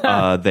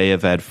 They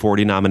have had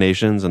 40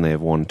 nominations and they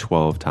have won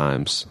 12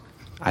 times.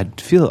 I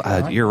feel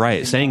you're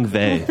right. Saying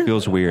they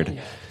feels weird.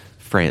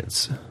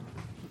 France.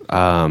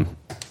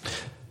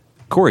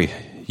 Corey,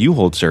 you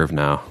hold serve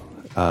now.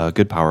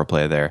 Good power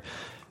play there.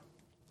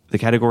 The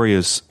category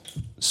is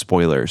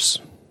spoilers.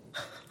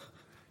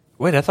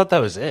 Wait, I thought that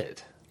was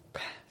it.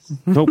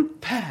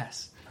 Nope.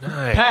 Pass.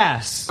 Nice.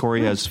 Pass.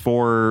 Corey has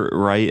 4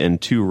 right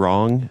and 2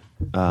 wrong.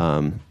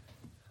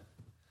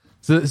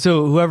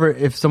 So whoever,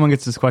 if someone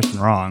gets this question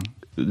wrong,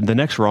 The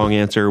next wrong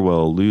answer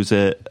will lose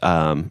it.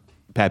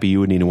 Pappy, you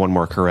would need 1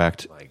 more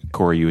correct.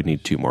 Corey, you would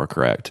need 2 more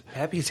correct.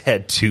 Pappy's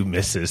had 2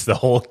 misses the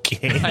whole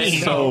game.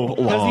 So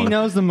because he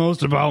knows the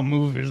most about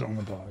movies on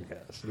the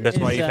podcast. That's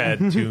why you've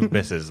had 2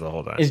 misses the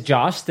whole time. Is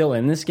Josh still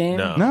in this game?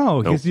 No.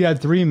 No, because you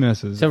had 3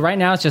 misses. So right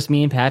now it's just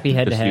me and Pappy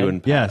head to Just you head.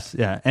 and yes,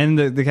 yeah. And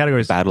the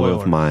category is Battle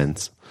spoiler. of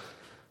Minds.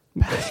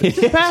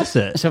 Just pass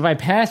it. So if I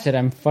pass it,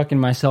 I'm fucking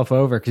myself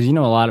over because you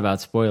know a lot about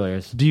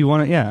spoilers. Do you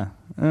want to? Yeah.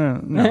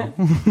 No.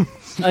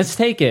 Let's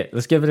take it.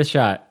 Let's give it a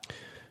shot.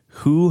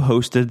 Who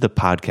hosted the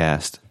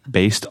podcast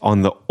based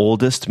on the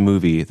oldest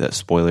movie that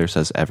Spoilers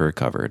has ever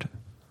covered?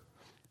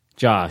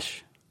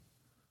 Josh,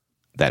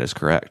 That is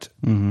correct.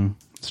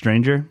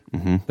 Stranger?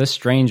 The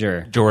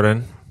Stranger.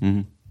 Jordan,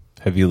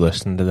 have you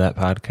listened to that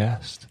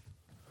podcast?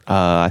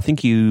 I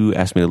think you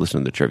asked me to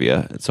listen to the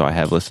trivia, so I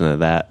have listened to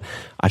that.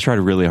 I tried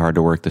really hard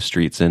to work the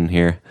streets in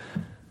here.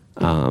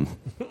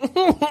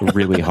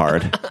 Really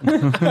hard.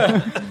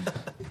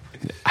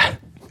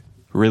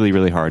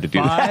 Really hard to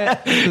do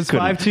that. It's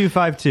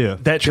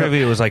 5252. That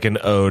trivia was like an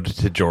ode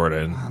to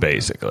Jordan,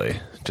 basically.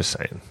 Just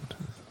saying.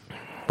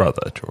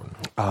 Brother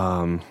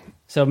Jordan.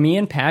 So me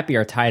and Pappy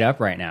are tied up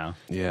right now.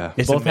 Yeah.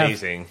 It's Both have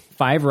amazing.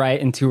 5 right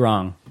and 2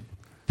 wrong.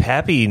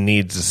 Pappy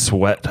needs a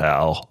sweat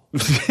towel.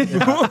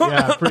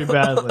 Yeah, pretty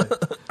badly.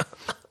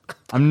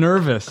 I'm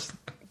nervous.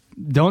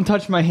 Don't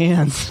touch my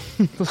hands.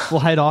 They'll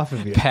slide off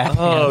of you.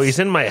 Oh, he's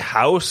in my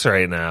house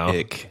right now.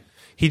 Ick.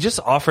 He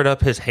just offered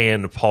up his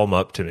hand to palm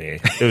up to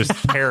me. It was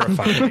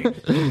terrifying.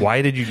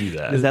 Why did you do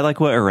that? Is that like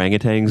what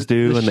orangutans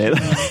do when they...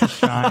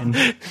 Shine.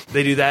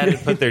 They do that and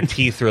put their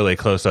teeth really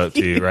close up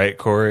to you, right,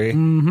 Corey?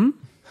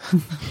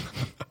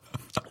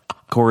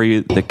 Corey,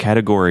 the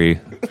category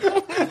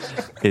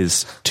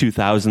is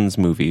 2000s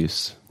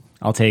movies.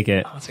 I'll take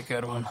it. That's a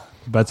good one.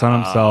 Bets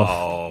on himself.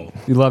 Oh,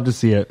 You love to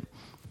see it.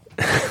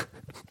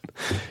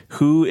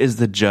 Who is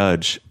the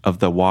judge of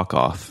the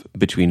walk-off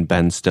between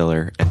Ben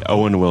Stiller and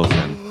Owen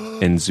Wilson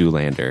in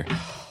Zoolander?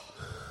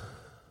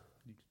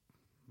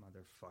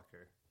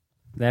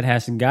 That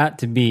has got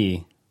to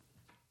be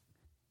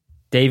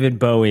David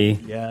Bowie,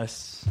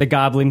 Yes. the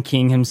Goblin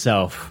King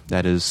himself.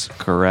 That is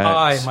correct.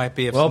 I might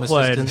be of Well some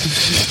played.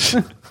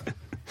 assistance.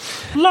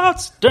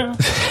 Lots down.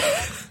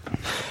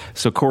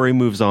 So Corey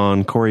moves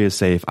on. Corey is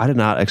safe. I did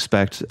not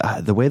expect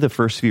the way the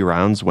first few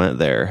rounds went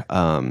there.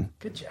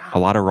 Good job. A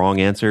lot of wrong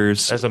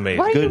answers. that's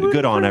amazing.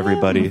 Good on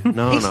everybody.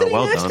 No,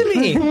 well Next done. to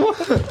me. I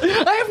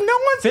have no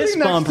one Fist sitting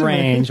next bump to me.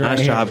 range right Nice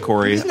here. job,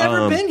 Corey. He's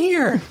never been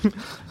here.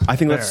 I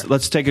think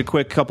let's take a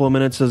quick couple of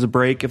minutes as a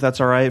break, if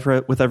that's all right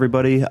with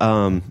everybody.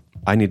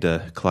 I need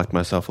to collect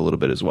myself a little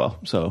bit as well.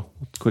 So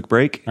quick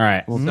break. All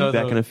right. We'll be So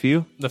back in a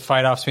few. The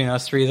fight off between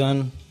us 3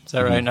 then? Is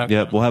that right? No.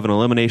 Yep, we'll have an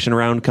elimination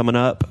round coming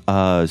up.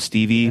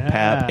 Stevie,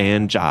 Pap,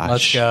 and Josh.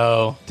 Let's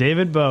go.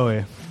 David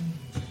Bowie.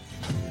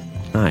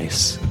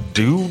 Nice.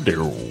 Do. The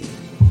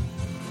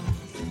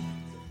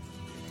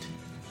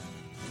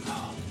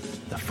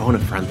phone a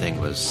friend thing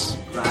was...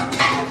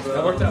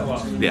 That worked out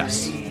well.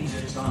 Yes.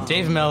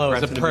 Dave Mello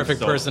is a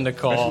perfect person to I'm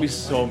call. going to be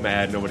so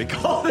mad nobody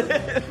called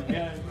it.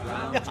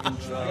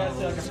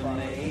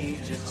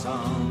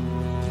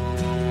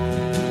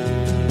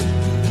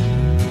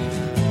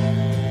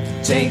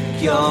 Take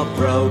your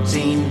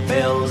protein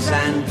pills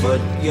and put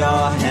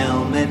your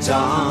helmet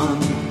on.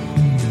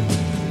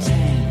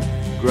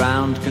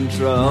 Ground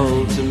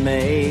control to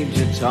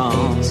Major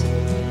Tom. 8,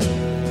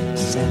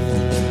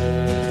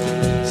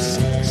 7,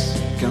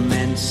 6.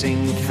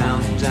 Commencing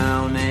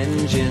countdown,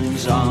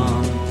 engines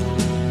on.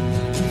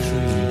 3,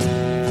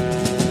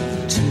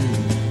 2.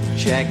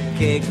 Check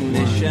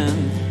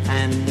ignition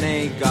and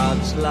may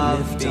God's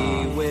love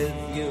be with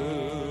you.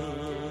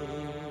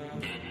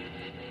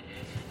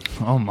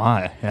 Oh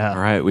my. Yeah. All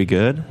right, we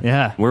good?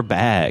 Yeah. We're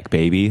back,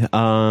 baby.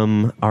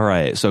 All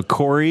right, so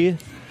Corey...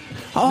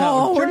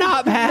 Oh, we're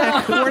not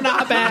back. We're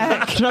not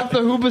back. Drop the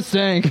hooba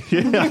stank.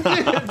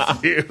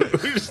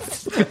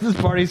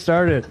 This party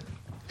started.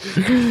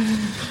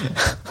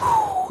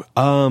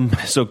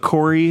 So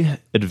Corey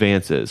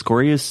advances.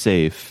 Corey is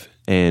safe,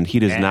 and he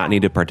does not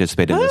need to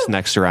participate in this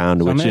next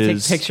round, I'm which going to take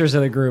is pictures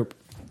of the group.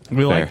 We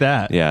fair. like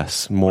that.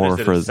 Yes, more What is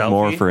it, for a selfie?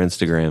 more for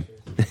Instagram.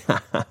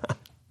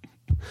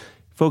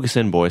 Focus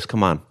in, boys.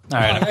 Come on. All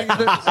right. I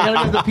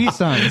gotta get the peace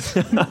signs.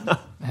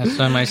 I have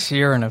some in my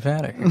Sierra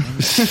Nevada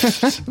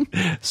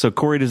here. So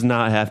Corey does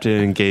not have to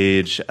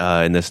engage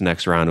in this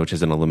next round, which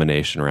is an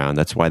elimination round.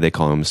 That's why they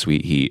call him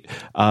Sweet Heat.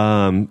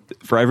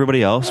 For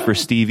everybody else, for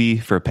Stevie,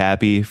 for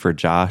Pappy, for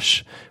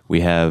Josh, we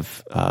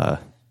have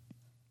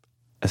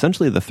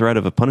essentially the threat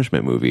of a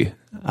punishment movie.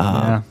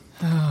 Yeah.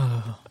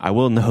 I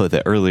will know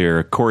that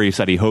earlier Corey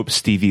said he hopes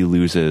Stevie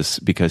loses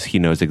because he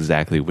knows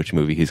exactly which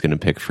movie he's going to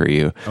pick for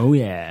you. Oh,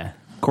 yeah.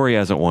 Corey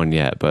hasn't won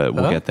yet, but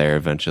we'll get there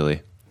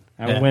eventually.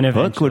 I win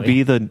eventually. Hook would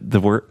be the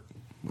word.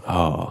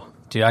 Oh,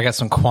 Dude, I got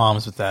some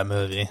qualms with that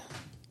movie.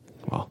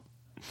 well.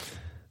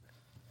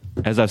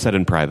 As I've said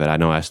in private, I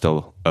know I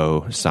still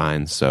owe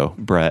signs. So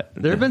Brett,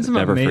 There have been some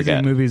never amazing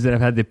forget. movies that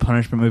have had the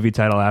punishment movie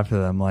title after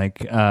them,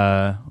 like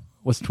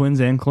what's Twins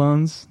and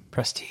Clones?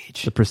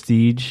 Prestige. The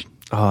Prestige.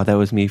 Oh, that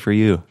was me for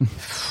you.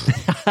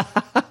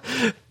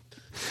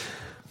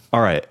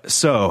 All right,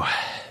 so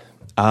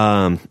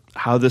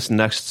how this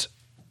next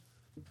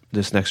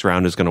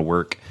round is going to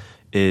work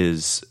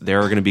is there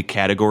are going to be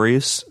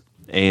categories,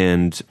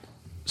 and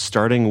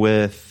starting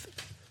with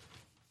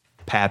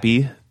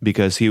Pappy,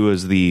 because he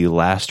was the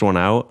last one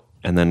out,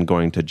 and then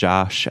going to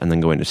Josh, and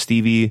then going to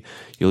Stevie,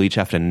 you'll each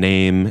have to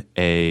name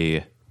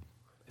a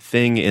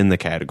thing in the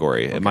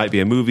category. Okay. It might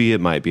be a movie,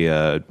 it might be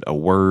a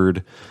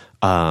word.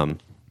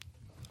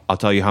 I'll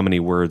tell you how many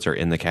words are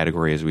in the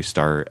category as we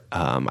start.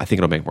 I think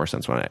it'll make more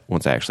sense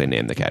once I actually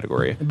name the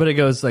category. But it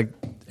goes like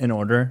in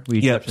order.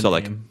 Yep. So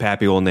like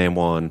Pappy will name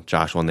one,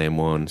 Josh will name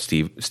one,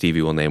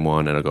 Stevie will name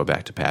one, and it'll go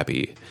back to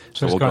Pappy.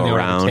 So we'll go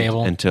around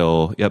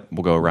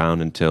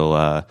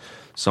until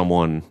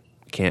someone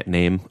can't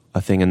name a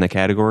thing in the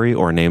category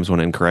or names one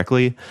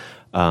incorrectly,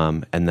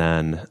 and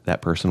then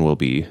that person will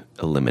be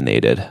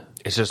eliminated.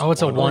 It's just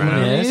it's a one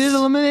miss.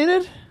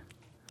 Eliminated.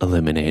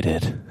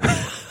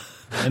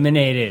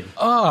 Eliminated.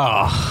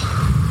 Oh,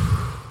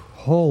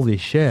 holy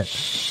shit!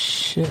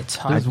 Shit!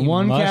 There's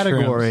one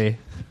category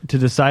to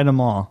decide them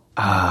all.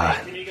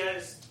 Can you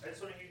guys? I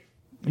just want to hear.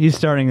 He's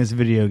starting his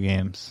video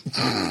games.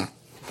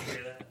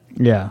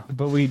 Yeah,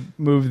 but we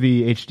moved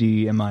the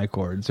HDMI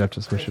cords. You have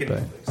to switch it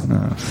back.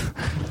 No.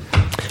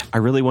 I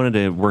really wanted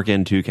to work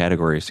in 2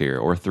 categories here,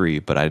 or 3,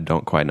 but I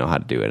don't quite know how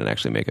to do it and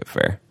actually make it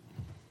fair.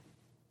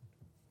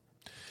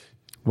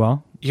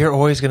 Well, you're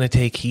always going to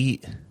take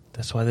heat.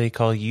 That's why they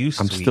call you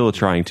sweet. I'm still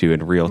trying to,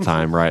 in real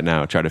time right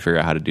now, try to figure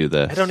out how to do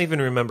this. I don't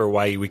even remember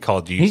why we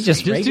called you He's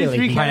just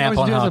regularly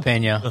pineapple and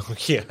jalapeno. Oh,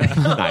 yeah.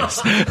 Nice.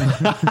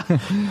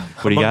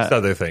 What do you got?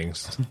 Other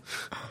things.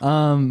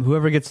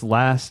 Whoever gets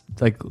last,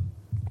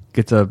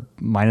 gets a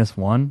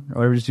 -1 or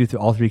whatever. Just do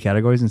all 3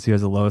 categories and see who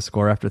has the lowest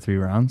score after 3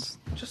 rounds.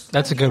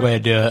 That's a good way to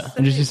do it.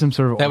 And just do some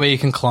sort of That way you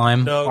can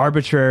climb.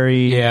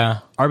 arbitrary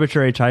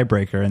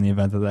tiebreaker in the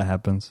event that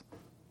happens.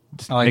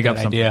 Just I like make that up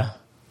something. idea.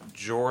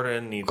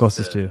 Jordan needs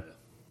Closest to to.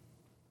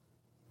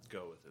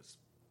 go with this.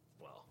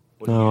 Well,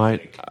 No, I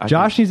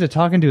Josh needs to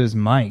talk into his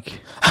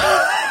mic.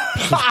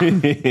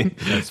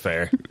 That's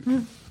fair.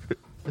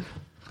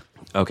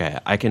 Okay,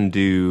 I can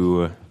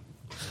do.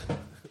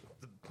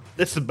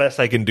 That's the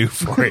best I can do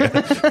for you.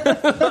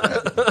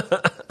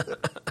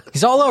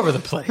 He's all over the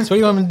place. What do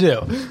you want him to do?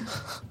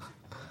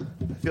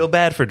 I feel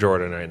bad for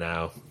Jordan right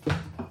now.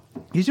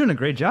 He's doing a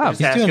great job.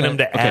 Just asking him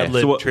to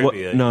ad-lib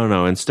trivia.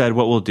 No. Instead,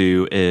 what we'll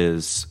do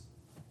is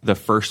the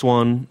first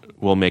one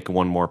will make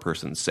one more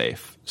person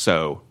safe.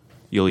 So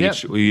you'll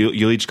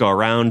each go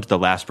around. The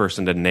last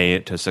person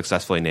to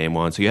successfully name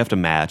one. So you have to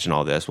match and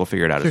all this. We'll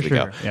figure it out as we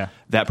go. Yeah.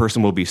 That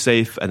person will be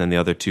safe, and then the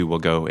other 2 will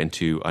go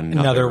into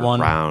another one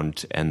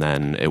round, and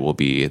then it will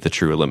be the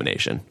true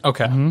elimination.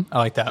 Okay, I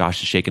like that.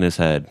 Josh is shaking his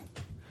head.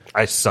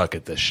 I suck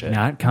at this shit.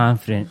 Not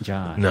confident,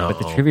 Josh. No. But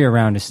the trivia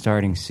round is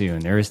starting soon.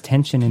 There is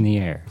tension in the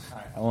air.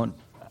 I won't.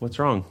 What's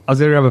wrong? I was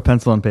going to grab a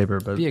pencil and paper,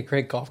 but Be a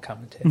great golf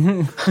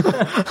commentator.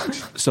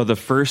 So the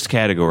first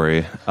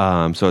category,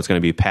 so it's going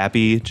to be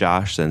Pappy,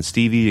 Josh, then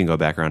Stevie. You can go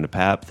back around to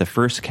Pap. The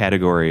first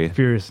category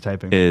furious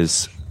typing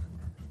is...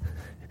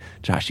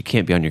 Josh, you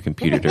can't be on your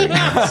computer during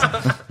this.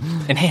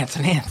 Enhance.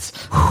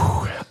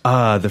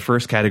 The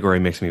first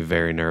category makes me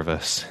very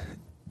nervous.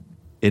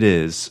 It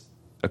is,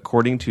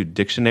 according to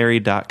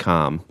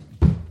dictionary.com,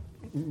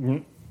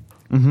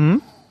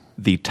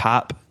 the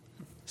top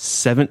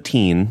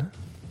 17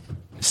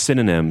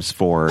 synonyms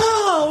for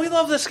Oh, we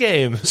love this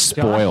game.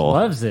 spoil.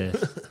 Josh loves it.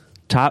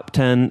 Top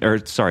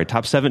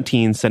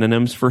 17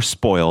 synonyms for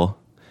spoil.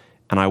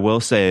 And I will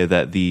say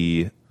that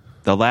the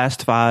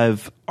last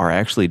 5 are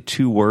actually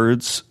 2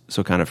 words,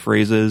 so kind of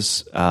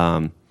phrases.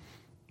 I'm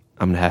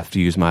going to have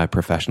to use my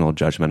professional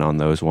judgment on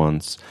those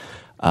ones.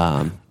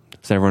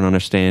 Does everyone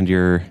understand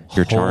your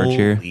charge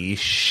here? Holy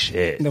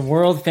shit. The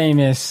world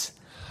famous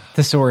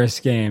thesaurus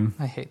game.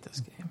 I hate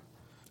this game.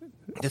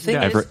 The thing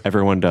is,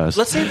 Everyone does.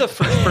 let's say the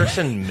first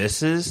person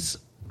misses.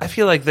 I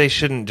feel like they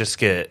shouldn't just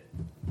get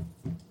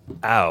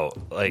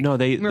out. Like No,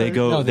 they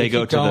go they to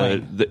keep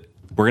going. the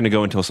we're going to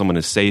go until someone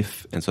is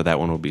safe, and so that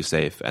one will be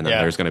safe, and then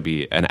there's going to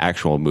be an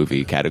actual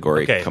movie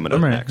category coming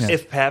up next.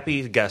 If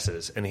Pappy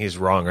guesses and he's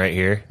wrong right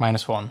here,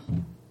 -1.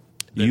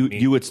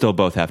 You would still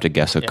both have to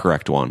guess a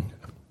correct one.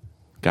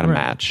 Got to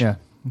match. Yeah.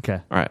 Okay.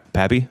 All right,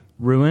 Pappy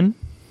Ruin.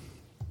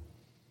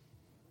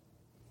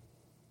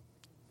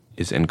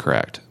 is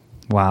incorrect.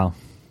 Wow.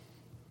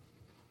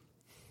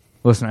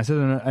 Listen, I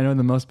said I know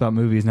the most about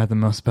movies, not the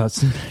most about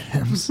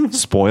synonyms.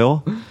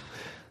 Spoil?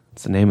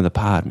 It's the name of the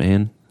pod,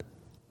 man.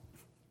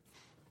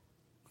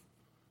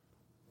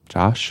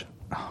 Josh?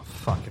 Oh,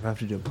 fuck. If I have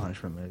to do a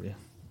punishment, maybe.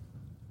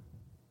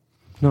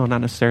 No,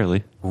 not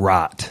necessarily.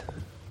 rot.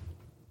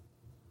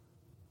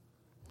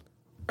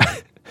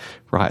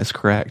 Rot is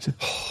correct.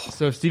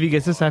 So if Stevie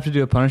gets this, I have to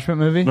do a punishment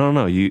movie?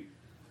 No. You,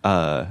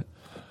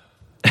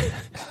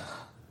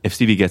 if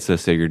Stevie gets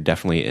this, so you're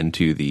definitely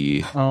into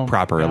the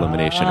proper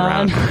elimination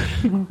round.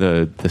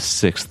 the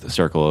 6th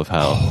circle of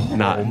hell.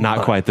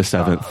 Not quite the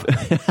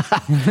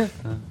 7th.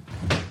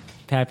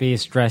 Pappy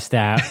is stressed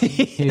out.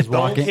 He's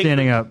walking.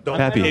 Standing up.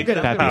 Pappy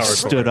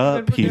stood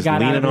up. He's got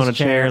out leaning of on a his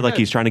chair chair. like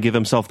he's trying to give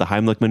himself the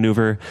Heimlich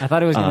maneuver. I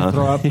thought he was going to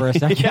throw up for a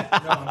second.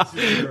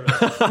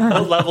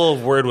 What level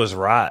of word was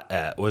rot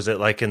at? Was it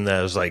like in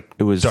those like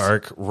It was-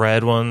 dark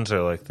red ones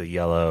or like the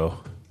yellow?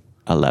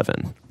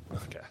 11.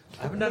 Okay.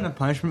 I haven't done a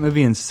punishment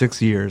movie in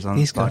 6 years on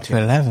He's this going podcast. to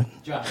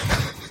 11.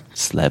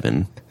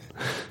 Slevin.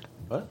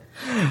 What?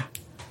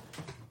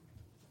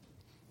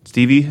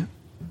 Stevie,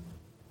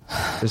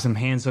 There's some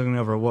hands looking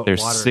over what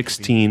there's water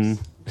 16.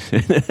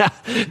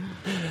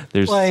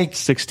 There's Like-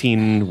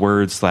 16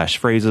 words /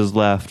 phrases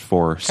left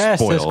for Can I ask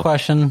this spoil.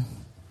 question?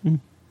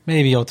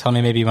 Maybe you'll tell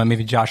me.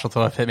 Maybe Josh will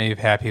throw a fit. Maybe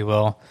Pappy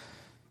will.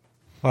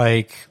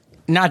 Like,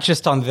 not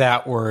just on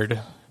that word,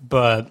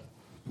 but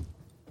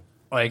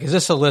like, is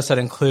this a list that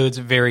includes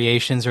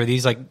variations, or are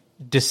these like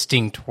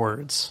distinct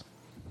words?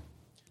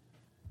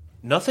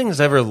 Nothing's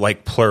ever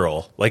like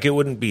plural. Like it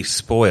wouldn't be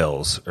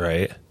spoils,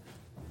 right?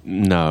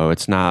 No,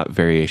 it's not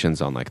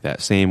variations on like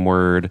that same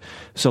word.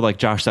 So like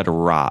Josh said,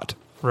 rot.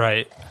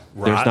 Right.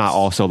 There's Rots? not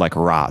also like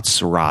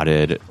rots,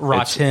 rotted. It's-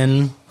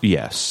 Rotten.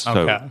 Yes. So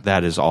Okay.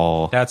 that is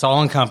all. That's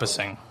all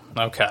encompassing.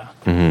 Okay.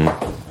 I'm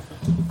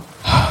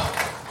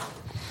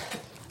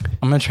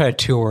gonna try a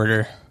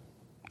two-worder.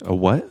 A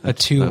what? A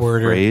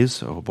two-worder.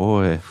 phrase? Oh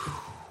boy.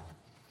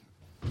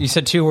 You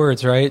said 2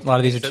 words, right? A lot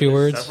of these are 2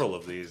 words. Several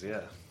of these,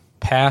 yeah.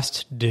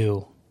 Past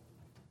due.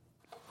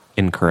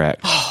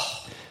 Incorrect.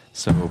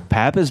 So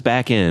Pap is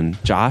back in.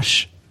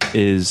 Josh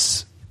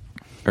is,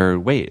 or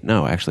wait,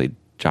 no, actually,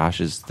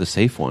 Josh is the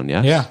safe one.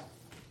 Yes. Yeah.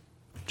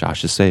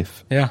 Josh is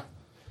safe. Yeah.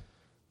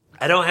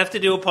 I don't have to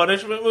do a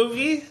punishment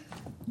movie?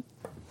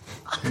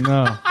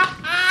 No.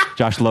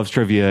 Josh loves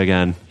trivia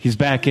again. He's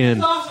back in.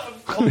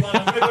 Hold on,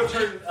 I'm going to go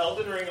turn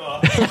Elden Ring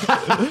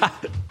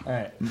off. All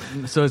right.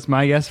 So it's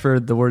my guess for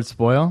the word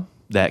spoil.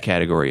 That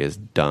category is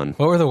done.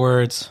 What were the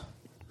words?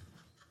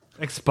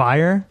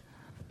 Expire.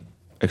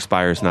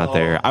 Expire's not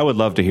there. I would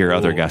love to hear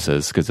other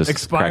guesses because this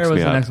Expire cracks was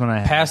me the up. next one I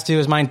had. Past due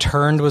is mine.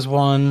 Turned was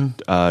one.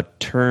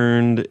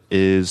 Turn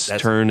is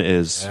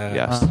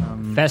yes.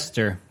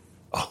 Fester.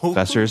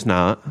 Fester is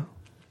not.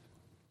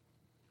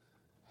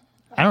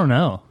 I don't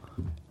know.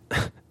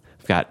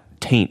 We've got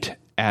taint,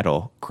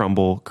 addle,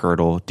 crumble,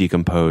 curdle,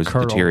 decompose,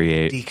 Curdle.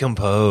 deteriorate,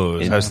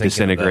 Decompose. I was thinking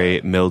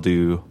disintegrate,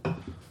 mildew,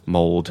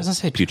 mold, Doesn't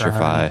say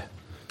putrefy.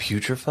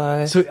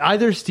 Putrefy? So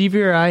either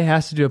Stevie or I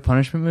has to do a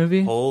punishment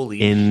movie.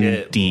 Holy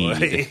Indeed.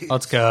 shit, boy.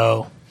 Let's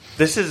go.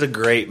 This is a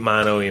great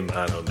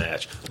mano-a-mano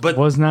match. But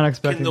Was not can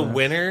expecting the that.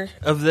 winner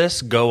of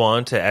this go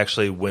on to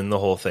actually win the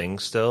whole thing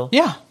still?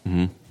 Yeah.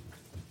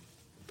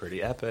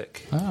 Pretty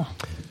epic.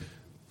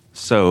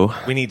 So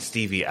We need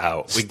Stevie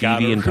out. We Stevie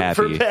got and him for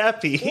Pappy.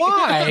 Pappy.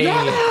 Why?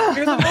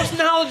 You're the most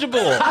knowledgeable.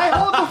 I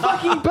hold the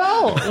fucking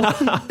belt.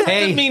 That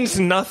Hey. means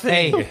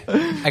nothing. Hey,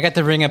 I got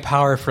the ring of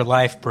power for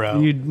life, bro.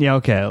 Yeah,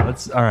 okay.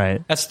 Let's. All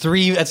right. That's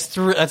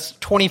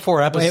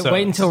 24 episodes.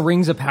 Wait until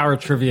Rings of Power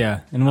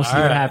trivia, and we'll see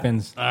All what right.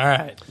 happens. All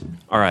right.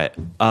 all right.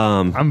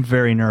 I'm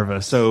very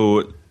nervous.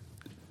 So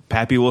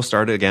Pappy will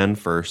start again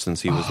first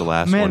since he was the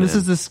last man, one. this in.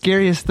 is the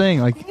scariest thing.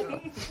 Like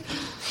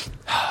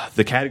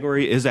The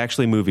category is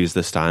actually movies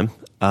this time.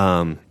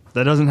 that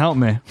doesn't help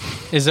me.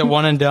 Is it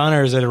one and done,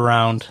 or is it a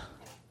round?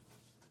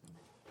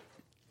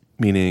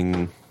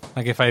 Meaning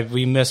Like if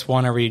we miss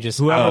one, or we just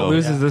Whoever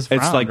loses this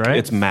it's round, like right?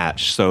 it's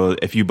match. So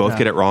if you both Yeah.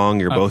 get it wrong,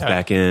 you're both Okay.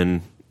 back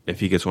in. If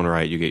he gets one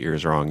right, you get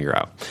yours wrong, you're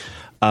out.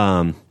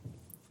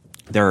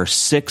 There are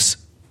six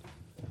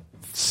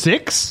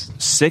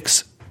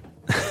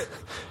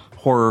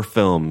horror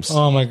films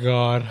Oh my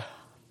god.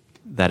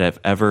 that have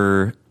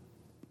ever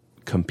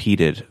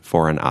competed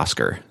for an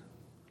Oscar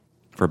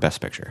for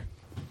Best Picture.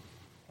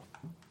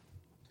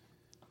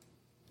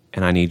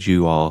 And I need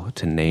you all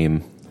to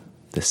name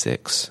the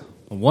 6.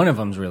 One of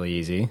them's really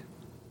easy.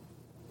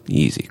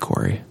 Easy,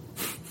 Corey.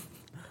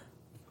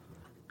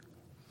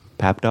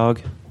 Pap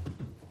Dog,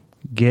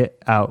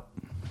 Get Out.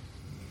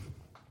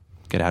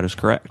 Get Out is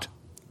correct.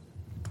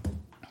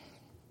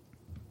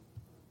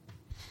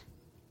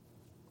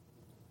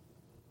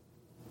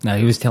 No,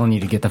 he was telling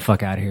you to get the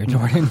fuck out of here,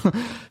 Jordan.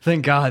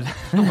 Thank God.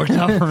 That worked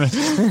out for me.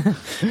 I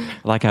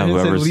like how I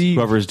didn't say leave.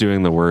 whoever's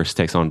doing the worst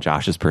takes on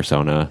Josh's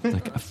persona.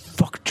 Like,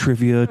 fuck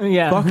trivia.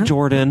 Yeah. Fuck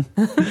Jordan.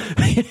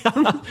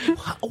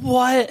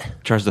 What?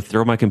 Tries to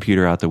throw my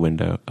computer out the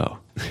window. Oh.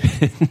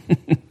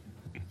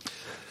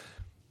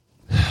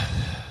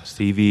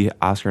 Stevie,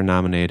 Oscar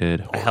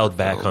nominated. I held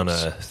back on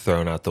a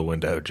thrown out the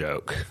window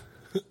joke.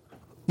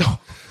 I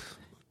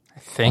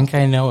think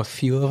I know a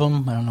few of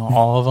them. I don't know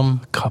all of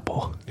them.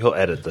 Couple. You'll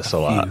edit this a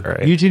lot,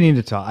 right? You two need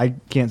to talk. I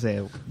can't say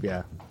it.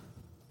 Yeah.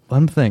 Let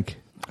him think.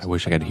 I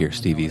wish I could hear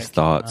Stevie's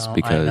thoughts know, I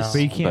because, know.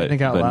 But you can't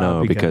think out loud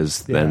no,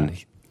 because- then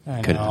he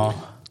I could know.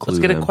 clue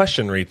Let's get them. a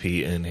question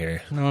repeat in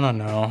here.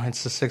 No.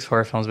 It's the 6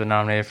 horror films been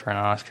nominated for an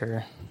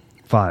Oscar.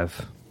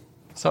 5.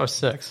 So it was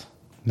 6.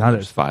 Now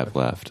There's there's 5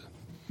 left.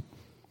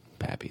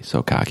 Pappy,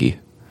 so cocky.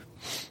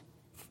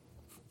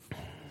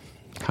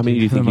 How many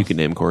do you think you can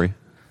name, Corey?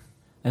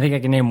 I think I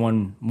can name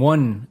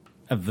one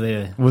of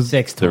the Was-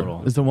 6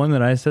 total. Is the one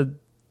that I said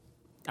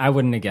I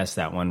wouldn't have guessed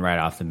that one right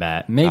off the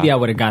bat. Maybe I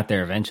would have got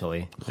there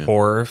eventually.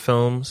 Horror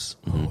films.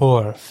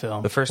 Horror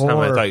film. The first time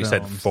I thought you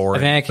said films. four. I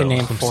think I can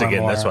name films 4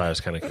 again. more. That's why I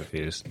was kind of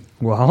confused.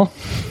 Well,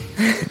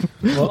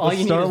 All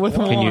you start need with is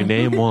one. Can you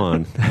name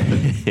one?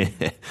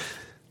 I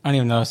don't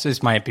even know.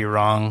 This might be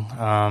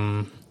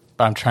wrong.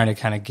 But I'm trying to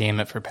kind of game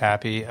it for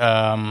Pappy.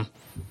 I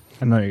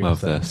know you're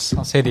Love gonna say this.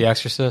 I'll say The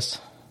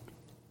Exorcist.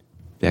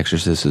 The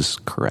Exorcist is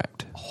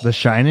correct. The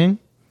Shining.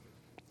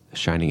 The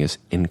Shining is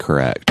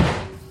incorrect.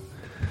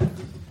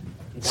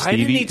 Why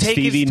didn't he take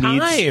his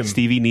time?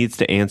 Stevie needs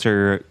to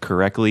answer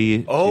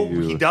correctly.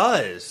 He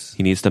does.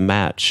 He needs to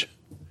match.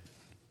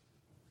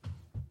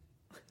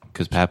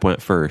 Because Pap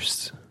went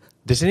first.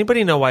 Does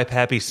anybody know why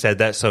Pappy said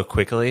that so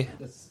quickly?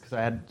 Because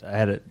I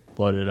had it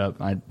loaded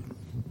up. I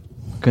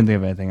couldn't think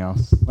of anything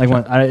else. Like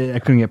when I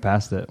couldn't get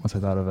past it once I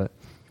thought of it.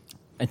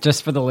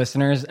 Just for the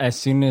listeners, as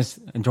soon as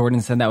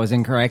Jordan said that was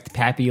incorrect,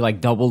 Pappy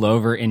like doubled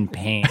over in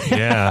pain.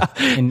 Yeah.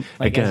 And,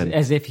 like, Again,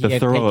 as if he the had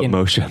throw-up taken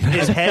motion.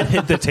 His head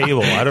hit the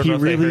table. I don't He know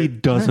if they really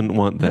heard. doesn't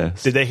want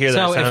this. Did they hear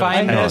that So sound? if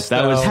I No, missed,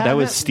 that was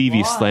though-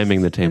 Stevie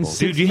slamming the table.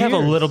 Dude, you have a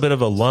little bit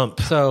of a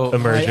lump So-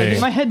 emerging.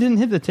 My head didn't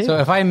hit the table. So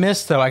if I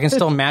miss, though, I can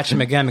still match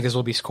him again because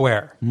we'll be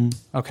square.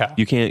 Okay.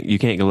 You can't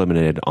get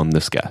eliminated on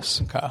this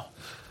guess. Okay.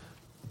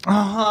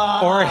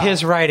 Or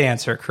his right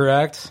answer,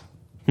 correct?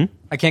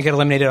 I can't get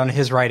eliminated on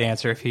his right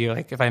answer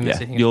if I miss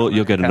Yeah, it. he can you'll come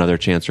back. get Okay. another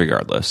chance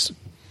regardless.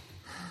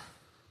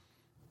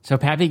 So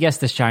Pappy guessed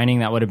The Shining.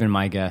 That would have been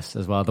my guess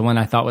as well. The one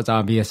I thought was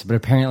obvious, but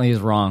apparently is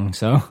wrong.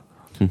 So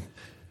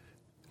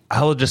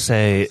I will just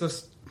say,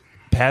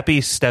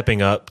 Pappy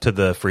stepping up to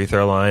the free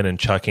throw line and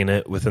chucking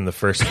it within the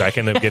first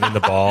second of getting the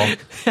ball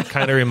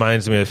kind of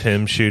reminds me of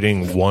him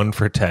shooting 1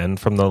 for 10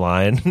 from the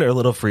line or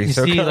little free You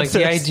throw. see, like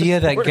the idea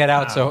that Get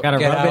Out, gotta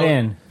rub it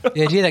in.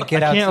 The idea that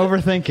Get Out, can't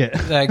overthink it.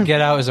 that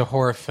Get Out is a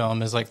horror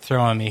film is like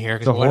throwing me here.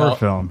 'Cause It's a what horror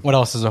film. What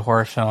else is a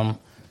horror film?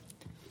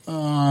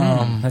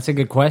 that's a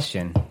good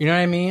question. You know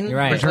what I mean? You're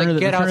right. Which, Return like, of the-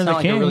 Get Return Out's of the not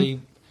like a King. really.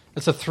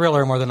 It's a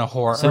thriller more than a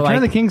horror. So, Return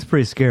of the like- King's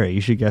pretty scary.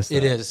 You should guess that.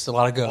 it is a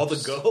lot of ghosts. All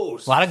the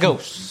ghosts. A lot of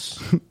ghosts.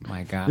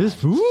 My God. This,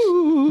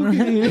 ooh.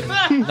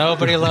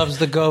 Nobody loves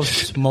the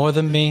ghosts more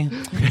than me.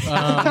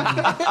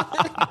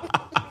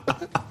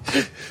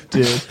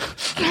 Dude.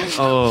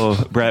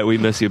 Oh, Brett, we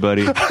miss you,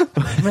 buddy.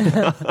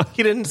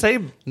 He didn't say.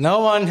 No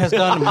one has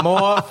done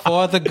more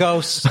for the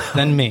ghosts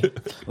than me.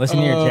 Listen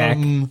here, Jack.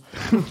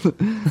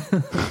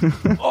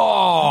 Stevie,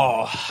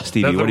 That's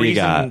the what do you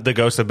reason got? the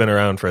ghosts have been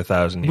around for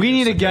 1,000 years. We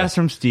need a So, guess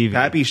from Stevie.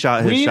 Pappy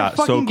shot his We need shot to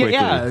so fucking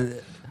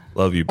quickly.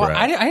 Love you, Well, Brett.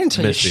 I didn't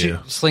tell you Miss you.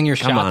 sling your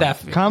Come shot on. that.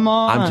 Come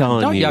on. I'm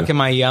telling Don't you. yuck in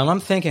my yum. I'm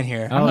thinking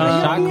here. Oh,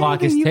 the shot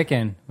clock is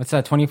ticking. What's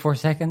that? 24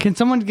 seconds. Can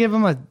someone give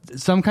him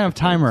some kind of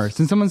timer?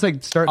 Since someone's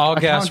like start. I'll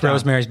a guess countdown.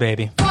 Rosemary's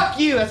Baby. Fuck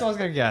you. That's all I was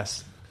gonna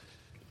guess.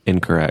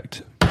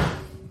 Incorrect.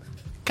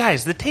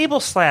 Guys, the table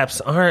slaps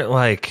aren't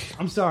like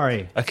I'm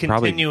sorry. a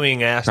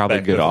continuing aspect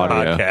Probably good of the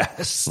audio.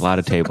 podcast. A lot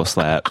of table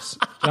slaps.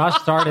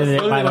 Josh started it,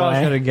 by the I was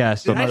way. gonna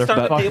guess. Did I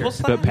start Motherfucker. table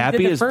slap? But Pappy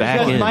did the is first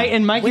back one. in.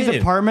 In Mikey's When?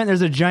 apartment,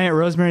 there's a giant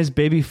Rosemary's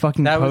Baby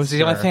fucking That poster. was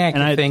the only thing I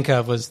could And think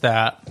of was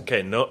that.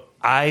 Okay, no,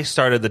 I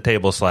started the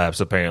table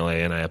slaps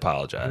apparently, and I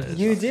apologize.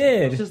 You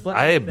did. Just let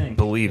I me think.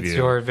 believe It's you.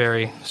 your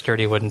very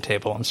sturdy wooden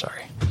table. I'm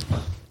sorry.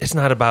 It's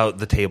not about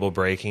the table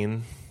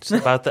breaking. It's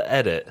about the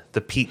edit,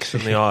 the peaks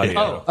in the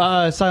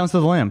audio. Silence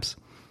of the Lambs.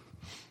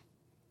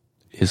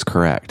 Is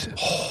correct.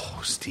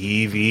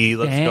 Stevie,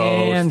 let's Damn,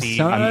 go, Stevie.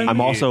 son.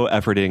 I'm also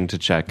efforting to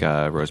check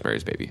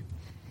Rosemary's Baby,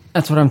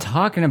 That's what I'm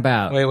talking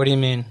about. Wait, what do you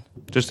mean?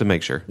 just to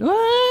make sure. Well,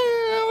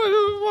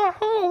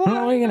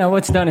 you know,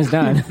 what's done is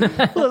done.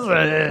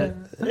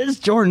 Listen, it's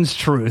Jordan's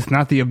truth,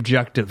 not the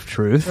objective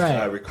truth. I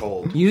Right.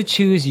 recall. You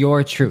choose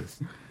your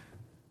truth.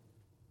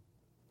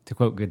 To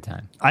quote Good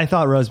Time. I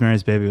thought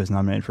Rosemary's Baby was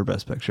nominated for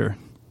Best Picture.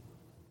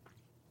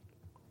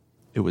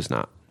 It was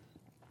not.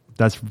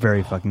 That's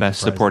very fucking Best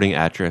surprising. supporting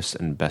actress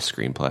and best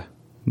screenplay.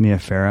 Mia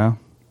Farrow.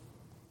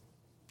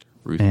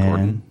 Ruth And-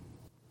 Gordon.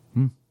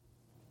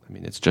 I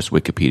mean, it's just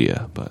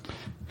Wikipedia, but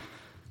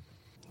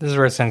This is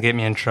where it's going to get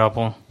me in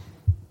trouble.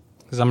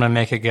 Because I'm going to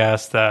make a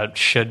guess that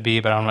should be,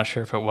 but I'm not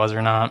sure if it was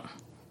or not.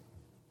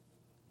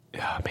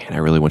 yeah, man, I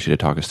really want you to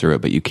talk us through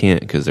it, but you can't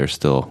because there's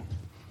still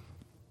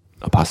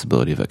a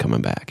possibility of it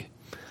coming back.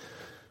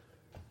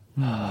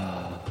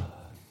 How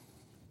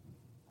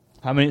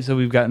many? So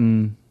we've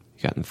gotten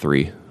You gotten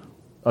 3.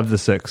 of the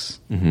 6.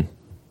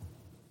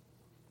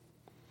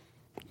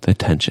 The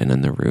tension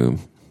in the room.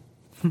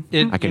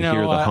 I can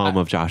hear the hum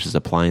of Josh's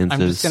appliances.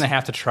 I'm just going to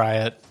have to try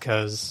it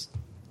because,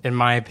 in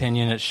my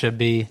opinion, it should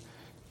be.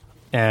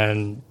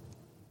 And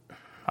I'm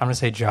going to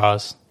say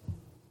Jaws.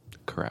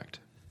 Correct.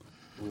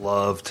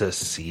 Love to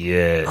see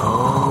it.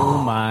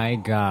 Oh my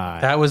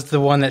God. That was the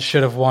one that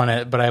should have won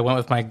it, but I went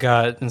with my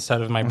gut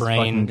instead of my fucking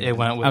brain. good. It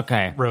went with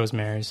Okay.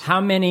 Rosemary's.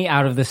 How many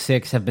out of the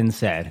 6 have been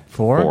said?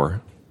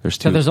 4. There's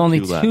 2. So there's only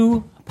 2 left.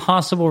 2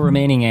 possible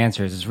remaining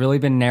answers. It's really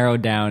been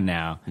narrowed down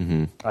now.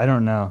 I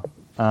don't know.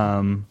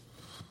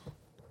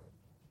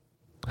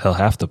 He'll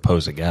have to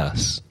pose a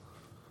guess.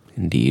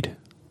 Indeed.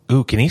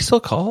 Ooh, can he still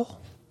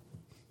call?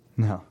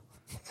 No.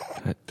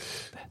 That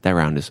that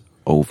round is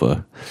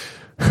over.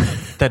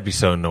 That'd be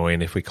so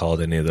annoying if we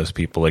called any of those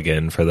people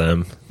again for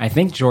them. I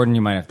think, Jordan,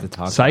 you might have to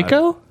talk.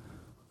 Psycho?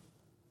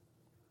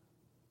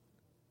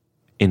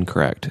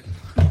 Incorrect.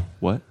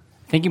 What?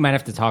 I think you might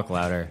have to talk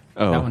louder.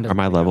 Oh, are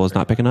my levels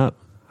not picking up?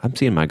 I'm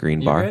seeing my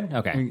green bar. Good?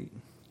 Okay.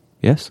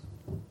 Yes?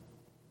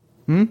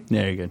 Yeah,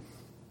 you're good.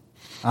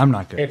 I'm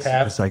not good. Hey,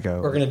 Pat,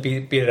 Psycho. we're going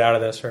to beat it out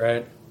of this, all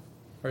right?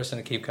 We're just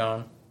going to keep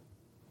going.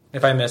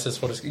 If I miss this,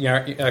 we'll just...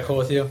 You're cool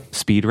with you?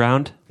 Speed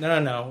round? No. I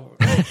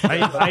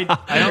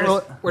don't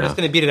know. We're just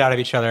going to beat it out of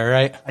each other, all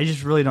right? I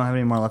just really don't have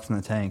any more left in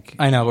the tank.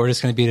 I know, but we're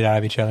just going to beat it out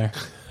of each other.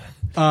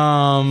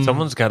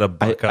 Someone's got to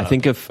buck up. I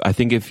think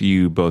if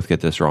you both get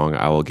this wrong,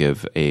 I will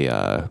give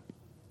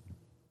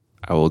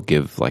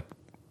like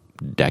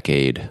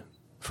decade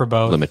For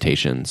both.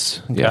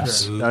 limitations. Okay.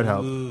 Yes. That would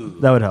help.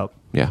 That would help.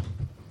 Yeah.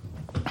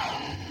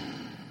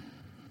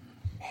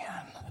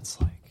 Man,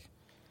 it's like...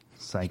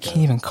 Psycho. Can't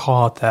even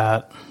call it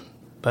that.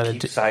 But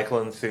Keep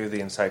cycling through the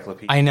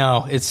encyclopedia. I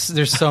know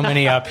there's so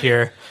many up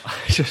here,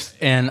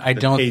 and I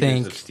don't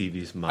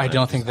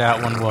think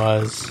that one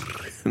was.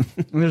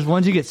 There's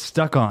ones you get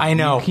stuck on. I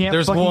know. You can't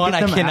There's fucking one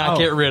get I them cannot out.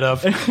 get rid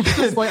of.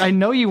 It's like, I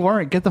know you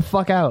weren't. Get the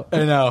fuck out.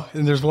 I know.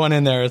 And there's one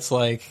in there. It's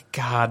like,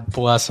 God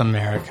bless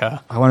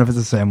America. I wonder if it's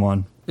the same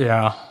one.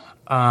 Yeah.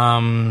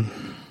 Man,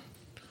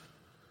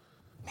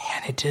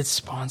 it did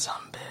spawn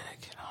something big.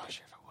 Oh,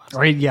 sure if it was.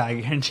 Right? Yeah, I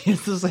guarantee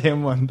it's the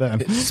same one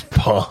then.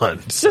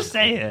 Spawns. Just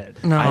say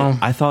it. No.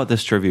 I thought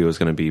this trivia was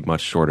going to be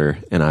much shorter,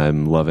 and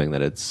I'm loving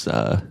that it's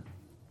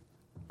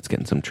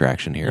getting some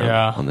traction here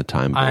on the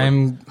time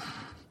board.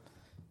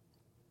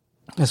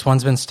 This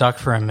one's been stuck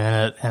for a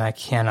minute, and I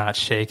cannot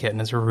shake it, and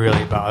it's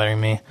really bothering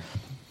me.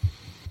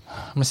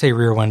 I'm going to say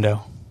Rear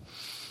Window.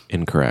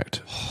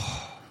 Incorrect.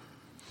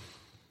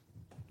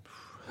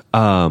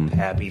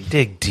 Happy,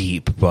 dig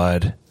deep,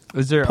 bud.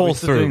 Is there Pull are we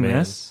still through, doing man.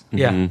 this?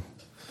 Yeah. I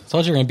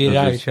told you we're going to beat it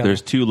out of each other.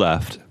 There's two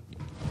left.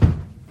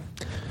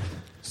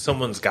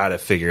 Someone's got to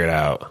figure it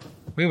out.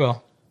 We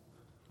will.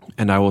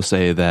 And I will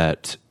say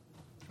that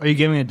Are you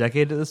giving a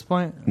decade at this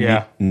point?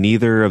 Yeah.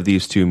 neither of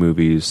these two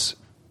movies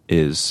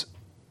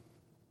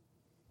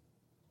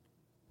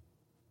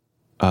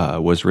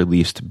was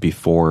released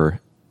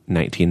before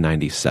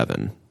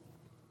 1997.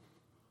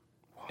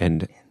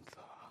 And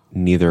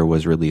neither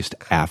was released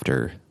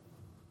after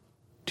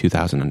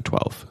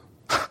 2012.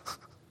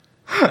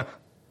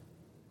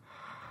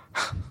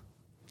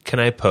 Can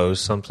I pose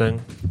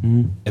something?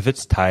 If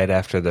it's tied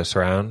after this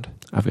round,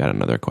 I've got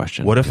another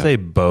question. what if they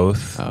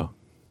both Oh,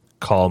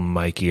 call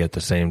Mikey at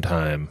the same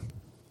time?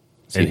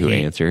 see who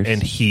answers?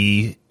 And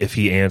if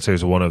he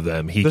answers one of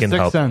them, he The can Sixth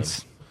help them.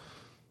 Sense.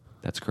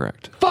 That's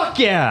correct. Fuck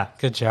yeah!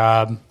 Good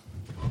job.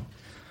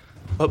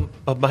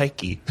 But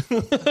Mikey.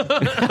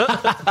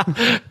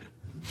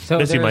 So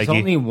Miss you, there's Mikey.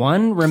 only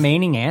one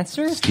remaining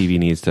answer? Stevie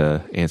needs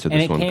to answer And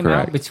this it one came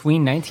correct. out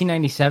between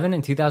 1997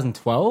 and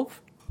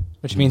 2012?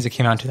 Which means it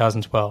came out in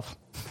 2012.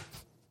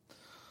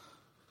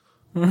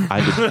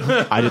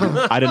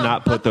 I did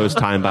not put those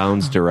time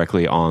bounds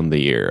directly on the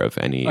year of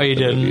any Oh, you of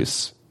the didn't?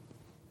 movies.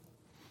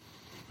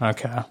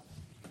 Okay.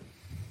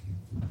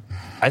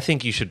 I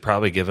think you should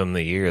probably give him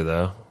the year,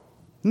 though.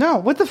 No,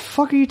 what the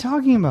fuck are you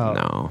talking about?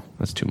 No,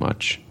 that's too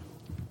much.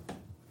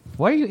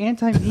 Why are you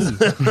anti-me?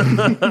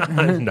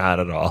 Not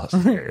at all.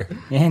 Sir.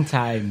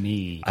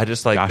 Anti-me. I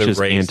just like Josh's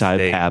the race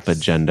anti-pap dates.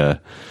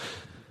 agenda.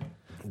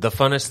 The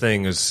funnest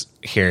thing is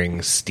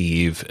hearing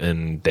Steve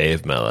and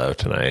Dave Mello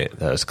tonight.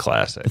 That was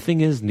classic. The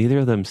thing is, neither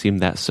of them seemed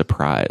that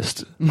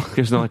surprised.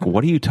 Because they're like,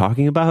 what are you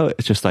talking about?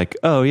 It's just like,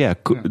 oh, yeah,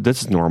 cool.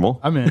 This is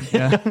normal. I'm in.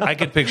 Yeah. I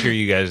could picture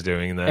you guys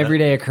doing that.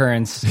 Everyday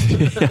occurrence.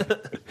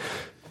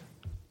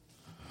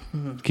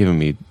 Giving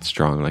me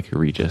strong, like,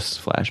 Regis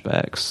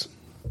flashbacks.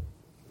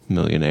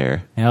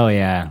 Millionaire. Hell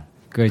yeah.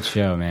 Good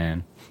show,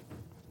 man.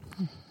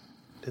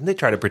 Didn't they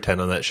try to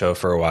pretend on that show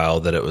for a while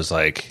that it was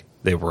like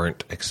they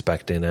weren't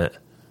expecting it?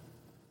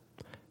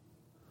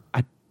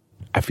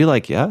 I feel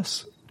like,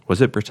 yes.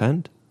 Was it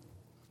pretend?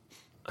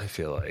 I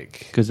feel like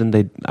Because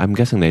then I'm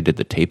guessing they did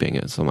the taping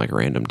at some, like,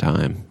 random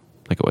time.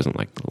 Like, it wasn't,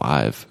 like,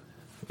 live.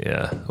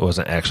 yeah, it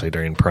wasn't actually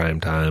during prime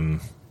time.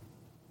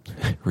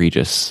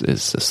 Regis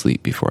is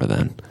asleep before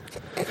then.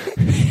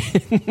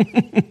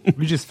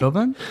 We just filmed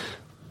him?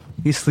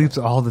 He sleeps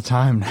all the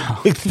time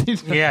now.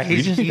 Yeah,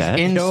 he's dead?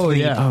 in Oh, sleep.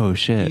 yeah. Oh,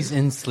 shit. He's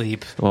in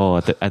sleep. Well,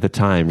 at the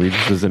time,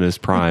 Regis was in his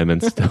prime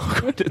and still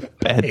going to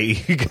bed.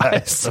 Hey, you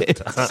guys.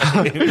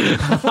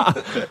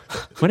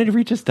 When did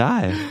Regis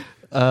die?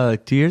 2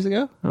 years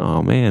ago?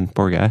 Oh, man.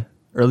 Poor guy.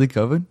 Early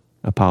COVID?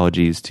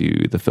 Apologies to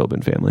the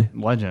Philbin family.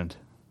 Legend.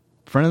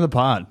 Friend of the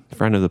pod.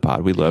 Friend of the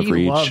pod. We love He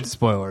Reg. loved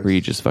spoilers.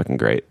 Reg is fucking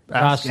great.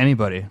 Ask Josh.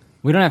 anybody.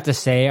 We don't have to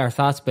say our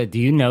thoughts, but do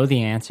you know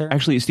the answer?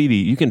 Actually, Stevie,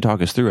 you can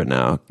talk us through it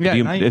now. Yeah, Do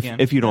you- now you can.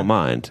 if you don't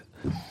mind.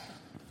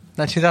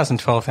 That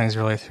 2012 thing's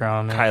really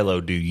throwing me.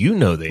 Kylo, do you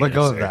know the Let answer?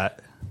 go of that.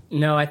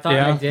 No, I thought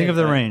Yeah, I did. think of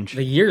the but range.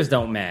 The years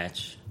don't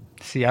match.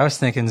 See, I was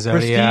thinking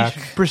Zodiac.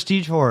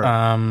 Prestige horror.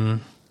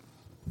 Um,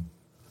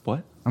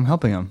 What? I'm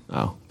helping him.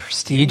 Oh,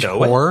 Prestige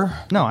horror?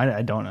 No,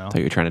 I don't know. I thought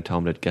you were trying to tell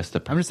him to guess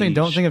the. I'm just saying,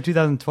 don't think of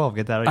 2012.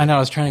 Get that out. I know. I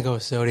was trying to go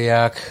with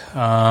Zodiac.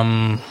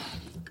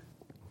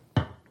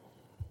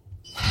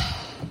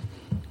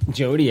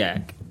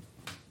 Zodiac.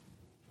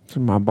 It's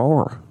my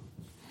bar.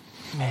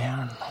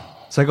 Man.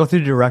 So I go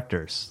through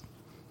directors.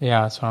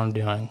 Yeah, that's what I'm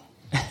doing.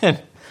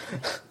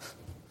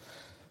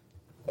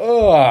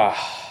 Ugh.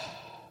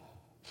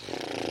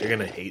 You're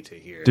gonna hate to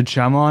hear. Did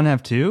Shyamalan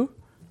have 2?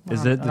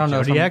 Is it the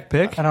Zodiac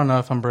pick? I don't know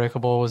if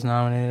Unbreakable was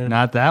nominated.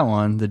 Not that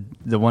one.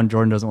 The one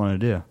Jordan doesn't want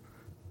to do.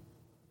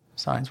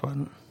 Signs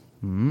wasn't.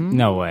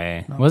 No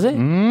way. Was it?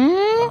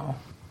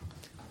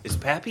 Is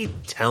Pappy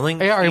telling?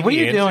 Hey, Ari, what are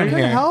you doing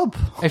here? Help.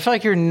 I feel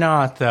like you're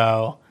not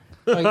though.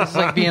 Like, this is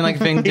like being like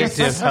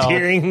vindictive help.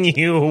 Steering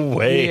you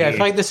away. Yeah, I feel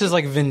like this is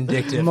like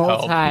vindictive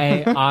help.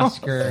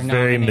 Multi-Oscar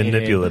Very nominated.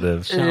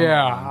 manipulative.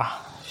 Yeah,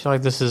 I feel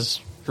like this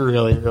is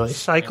really, really.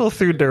 Cycle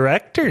through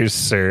directors,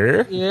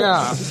 sir.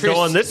 Yeah,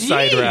 Go on this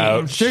side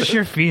route. Search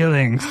your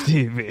feelings,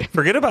 Stevie.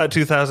 Forget about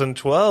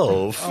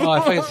 2012. Oh, I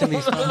feel like it's gonna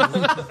be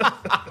something. I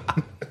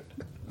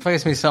feel like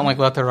it's gonna be something like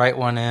 "Let the Right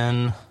One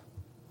In."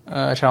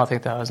 I don't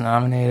think that was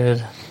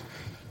nominated.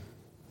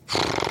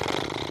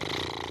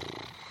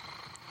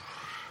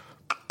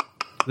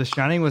 The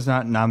Shining was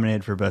not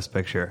nominated for Best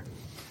Picture.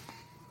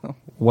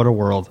 What a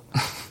world.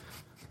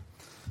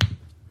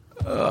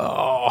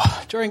 Oh,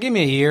 Jordan, give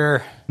me a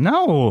year,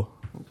 No.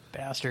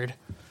 bastard.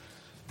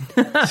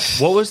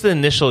 What was the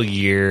initial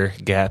year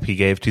gap he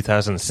gave?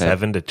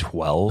 2007 to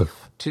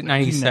 12?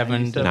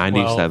 97 to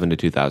 97 to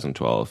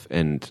 2012,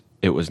 and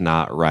it was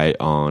not right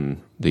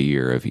on the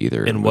year of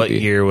either. And what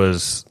movie. year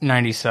was...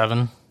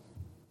 97.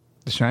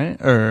 The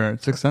Shining? Or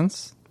Sixth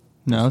Sense?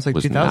 No, it's like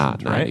Was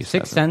 2000, not right? 97.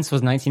 Sixth Sense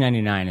was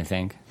 1999, I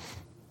think.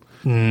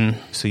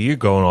 So you're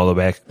going all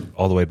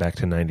the way back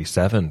to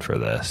 97 for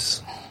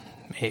this.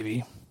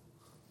 Maybe.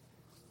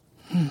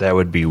 That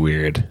would be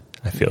weird.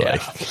 I feel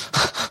like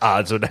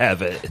odds would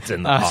have it. It's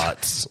in the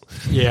odds.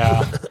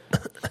 Yeah.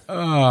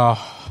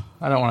 Oh,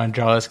 I don't want to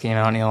draw this game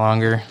out any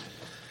longer.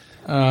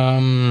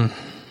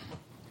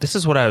 This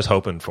is what I was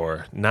hoping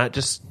for. Not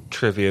just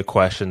trivia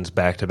questions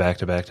back to back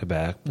to back to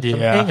back. Some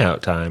Yeah.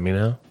 hangout time, you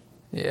know?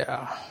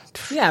 Yeah.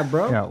 Yeah,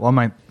 bro. Yeah, while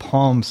my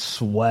palms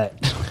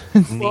sweat.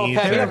 Well, Knees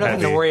Pat, you are have nothing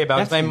to heavy. worry about.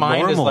 'cause That's my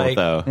mind normal, is like,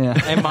 though.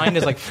 Yeah. my mind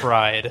is like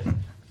fried.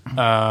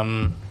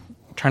 Trying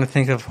to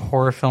think of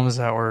horror films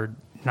that were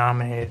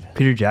nominated.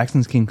 Peter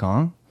Jackson's King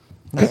Kong?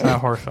 That's not a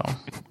horror film.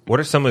 What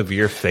are some of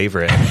your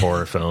favorite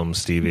horror films,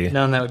 Stevie?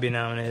 None that would be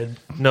nominated.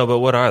 No, but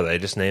what are they?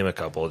 Just name a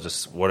couple.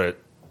 Just what are...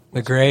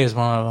 The Gray is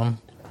one of them.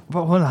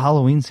 But what are the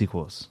Halloween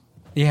sequels?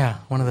 Yeah,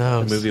 one of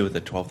those. The movie with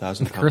the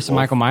 12,000 Curse of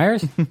Michael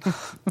Myers?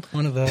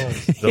 One of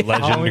those. The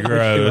Legend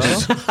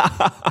Grows.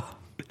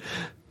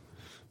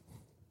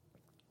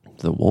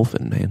 The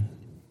Wolfen, man.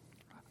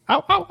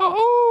 Ow, ow, ow,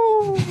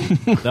 ow.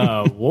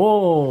 The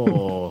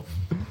Wolf.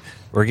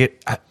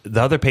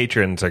 The other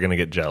patrons are going to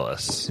get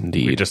jealous.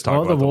 Indeed. We just talked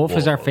Well, the about Wolf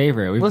is our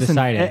favorite. We've Listen,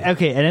 decided.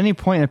 okay, at any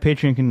point a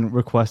patron can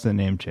request a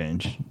name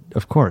change.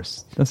 Of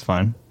course. That's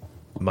fine.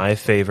 My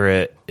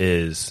favorite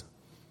is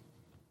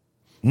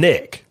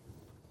Nick.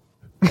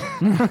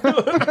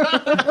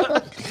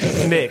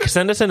 Nick,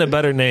 send us in a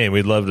better name.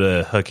 We'd love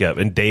to hook you up.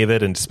 And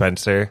David and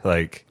Spencer,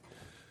 like,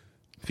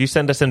 if you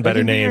send us in better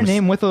Give me your names,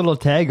 name with a little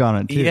tag on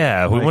it, too.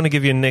 yeah, we want to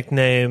give you a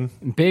nickname.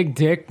 Big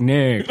Dick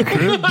Nick.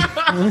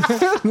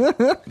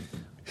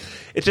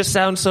 It just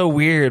sounds so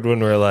weird when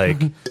we're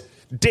like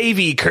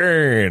Davy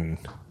Kern,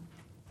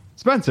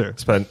 Spencer.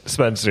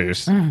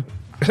 Spencer's.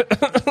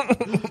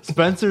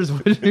 Spencer's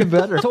would be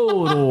better.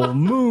 Total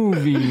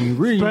movie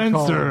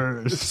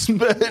recall.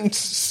 Spencer's.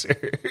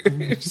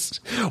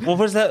 What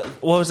was that?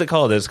 What was it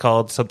called? It's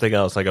called something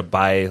else, like a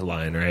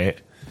byline, right?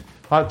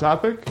 Hot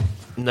Topic?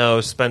 No,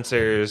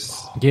 Spencer's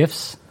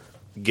Gifts?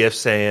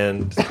 Gifts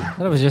and I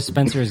thought it was just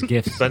Spencer's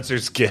Gifts.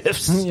 Spencer's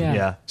Gifts.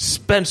 Yeah.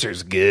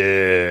 Spencer's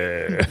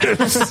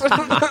Gifts.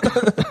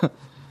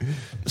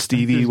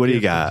 Stevie, what do you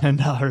got?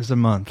 $10 a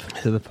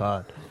month to the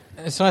pod.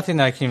 It's the only thing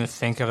that I can even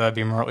think of that would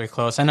be remotely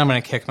close. I know I'm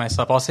going to kick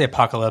myself. I'll say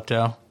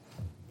Apocalypto.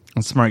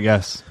 That's a smart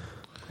guess.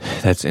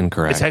 That's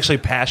incorrect. It's actually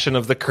Passion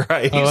of the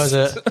Christ. Oh, is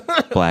it?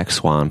 Black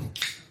Swan,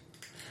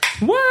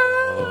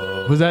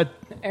 What? Was that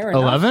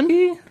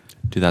 11?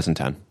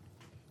 2010.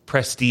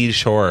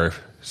 Prestige horror,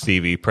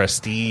 Stevie.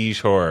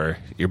 Prestige horror.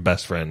 Your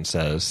best friend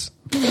says.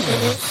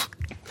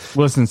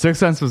 Listen, Sixth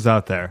Sense was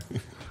out there.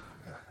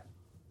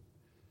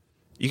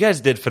 You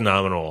guys did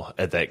phenomenal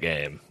at that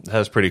game. That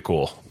was pretty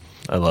cool.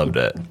 I loved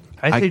it.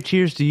 I say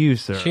cheers to you,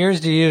 sir.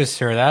 Cheers to you,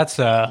 sir. That's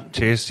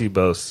Cheers to you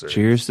both, sir.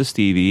 Cheers to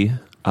Stevie.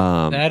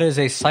 that is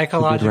a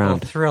psychological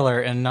round. thriller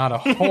and not a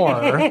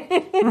horror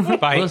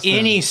by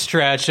any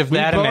stretch of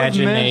that both missed,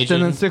 imagination.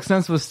 and then Sixth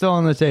Sense was still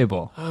on the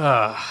table.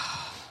 All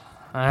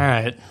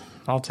right,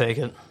 I'll take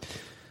it.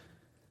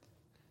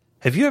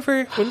 Have you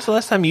ever? When's the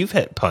last time you've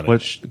hit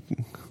punish?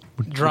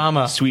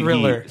 drama, Sweet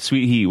thriller. Heat.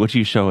 Sweet Heat. What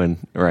you showing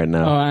right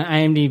now? Oh, on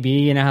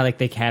IMDb, you know how like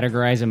they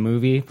categorize a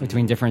movie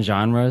between different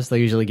genres? They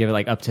usually give it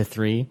like up to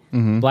 3.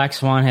 Black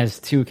Swan has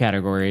 2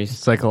 categories: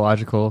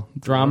 Psychological.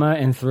 drama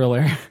and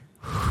thriller.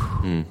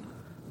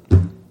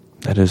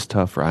 That is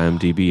tough for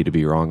IMDb to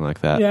be wrong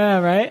like that. Yeah,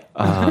 right.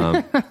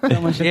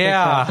 Someone should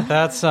Yeah, fix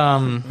that.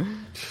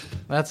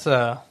 that's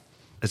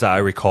As I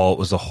recall, it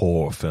was a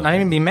horror film. not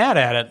even be mad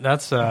at it.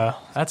 That's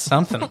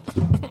something.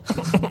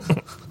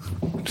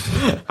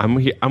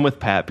 I'm with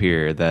Pat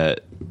here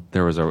that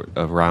there was a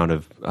round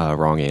of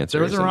wrong answers.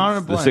 There was a round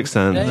of The blanks. Sixth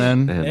Sense.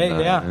 And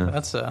then-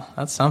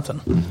 That's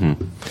something.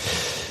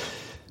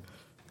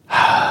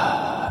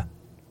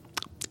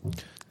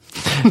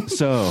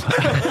 So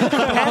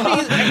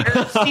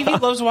Stevie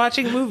loves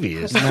watching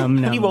movies.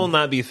 Num. He will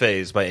not be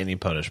fazed by any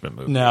punishment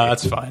movie. No,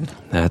 that's fine.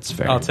 that's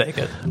fair. I'll take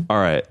it. All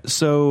right.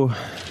 So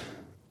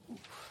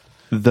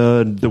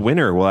the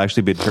winner will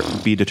actually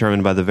be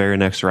determined by the very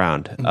next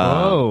round.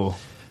 Whoa.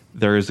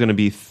 There is going to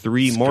be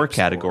 3 more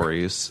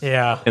categories.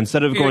 Yeah.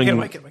 Instead of Get going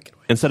away.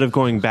 instead of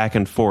going back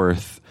and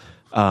forth,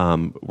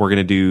 we're going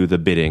to do the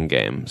bidding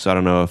game. So I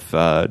don't know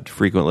if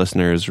frequent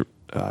listeners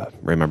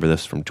remember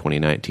this from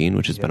 2019,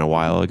 which has been a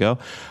while ago.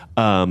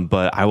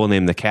 But I will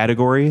name the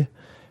category.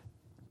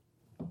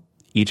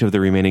 Each of the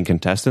remaining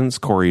contestants,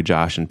 Corey,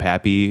 Josh, and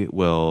Pappy,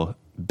 will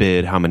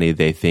bid how many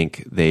they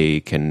think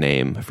they can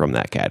name from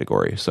that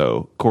category.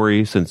 So,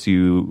 Corey, since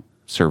you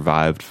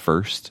survived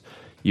first,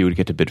 you would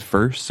get to bid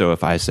first. So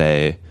if I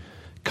say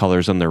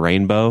colors on the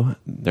rainbow,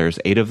 there's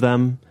 8 of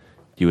them,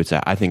 you would say,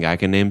 I think I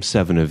can name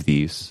 7 of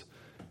these.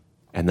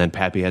 And then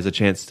Pappy has a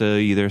chance to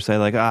either say,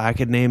 like, I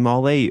could name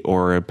all 8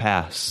 or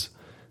pass.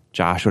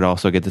 Josh would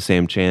also get the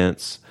same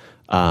chance.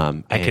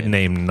 I could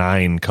name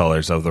 9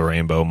 colors of the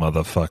rainbow,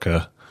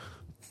 motherfucker.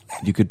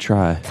 You could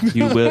try.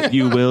 You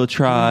will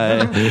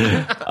try.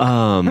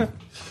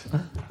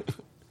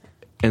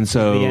 And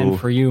so The end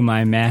for you,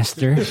 my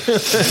master.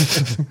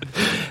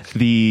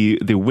 the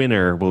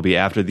winner will be,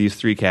 after these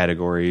 3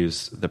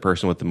 categories, the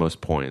person with the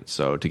most points.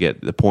 So to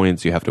get the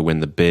points, you have to win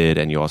the bid,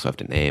 and you also have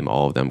to name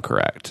all of them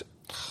correct.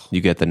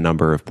 You get the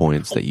number of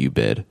points that you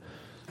bid.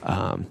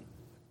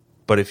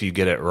 But if you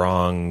get it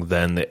wrong,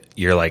 then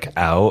you're like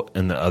out,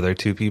 and the other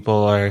 2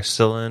 people are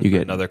still in. You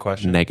get another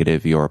question.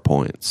 negative your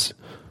points.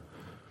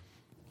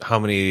 How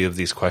many of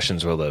these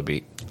questions will there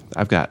be?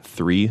 I've got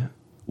 3.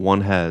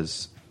 One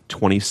has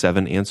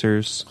 27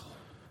 answers.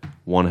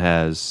 One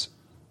has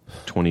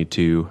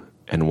 22,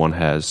 and one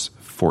has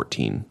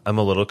 14. I'm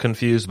a little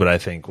confused, but I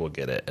think we'll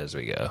get it as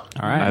we go.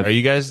 All right. Are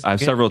you guys? I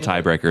have several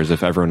tiebreakers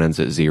if everyone ends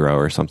at 0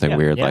 or something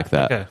weird yeah. like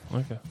that.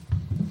 Okay.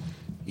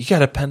 You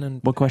got a pen and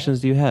What questions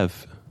do you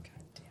have?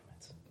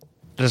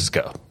 just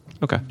go.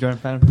 Okay. Do you want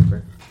a pen and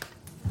paper?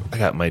 I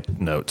got my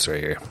notes right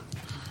here.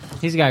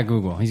 He's got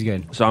Google. He's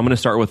good. So I'm going to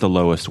start with the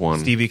lowest one.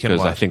 Stevie can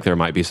because I watch. think there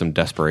might be some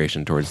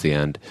desperation towards the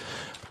end.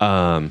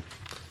 The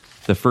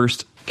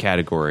first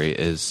category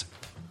is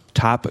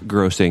top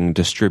grossing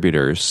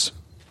distributors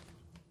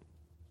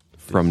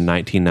from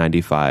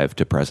 1995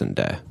 to present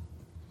day.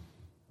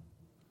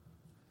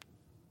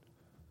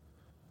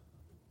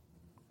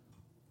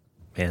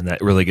 Man,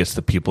 that really gets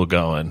the people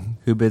going.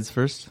 Who bids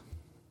first?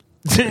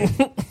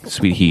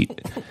 Sweet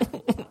Heat.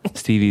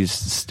 Stevie's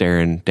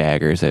staring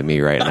daggers at me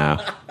right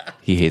now.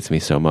 He hates me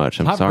so much.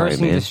 I'm Top sorry,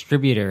 grossing man.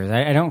 distributors.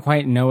 I don't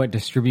quite know what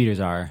distributors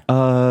are.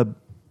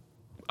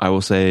 I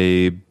will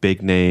say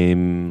big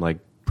name, like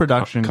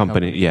Production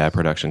company. companies. Yeah,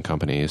 production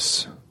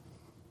companies.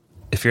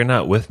 If you're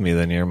not with me,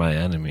 then you're my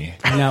enemy.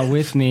 You're not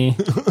with me.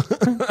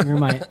 You're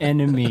my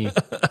enemy.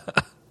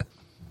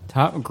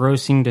 Top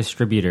grossing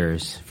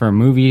distributors for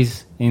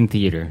movies in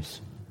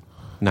theaters.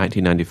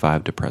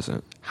 1995 to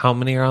present. How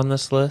many are on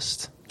this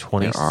list? There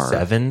are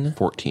 27?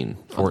 14.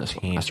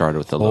 14. I started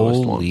with the lowest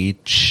one. Holy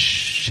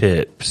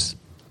chips.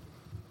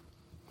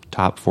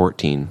 Top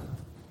 14.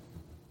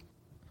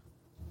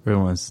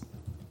 Everyone's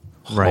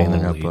writing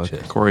their Holy notebook.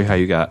 chips. Corey, how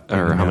you got?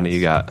 Or how many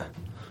you got?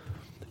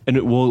 And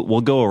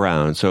we'll go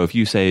around. So if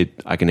you say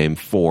I can name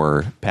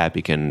 4,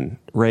 Pappy can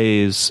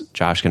raise,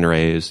 Josh can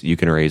raise, you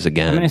can raise I'm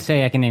again. going to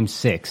say I can name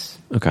 6.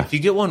 Okay, If you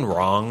get one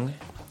wrong,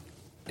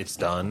 it's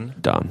done.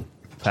 done.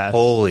 Pass.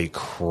 Holy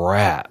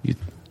crap.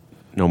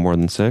 No more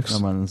than 6. No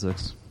more than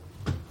 6.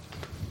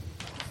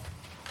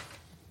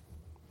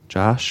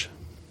 Josh,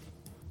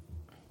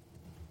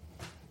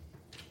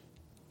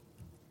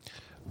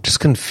 Just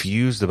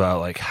confused about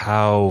like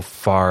how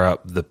far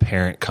up the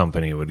parent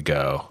company would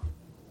go.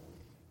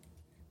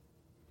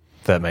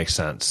 If that makes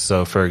sense.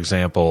 So for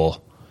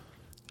example,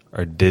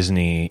 are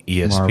Disney,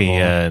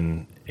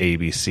 ESPN,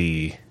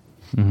 ABC.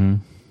 Well,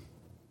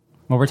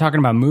 we're talking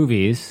about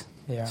movies.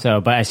 Yeah.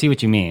 So, but I see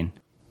what you mean.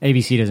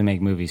 ABC doesn't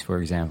make movies, for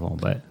example,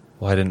 but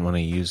Well, I didn't want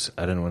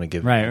to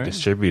give Right.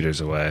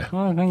 distributors away.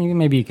 well,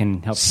 maybe you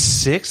can help.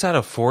 6 out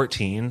of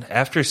 14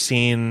 after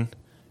seeing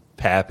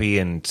Pappy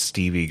and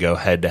Stevie go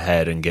head to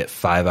head and get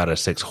 5 out of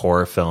 6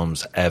 horror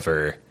films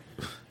ever.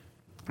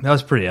 That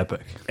was pretty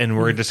epic. And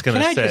we're just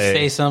going Can to I just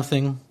say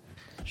something?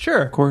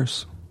 Sure. of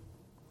course.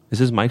 Is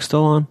his mic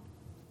still on?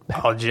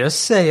 I'll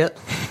just say it.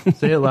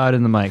 Say it loud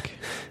in the mic.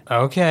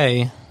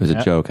 Okay. It was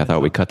a joke. I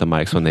thought we cut the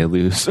mics when they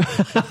lose.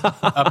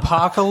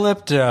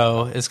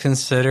 Apocalypto is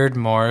considered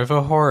more of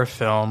a horror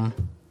film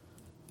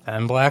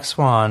than Black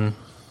Swan,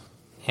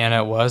 and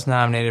it was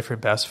nominated for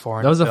Best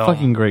Foreign That was a Film.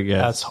 fucking great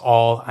guess. That's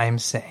all I'm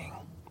saying.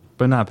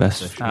 But not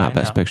best. Best, Picture. not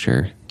best know.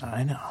 picture.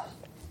 I know.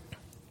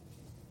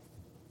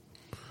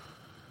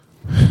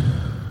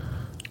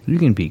 You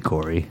can beat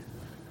Corey.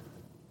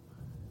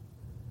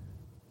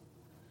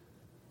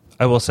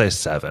 I will say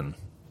 7.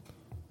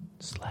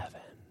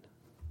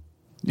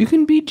 You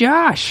can beat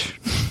Josh.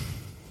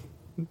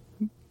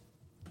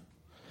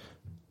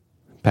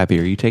 Pappy,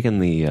 are you taking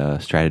the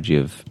strategy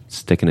of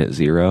sticking at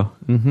 0?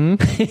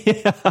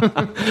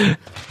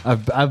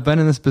 I've been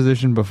in this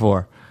position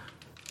before,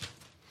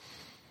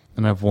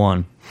 and I've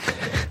won.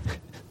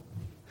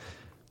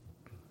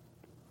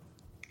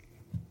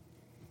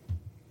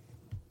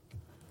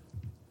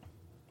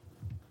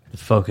 The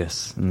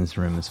focus in this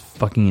room is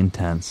fucking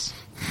intense.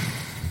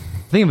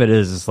 The thing of it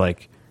is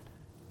like,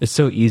 it's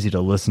so easy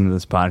to listen to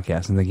this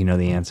podcast and think you know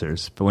the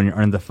answers, but when you're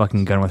under the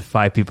fucking gun with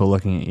 5 people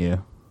looking at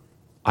you,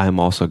 I'm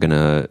also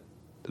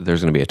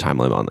there's gonna be a time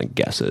limit on the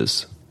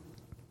guesses.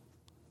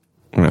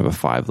 I'm gonna have a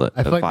 5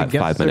 I feel like the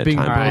guesses 5 are minute being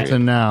time built period.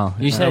 in now.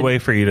 You said, No way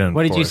for you to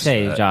what did you enforce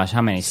say, that. Josh?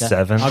 How many?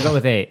 7? I'll go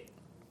with 8.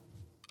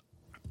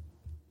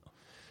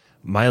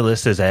 My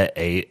list is at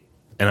 8,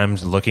 and I'm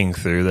looking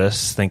through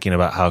this, thinking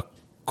about how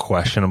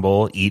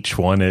questionable each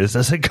one is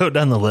as I go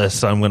down the list.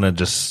 So I'm going to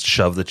just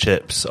shove the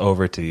chips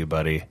over to you,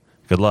 buddy.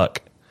 Good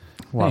luck.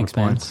 Thanks,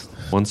 man.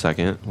 1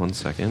 second.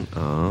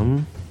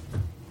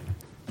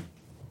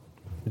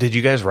 Did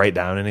you guys write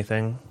down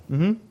anything?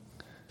 Mm-hmm.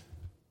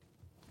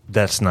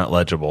 That's not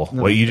legible.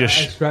 No, what you I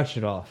just scratched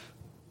it off.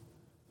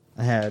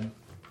 I had.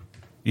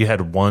 you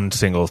had one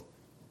single.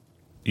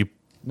 You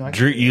No, I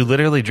drew. You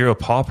literally drew a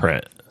paw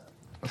print.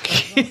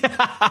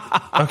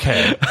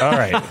 Okay. All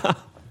right.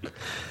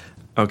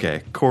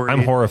 Okay, Corey.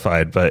 I'm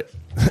horrified, but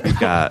We've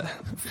got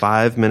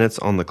 5 minutes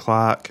on the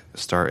clock,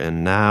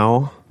 starting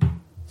now.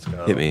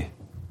 Hit me.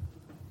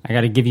 I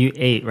got to give you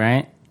 8,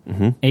 right?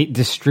 Mm-hmm. 8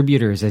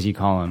 distributors, as you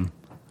call them.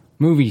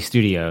 Movie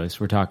studios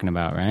we're talking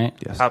about, right?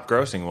 Yes. top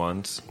grossing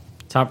ones.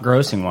 Top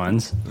grossing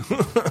ones.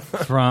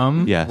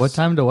 From Yes. what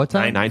time to what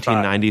time?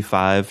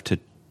 1995 to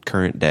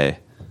current day.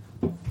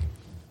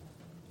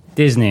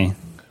 Disney,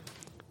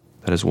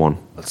 That is 1.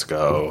 Let's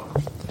go.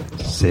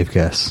 Safe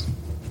guess.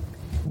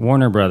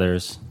 Warner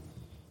Brothers,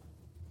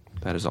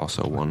 That is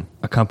also 1.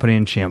 A company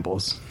in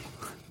shambles.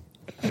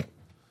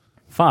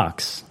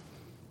 Fox,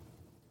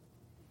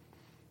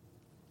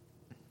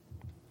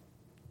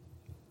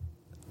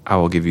 I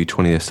will give you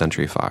 20th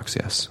Century Fox,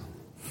 yes.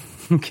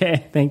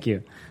 Okay, thank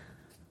you.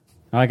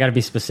 Oh, I got to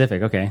be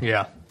specific. Okay.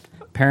 Yeah.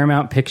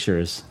 Paramount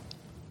Pictures,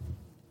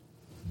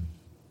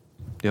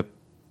 Yep.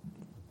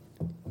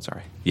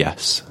 Sorry.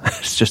 Yes.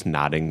 It's just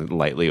nodding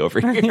lightly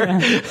over here.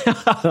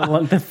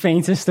 the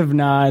faintest of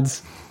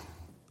nods.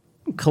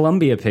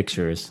 Columbia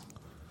Pictures,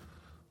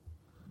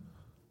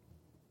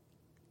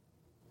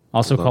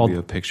 also Columbia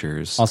called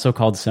Pictures.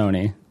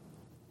 Sony.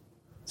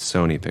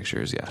 Sony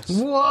Pictures, yes.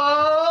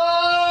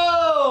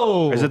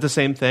 Whoa! Is it the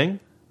same thing?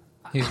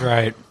 He's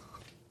right.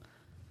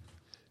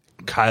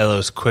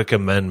 Kylo's quick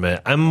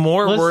amendment. I'm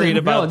more worried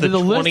about the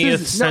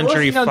 20th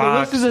Century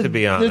Fox, to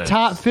be honest. The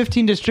top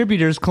 15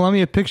 distributors,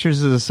 Columbia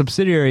Pictures is a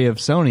subsidiary of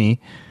Sony.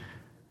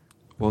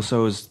 Well,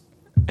 so is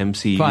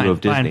MCU Fine,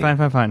 of Disney.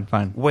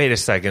 fine. Wait a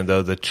second,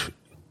 though.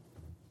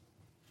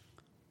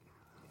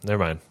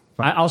 Never mind.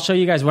 I'll show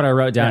you guys what I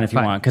wrote down Yeah, if you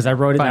fine. want, because I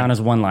wrote it Fine. down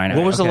as one line.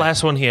 What was the Okay.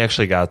 last one he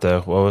actually got,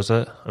 though? What was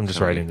it? I'm just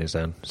writing these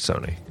down.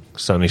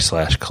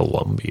 Sony /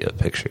 Columbia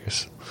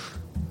Pictures.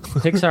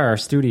 Pixar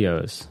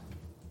Studios.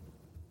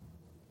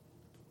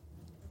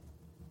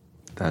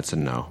 That's a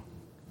no.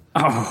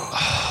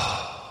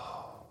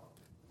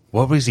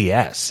 What was he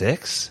at?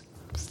 6?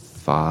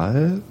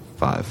 5?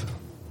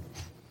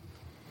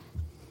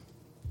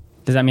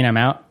 Does that mean I'm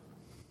out?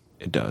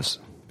 It does.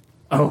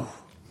 Oh,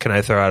 Can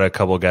I throw out a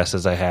couple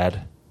guesses I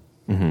had?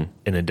 In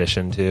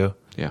addition to?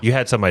 Yeah. You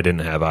had some I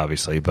didn't have,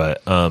 obviously,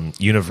 but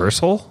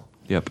Universal?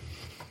 Yep.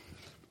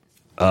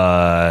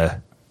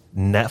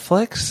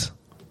 Netflix?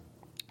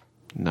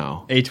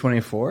 No.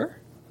 A24?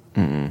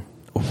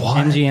 What?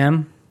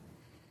 MGM?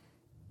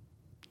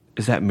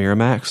 Is that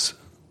Miramax?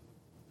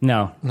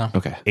 No.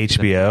 Okay.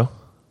 HBO?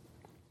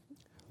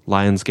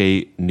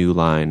 Lionsgate, New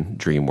Line,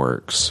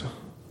 DreamWorks.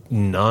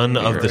 None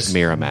of the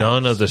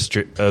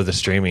Miramax.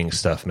 streaming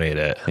stuff made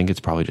it. I think it's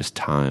probably just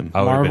time.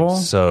 I would have been Marvel?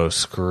 so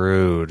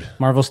screwed.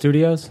 Marvel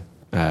Studios?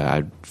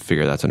 I'd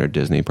figure that's under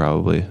Disney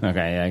probably.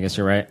 Okay, yeah, I guess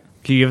you're right.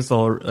 Can you give us the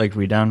whole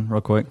read down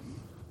real quick?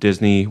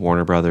 Disney,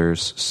 Warner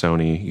Brothers,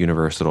 Sony,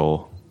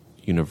 Universal,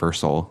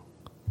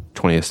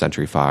 20th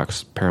Century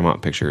Fox,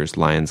 Paramount Pictures,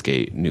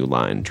 Lionsgate, New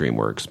Line,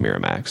 DreamWorks,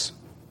 Miramax.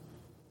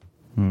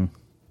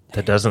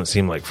 That doesn't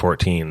seem like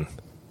 14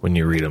 when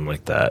you read them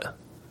like that.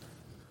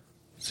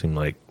 Seem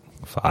like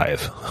 5.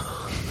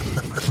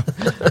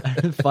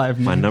 5.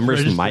 My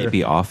numbers might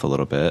be off a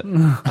little bit.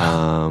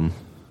 Yeah,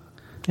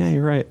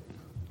 you're right.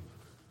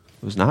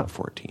 It was not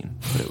 14,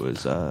 but it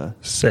was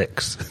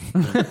 6.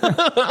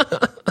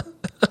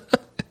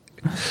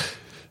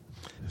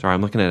 Sorry,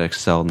 I'm looking at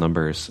Excel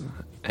numbers,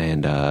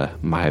 and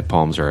my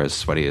palms are as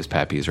sweaty as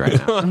Pappy's right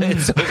now.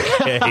 It's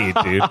okay,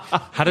 dude.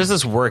 How does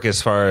this work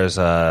as far as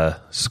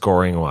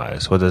scoring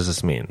wise? What does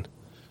this mean?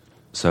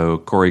 So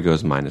Corey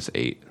goes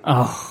 -8.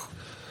 Oh,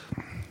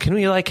 Can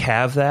we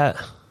have that?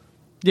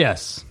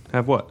 Yes.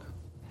 Have what?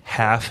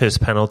 Half his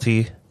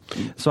penalty.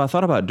 So I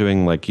thought about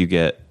doing you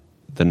get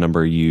the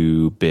number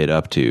you bid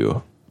up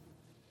to,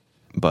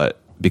 but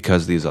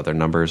because these other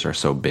numbers are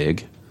so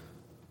big,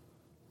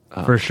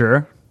 For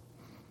sure.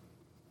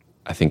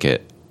 I think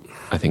it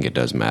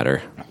does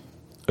matter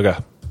Okay.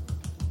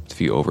 if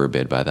you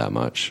overbid by that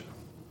much.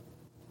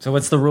 so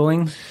what's the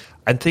ruling?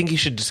 I think you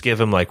should just give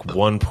him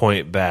 1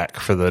 point back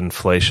for the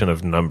inflation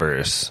of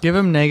numbers. Give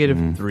him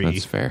 -3.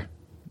 That's fair.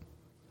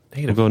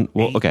 Negative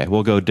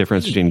We'll go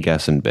difference between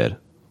guess and bid.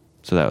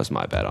 So that was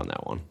my bet on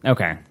that one.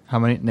 Okay. How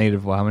many?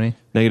 How many?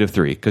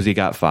 -3 because he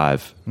got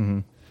 5.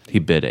 He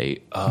bid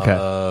 8. Okay.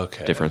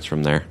 Okay. Difference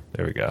from there.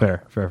 There we go.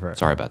 Fair.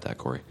 Sorry about that,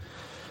 Corey.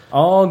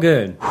 All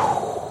good.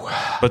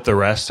 But the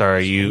rest are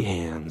you.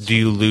 Hands. Do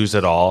you lose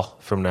it all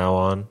from now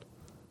on?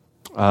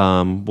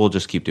 We'll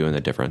just keep doing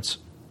the difference.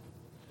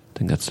 I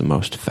think that's the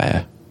most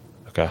fair,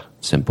 Okay.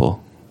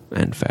 simple,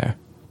 and fair.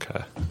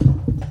 Okay.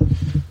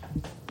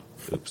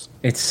 Oops.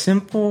 It's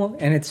simple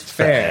and it's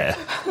fair.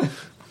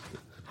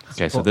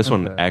 Okay, so this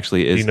one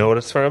actually Do is. you know what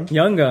it's from?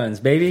 Young Guns,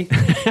 baby.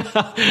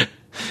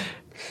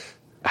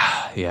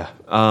 Yeah.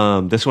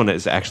 This one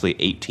is actually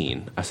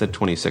 18. I said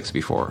 26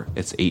 before.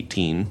 It's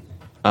 18.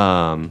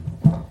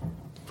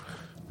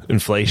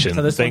 Inflation.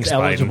 So this Thanks,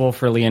 one's Biden. eligible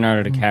for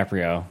Leonardo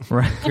DiCaprio.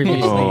 Right.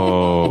 Previously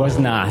was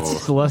not.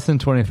 So less than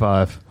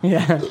 25.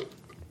 Yeah.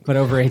 But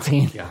over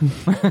 18.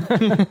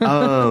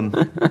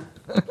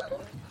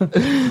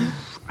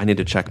 I need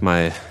to check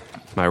my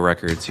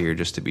records here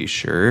just to be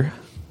sure.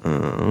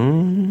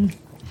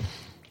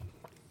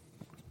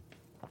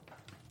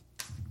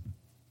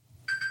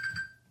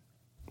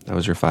 That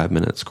was your 5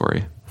 minutes,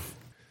 Corey.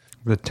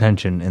 The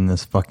tension in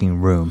this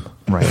fucking room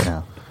right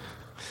now.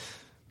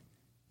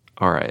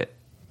 All right.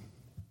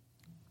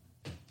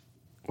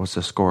 What's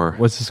the score?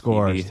 What's the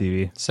score, Stevie?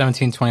 Stevie?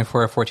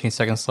 17-24, 14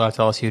 seconds left.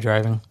 LSU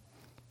driving.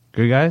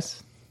 Good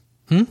guys?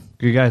 Good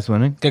guys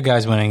winning? Good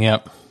guys winning,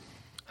 yep.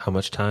 How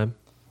much time?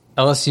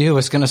 LSU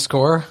was going to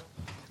score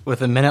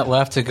with a minute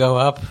left to go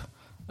up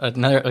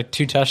another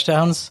 2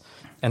 touchdowns,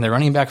 and the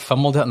running back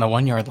fumbled it on the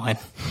 1 yard line.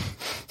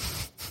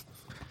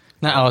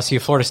 Not LSU.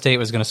 Florida State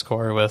was going to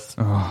score with.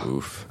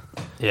 Oof.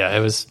 Yeah, it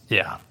was.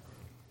 Yeah.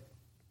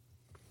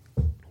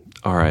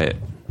 All right.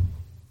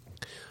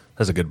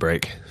 That's a good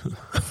break.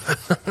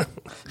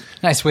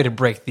 Nice way to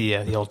break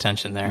the old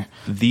tension there.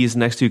 These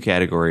next 2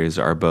 categories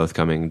are both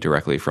coming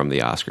directly from the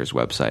Oscars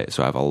website,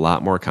 so I have a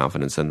lot more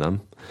confidence in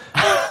them.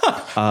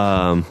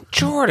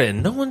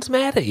 Jordan, no one's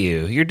mad at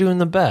you. You're doing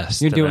the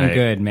best. You're doing tonight.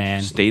 good,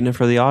 man. Stating it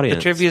for the audience.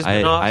 The trivia's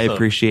been I awesome.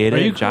 appreciate Are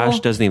it. you Josh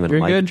cool? doesn't even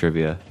You're like good?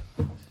 trivia.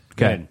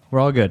 Good. We're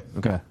all good.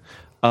 Okay.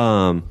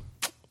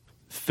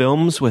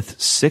 Films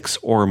with 6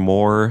 or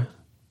more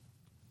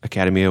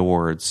Academy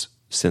Awards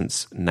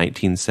since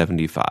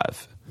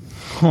 1975.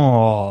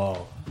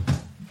 Oh.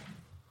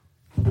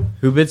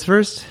 Who bids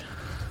first?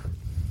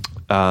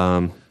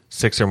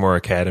 6 or more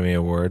Academy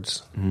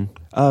Awards.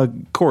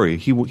 Corey,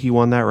 he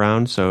won that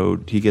round, so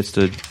he gets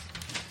to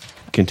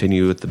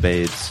continue with the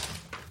Bades.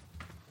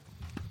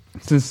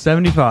 Since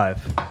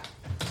 75.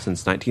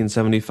 Since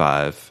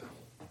 1975,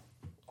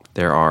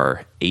 there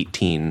are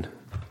 18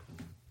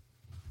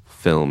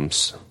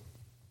 films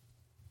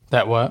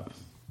That what?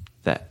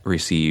 that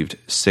received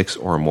 6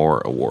 or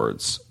more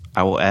awards.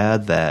 I will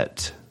add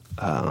that,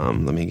 let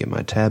me get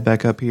my tab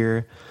back up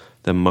here.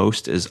 The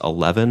most is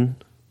 11.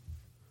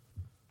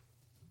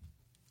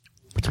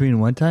 Between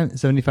one time?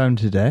 75 and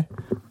today?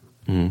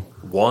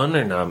 One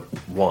or not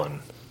one?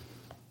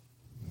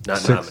 Not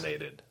 6.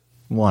 nominated.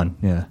 One,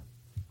 yeah.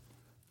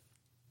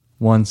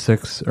 1,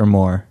 6 or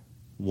more.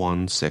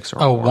 1, 6,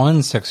 or Oh, more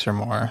 1, 6 or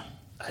more.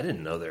 I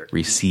didn't know there.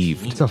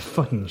 received. It's a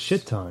fucking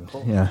shit ton.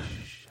 Yeah.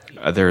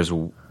 There's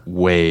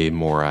way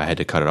more. I had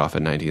to cut it off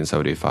at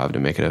 1975 to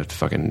make it a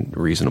fucking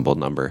reasonable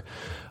number.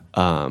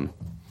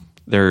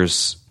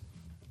 There's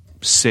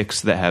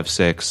 6 that have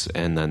 6,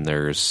 and then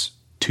there's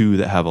 2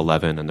 that have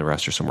 11, and the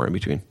rest are somewhere in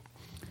between.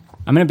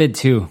 I'm going to bid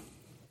 2.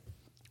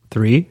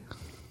 3?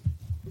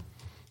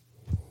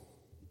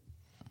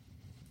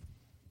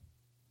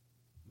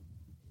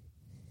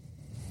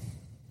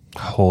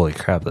 Holy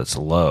crap, that's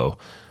low.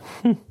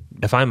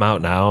 If I'm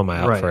out now, am I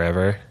out Right.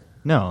 forever?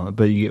 No,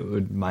 but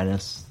you get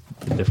minus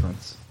the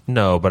difference.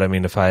 No, but I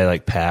mean, if I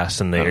pass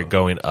and they're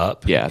going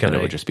up, Yeah, can then it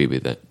I- would just be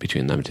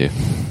between them two.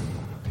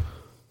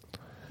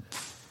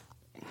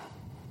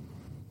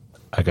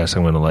 I guess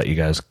I'm going to let you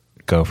guys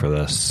go for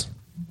this.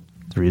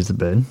 3 is the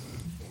bid.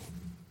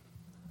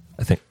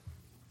 I think.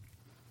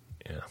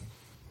 Yeah.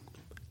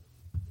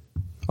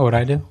 What would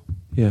I do?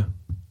 Yeah.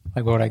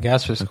 Like, what would I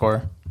guess for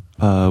score?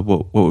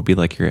 What would be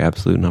your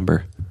absolute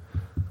number?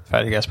 If I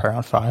had to guess, probably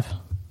around 5.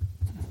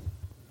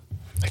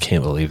 I can't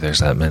can't believe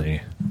there's that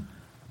many.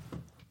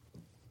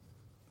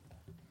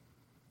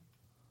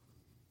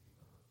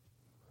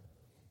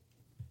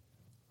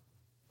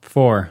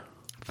 Four.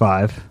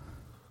 5.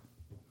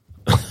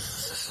 I'm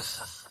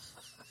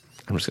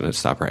just going to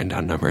stop writing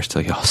down numbers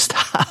till y'all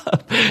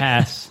stop.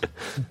 Pass.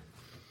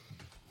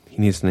 He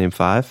needs to name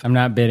 5. I'm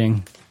not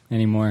bidding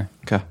anymore.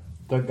 Okay.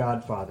 The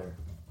Godfather.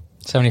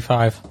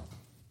 75.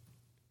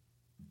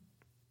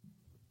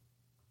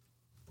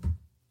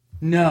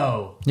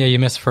 No. Yeah, you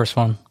missed the first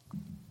one.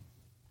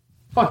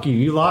 Fuck you.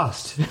 You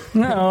lost.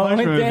 No, You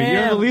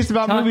know the least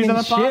about movies on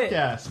the Talking shit.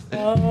 podcast.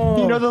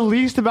 Oh. You know the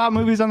least about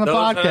movies on the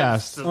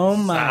podcast. Oh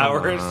my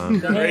Sours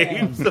and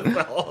grapes.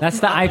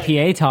 That's the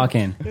IPA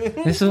talking.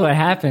 This is what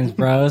happens,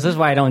 bros. This is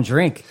why I don't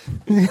drink.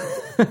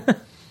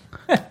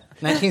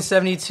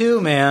 1972,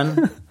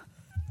 man.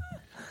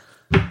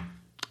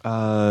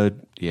 Yeah,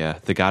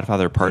 The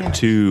Godfather Part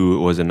 2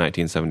 was in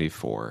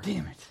 1974.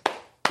 Damn it.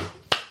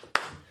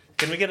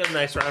 Can we get a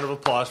nice round of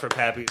applause for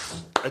Pappy's?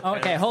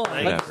 Okay, hold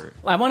on. Whatever.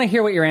 I want to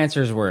hear what your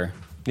answers were.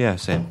 Yeah,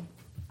 same.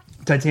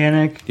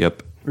 Titanic.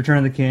 Yep. Return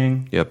of the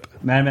King. Yep.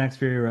 Mad Max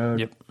Fury Road.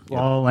 Yep.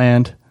 La La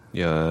Land.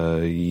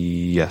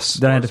 Yes.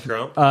 Then I had to,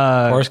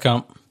 Forrest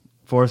Gump.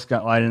 Forrest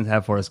Gump. Well, I didn't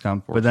have Forrest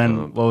Gump. But Forrest then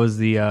Gump. what was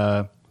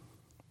the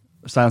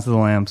Silence of the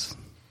Lambs?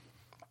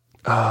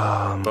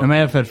 I may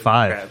have had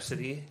 5.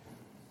 Rhapsody.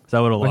 So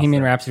I would have lost.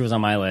 Bohemian that. Rhapsody was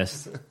on my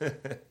list.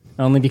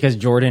 Only because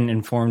Jordan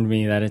informed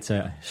me that it's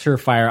a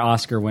surefire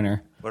Oscar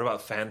winner. What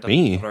about Phantom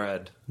Me?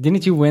 Thread?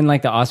 Didn't you win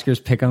like the Oscars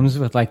pick'ems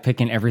with like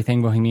picking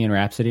everything Bohemian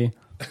Rhapsody?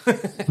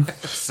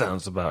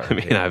 Sounds about I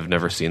right. mean, I've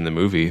never seen the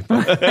movie.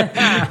 But,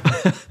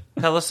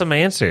 Tell us some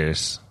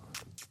answers.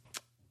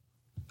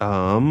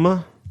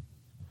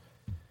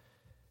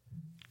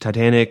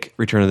 Titanic,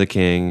 Return of the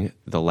King,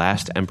 The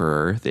Last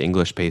Emperor, The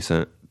English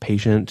Patient,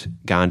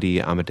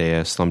 Gandhi,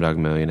 Amadeus, Slumdog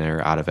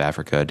Millionaire, Out of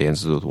Africa,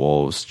 Dances with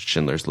Wolves,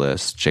 Schindler's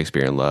List,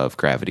 Shakespeare in Love,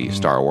 Gravity,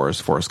 Star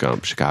Wars, Forrest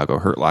Gump, Chicago,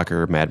 Hurt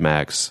Locker, Mad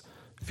Max,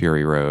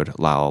 Fury Road,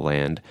 La La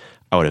Land.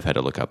 I would have had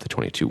to look up the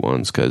 22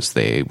 ones because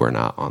they were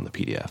not on the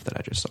PDF that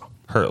I just saw.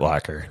 Hurt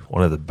Locker,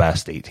 one of the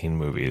best 18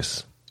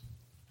 movies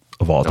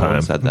of all No time.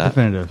 one said that.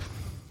 Definitive.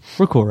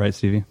 We're cool, right,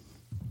 Stevie?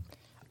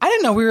 I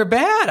didn't know we were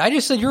bad. I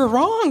just said you were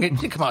wrong. It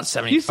did come out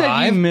 75. You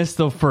said you missed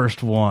the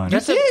first one.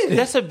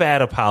 That's a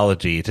bad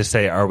apology to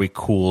say, "Are we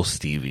cool,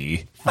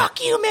 Stevie?"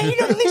 Fuck you, man.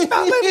 You know the least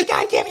about movies.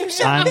 Goddamn you,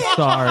 son I'm of a bitch.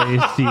 sorry,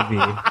 Stevie.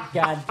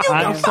 God,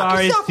 I'm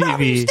sorry, Yourself, where you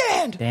Stevie.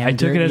 stand. damn I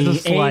took it as a dirty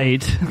ape.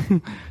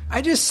 slight.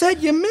 I just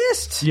said you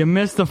missed. You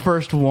missed the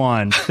first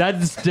one.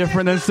 That's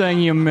different than saying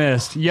you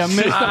missed. You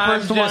missed the I'm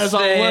first one. just It's a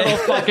saying. little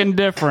fucking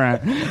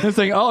different. It's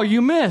like, oh,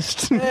 you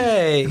missed.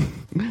 Hey.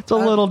 It's a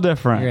little You're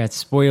different. at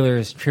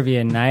Spoilers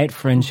Trivia Night.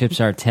 Friendships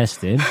are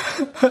tested.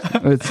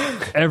 It's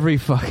every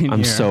fucking I'm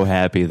year. so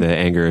happy that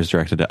anger is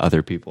directed to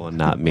other people and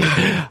not me.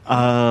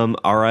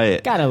 All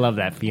right. Gotta love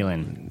that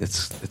feeling.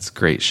 It's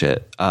great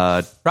shit.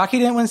 Rocky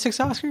didn't win 6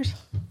 Oscars?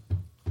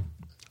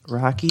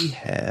 Rocky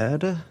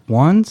had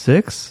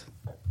 1-6.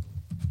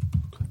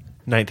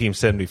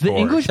 1974. The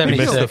English You missed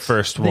Patient- the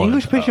first The one.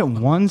 English Patient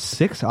won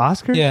 6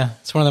 Oscars? Yeah.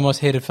 It's one of the most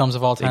hated films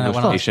of all time. that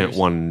English won Patient Oscars.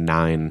 won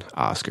 9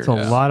 Oscars. It's a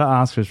lot of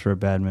Oscars for a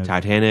bad movie.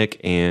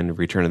 Titanic and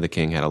Return of the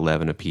King had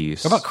 11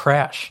 apiece. What about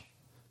Crash?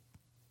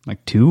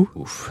 Like 2?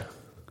 Oof.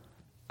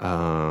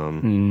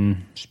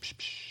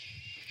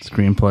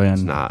 Screenplay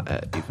and Not I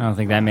don't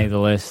think that made the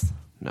list,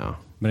 no.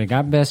 but it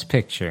got Best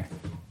Picture.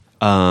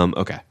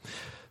 Okay.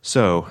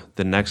 So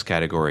the next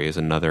category is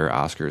another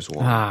Oscars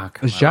one.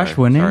 Come is Josh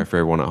winning? Sorry for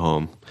everyone at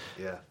home.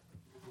 Yeah.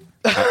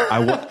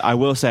 I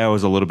will say I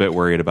was a little bit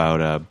worried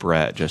about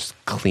Brett just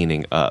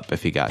cleaning up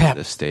if he got to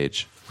this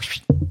stage.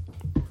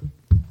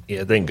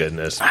 Yeah, thank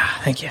goodness.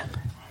 Thank you.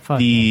 Fuck.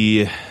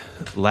 The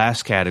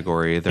last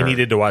category, He there are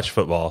needed to watch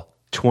football.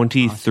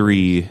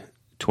 23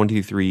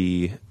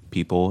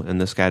 people in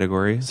this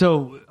category.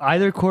 So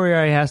either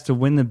Corey has to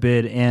win the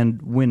bid and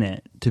win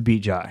it to beat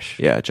Josh.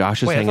 Yeah,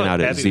 Josh is Wait, I hanging thought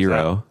out at Abby was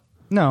 0.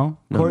 No,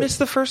 You Corey, missed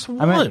the first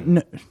one. I meant,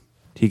 no,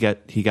 He got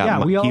yeah,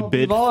 he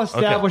bid we've all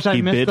established I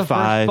He missed bid the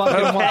 5. first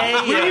fucking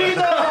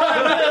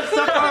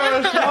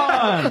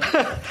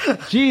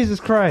one. Jesus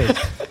Christ.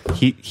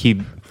 He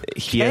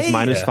has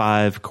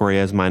 -5, Corey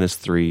has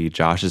 -3,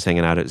 Josh is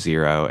hanging out at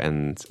 0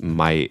 and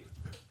might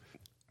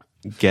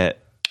get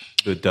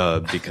the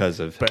dub because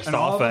of Best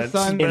all of a offense.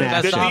 sudden-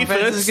 Best Good offense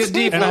defense. is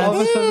good And all of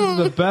defense. a sudden, this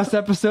is the best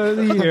episode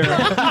of the year.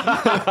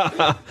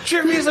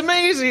 Trivia's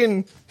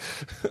amazing.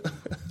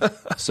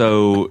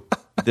 So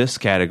this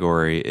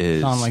category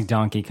is Sound like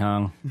Donkey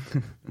Kong.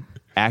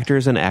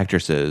 actors and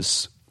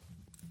actresses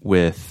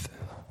with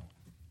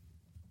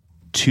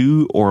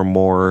 2 or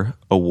more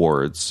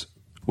awards,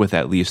 with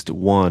at least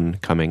 1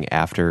 coming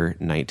after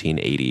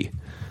 1980.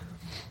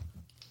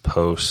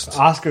 Post.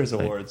 Oscars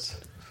awards.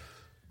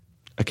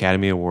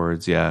 Academy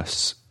Awards,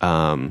 yes.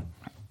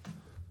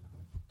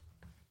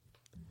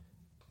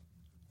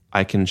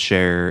 I can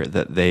share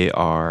that they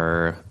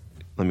are.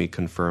 Let me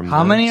confirm.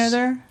 How this. many are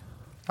there?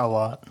 A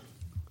lot.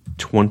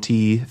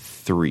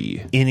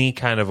 23. Any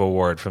kind of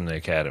award from the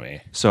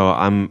Academy. So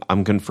I'm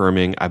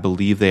confirming. I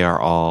believe they are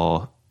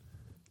all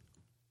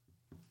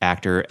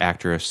Actor,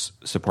 actress,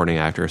 supporting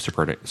actor,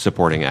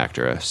 supporting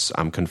actress.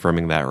 I'm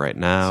confirming that right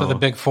now. So the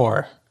big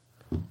four.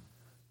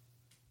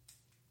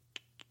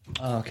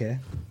 Oh, okay.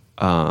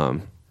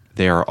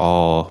 They are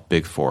all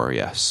big four,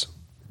 yes.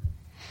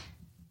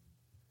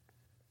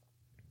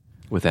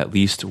 With at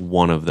least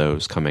one of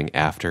those coming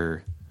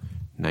after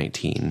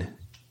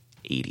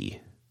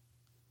 1980.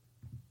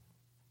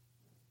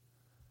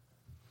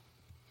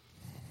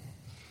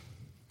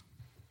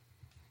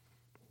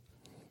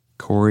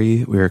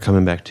 Corey, we are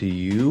coming back to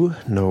you.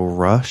 No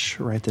rush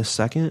right this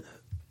second.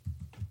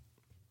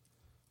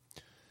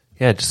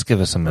 Yeah, just give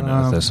us a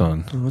minute with this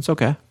one. Oh, it's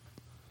okay.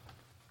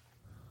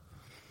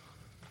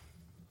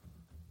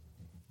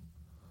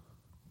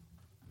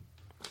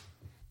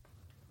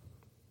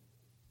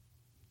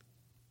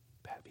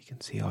 Pappy can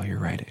see all your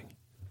writing.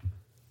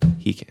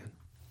 He can.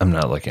 I'm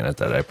not looking at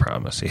that, I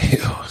promise you.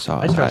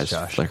 Saw his eyes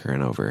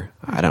flickering over.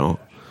 I don't.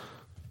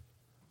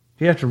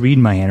 You have to read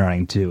my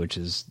handwriting too, which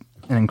is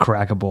an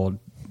uncrackable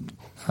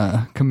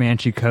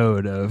Comanche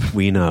code of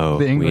We know.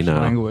 the English we know.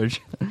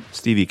 language.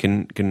 Stevie,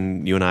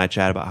 can you and I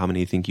chat about how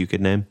many you think you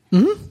could name?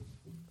 Mm-hmm.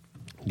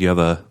 Do you have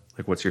a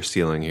what's your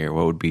ceiling here?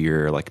 What would be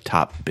your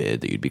top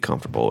bid that you'd be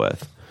comfortable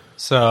with?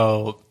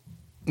 So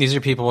these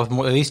are people with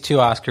at least 2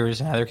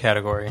 Oscars in either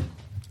category,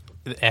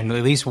 and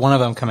at least one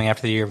of them coming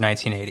after the year of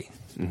 1980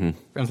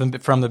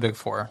 from the big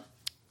four.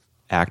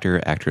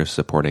 Actor, actress,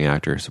 supporting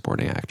actor,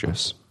 supporting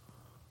actress.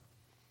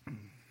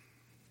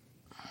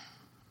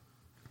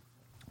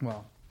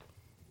 Well,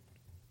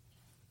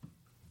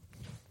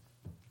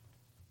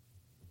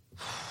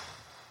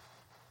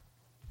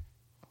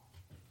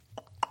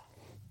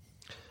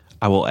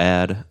 I will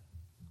add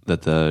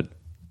that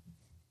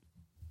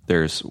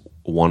there's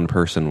one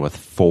person with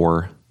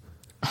 4.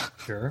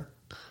 sure.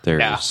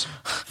 There's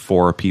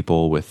 4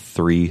 people with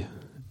 3,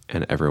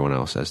 and everyone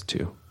else has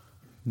 2.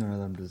 None of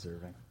them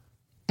deserving.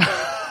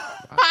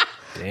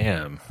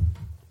 Damn.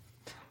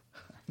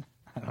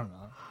 I don't know.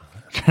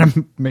 Trying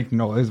to make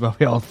noise while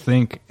we all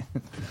think.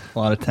 A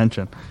lot of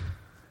tension.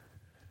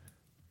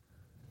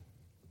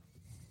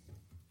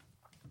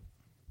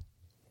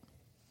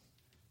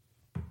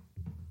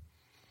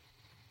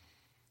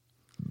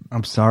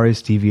 I'm sorry,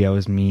 Stevie, I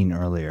was mean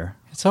earlier.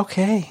 It's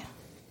okay.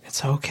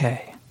 It's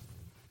okay.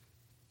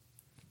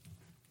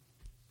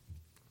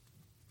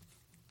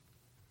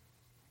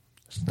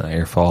 It's not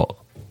your fault.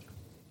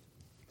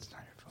 It's not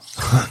your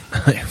fault.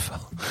 Not your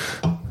fault.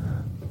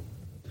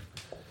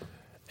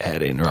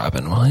 Adding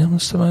Robin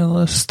Williams to my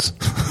list.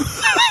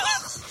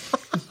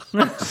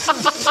 Gonna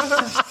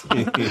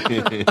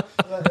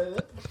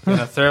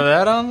throw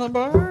that on the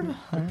board?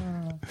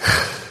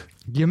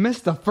 You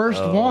missed the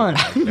first one.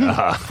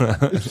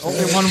 There's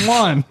only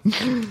one.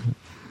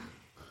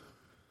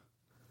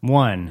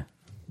 1.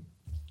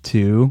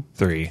 2.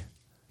 3.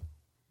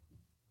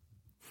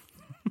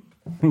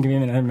 Give me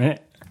another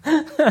minute.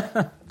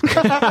 That's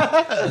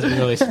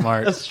really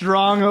smart. A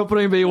strong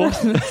opening, but he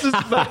wasn't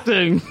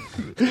suspecting.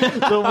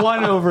 The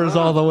 1 over is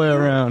all the way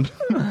around.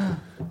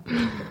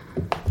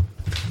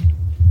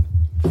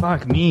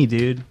 Fuck me,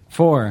 dude.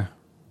 4.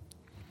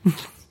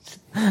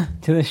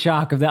 To the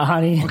shock of the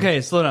audience.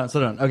 Okay, slow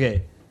down.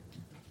 Okay.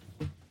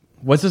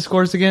 What's the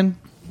scores again?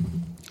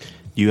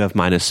 You have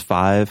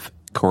 -5.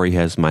 Corey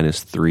has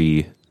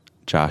 -3.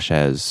 Josh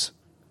has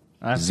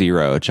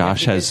 0.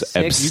 Josh has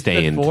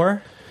abstained.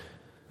 4?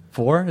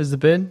 4 is the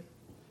bid?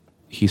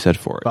 He said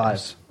 4. 5.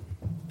 Yes.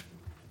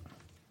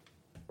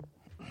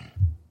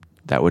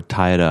 That would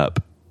tie it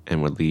up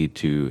and would lead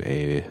to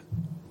a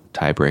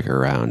tiebreaker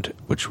round,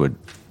 which would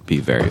be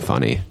very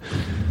funny.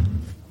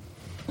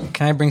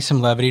 Can I bring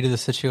some levity to the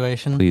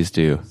situation? Please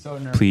do.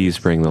 Please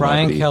bring the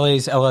Brian levity.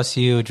 Kelly's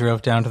LSU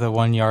drove down to the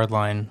 1-yard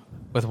line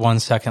with 1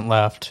 second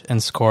left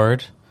and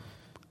scored.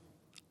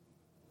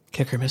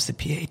 Kicker missed the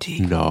PAT.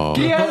 No.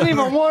 He hasn't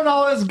even won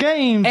all his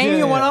games. Ain't yet.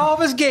 even won all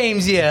of his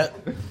games yet.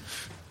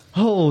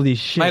 Holy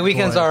shit. My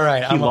weekend's boy. all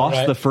right. He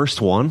lost the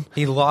first one?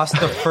 He lost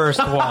the first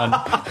one.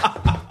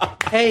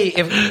 Hey,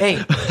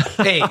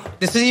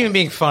 this isn't even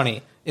being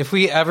funny. If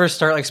we ever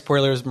start like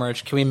spoilers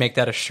merch, can we make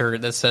that a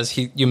shirt that says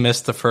you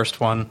missed the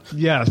first one?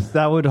 Yes,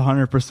 that would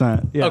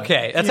 100%. Yeah.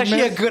 Okay, that's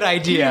actually a good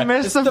idea. He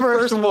missed It's the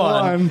first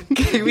one.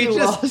 Can we He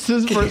just lost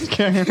his first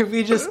game. Can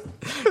we just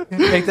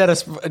make that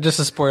just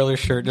a spoiler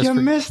shirt? Just You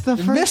for, missed the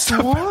first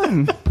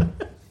one.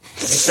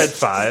 You said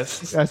 5. I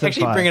said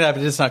actually 5. bring it up.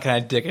 It's not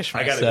kind of dickish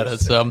when I said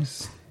it.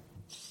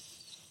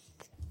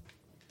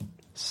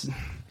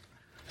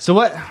 So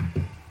what?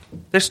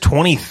 There's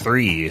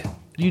 23.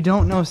 You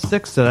don't know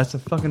 6, so that's a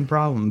fucking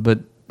problem. But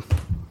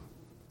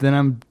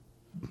then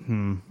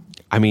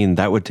I mean,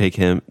 that would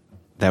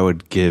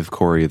give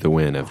Corey the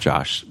win if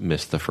Josh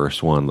missed the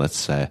first one, let's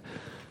say.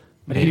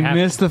 he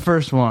missed the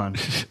first one.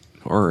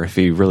 Or if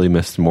he really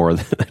missed more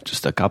than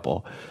just a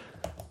couple.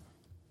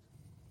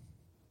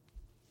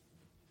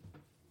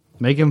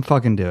 Make him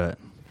fucking do it.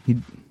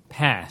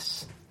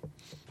 Pass.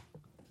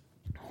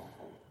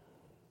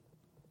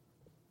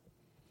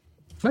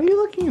 Why are you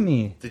looking at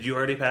me? Did you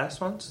already pass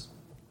once?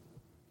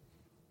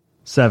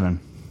 7.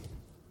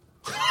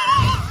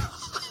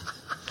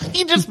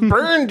 He just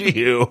burned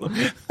you.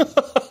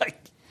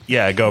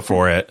 Yeah, go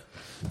for it.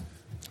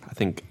 I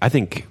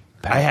think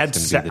I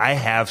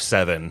have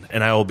 7,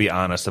 and I will be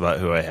honest about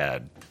who I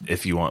had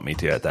if you want me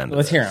to at the end.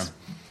 Let's hear them.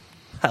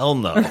 Hell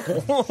no.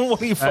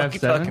 What are you fucking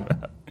talking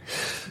about?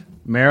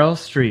 Meryl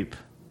Streep.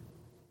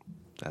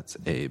 That's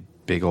a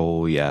big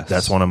ol' yes.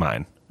 That's one of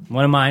mine.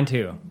 One of mine,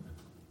 too.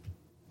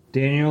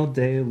 Daniel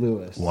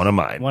Day-Lewis. One of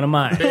mine. One of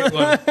mine. Big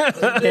one.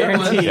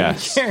 Guaranteed.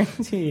 Yes.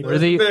 Guaranteed. What are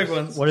the big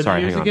ones. What are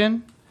Sorry, the years hang on.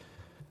 again?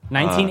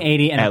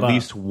 1980 and at above.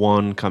 least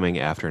one coming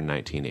after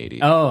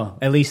 1980. Oh,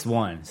 at least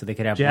one. So they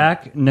could have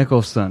Jack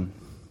Nicholson.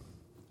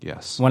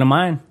 Yes. one of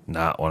mine.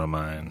 Not one of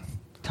mine.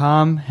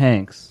 Tom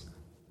Hanks.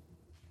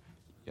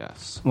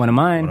 Yes. One of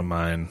mine. One of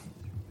mine.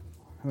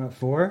 How about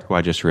 4? Who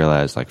I just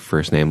realized, like,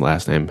 first name,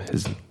 last name,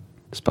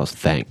 spells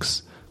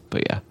thanks.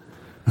 But yeah.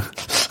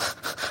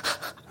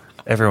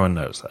 Everyone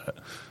knows that.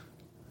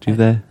 Do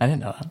they? I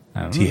didn't know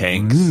that. T.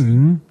 Hanks.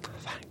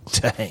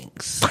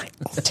 Thanks.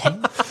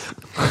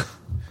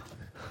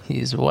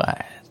 He's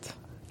white.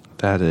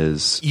 That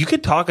is You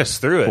could talk us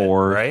through it,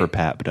 4 right? for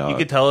Pat Dog. You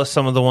could tell us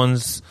some of the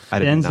ones. I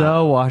did Denzel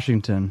not.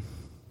 Washington.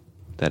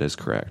 That is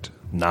correct.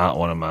 Not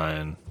one of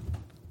mine.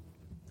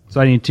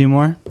 So I need 2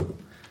 more?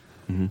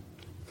 Mm-hmm.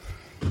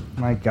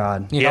 My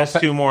God. He has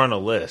 2 more on a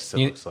list. It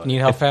looks like. Need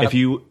help, Pat? If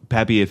you,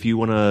 Pappy, if you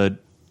want to,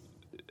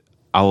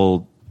 I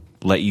will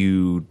let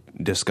you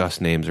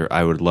discuss names, or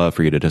I would love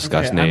for you to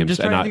discuss Okay, I'm names,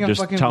 just and trying to not think of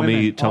just fucking tell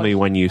me women.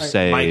 when you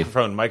say.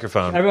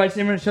 Microphone. Everybody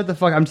say, I'm going to shut the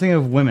fuck. I'm thinking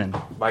of women.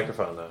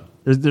 Microphone, though.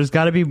 There's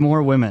got to be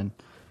more women.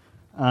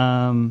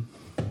 Yeah,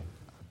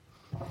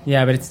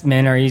 but it's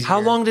men are easier.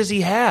 How long does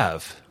he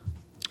have?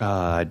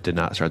 I did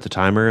not start the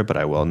timer, but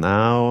I will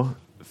now.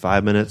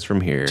 5 minutes from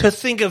here. To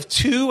think of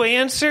 2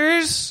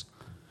 answers?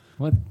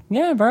 What?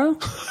 Yeah, bro.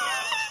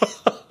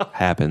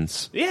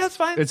 Happens. Yeah, that's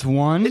fine. It's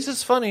 1. It's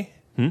just funny.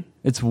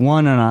 It's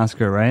 1 an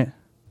Oscar, right?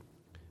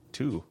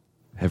 2.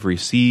 Have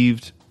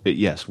received,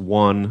 yes,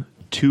 1,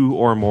 2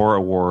 or more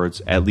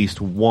awards. At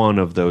least one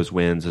of those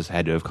wins has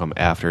had to have come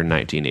after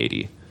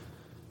 1980.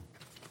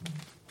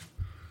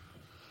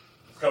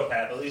 Go,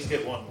 Pat. At least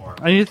get 1 more.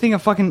 I need to think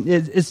of fucking...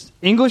 It's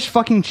English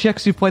fucking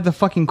chicks who played the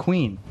fucking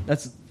queen.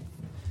 That's...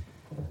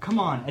 Come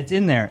on. It's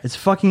in there. It's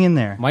fucking in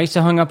there. Why are you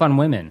so hung up on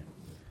women?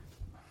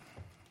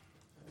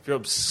 If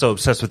you're so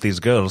obsessed with these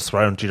girls,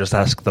 why don't you just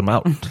ask them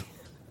out?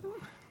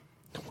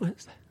 What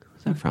is that?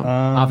 Where's that from?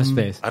 Office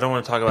Space. I don't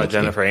want to talk about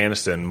Jennifer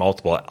Aniston,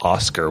 multiple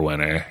Oscar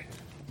winner.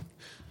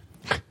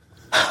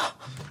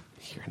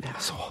 You're an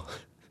asshole.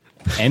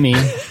 Emmy.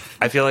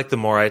 I feel like the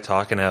more I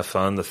talk and have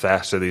fun, the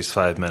faster these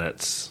 5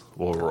 minutes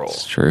will roll.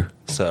 It's true.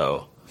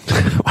 So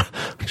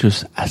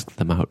Just ask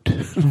them out.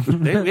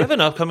 we have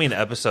an upcoming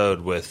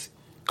episode with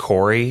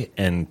Corey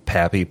and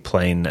Pappy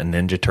playing a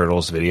Ninja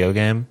Turtles video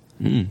game.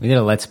 We did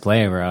a Let's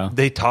Play, bro.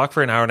 They talk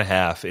for an hour and a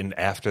half, and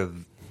after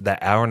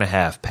that hour and a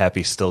half,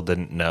 Pappy still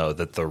didn't know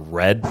that the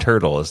red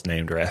turtle is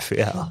named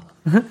Raphael.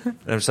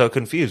 I'm so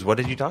confused. What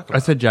did you talk about? I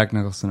said Jack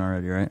Nicholson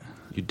already, right?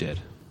 You did.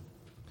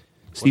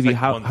 Stevie, like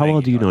how one thing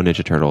well do you you know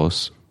Ninja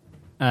Turtles?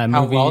 How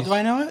Movies. well do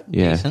I know it?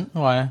 Yeah. Decent.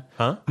 Why?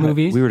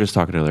 Movies. We were just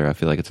talking earlier. I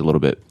feel like it's a little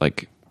bit,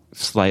 like,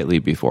 slightly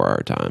before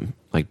our time.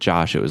 Like,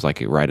 Josh, it was,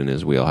 like, right in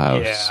his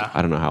wheelhouse. Yeah.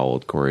 I don't know how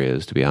old Corey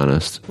is, to be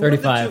honest.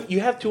 35. You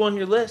have 2 on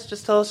your list.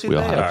 Just tell us who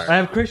Wheelhouse. they I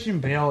are. have Christian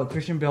Bale.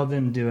 Christian Bale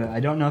didn't do it. I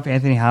don't know if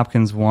Anthony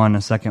Hopkins won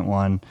a second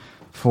one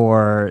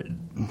for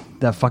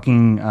that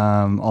fucking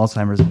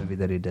Alzheimer's movie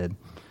that he did.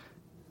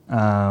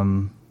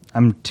 I'm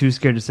too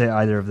scared to say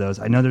either of those.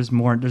 I know there's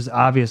more. There's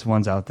obvious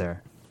ones out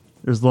there.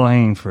 There's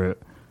low-hanging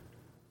fruit.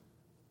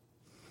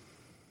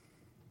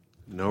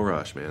 No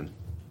rush, man.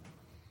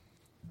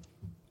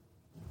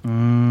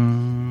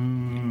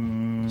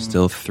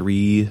 Still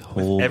 3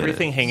 whole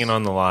Everything minutes. hanging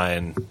on the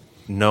line.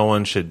 No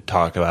one should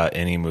talk about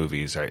any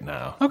movies right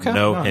now. Okay.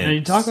 No No, hints.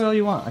 you talk about all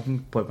you want. I can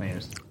put my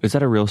ears. Is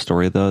that a real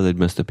story, though? They'd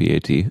missed a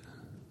PAT.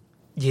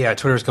 Yeah,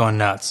 Twitter's going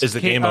nuts. Is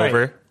the game all right,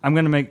 over? I'm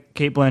going to make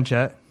Kate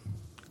Blanchett.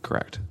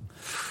 Correct.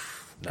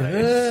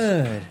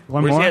 Good.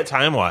 One Where's more. he at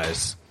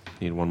time-wise?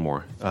 Need one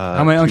more.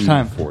 How much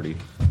time? 240.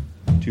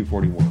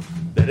 241.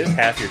 That is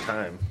half your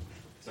time.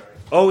 Sorry.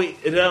 Oh,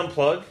 wait. Did it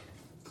unplug?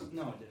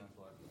 No, it didn't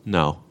plug.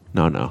 No.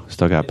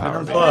 Still got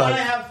power. Unplug. I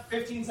have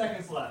 15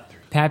 seconds left.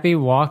 Pappy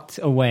walked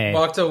away.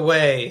 Walked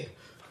away.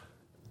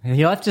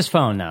 He left his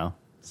phone, though.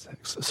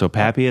 So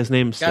Pappy has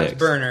named Got 6. his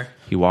burner.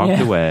 He walked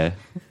Yeah. away.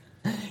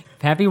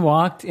 Pappy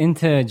walked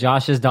into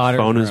Josh's daughter's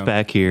Phone room. is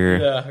back here.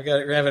 Yeah, we're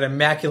gonna have an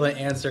immaculate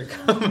answer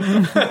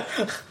come.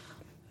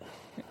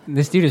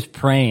 This dude is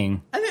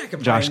praying. I think I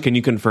can Josh, find- can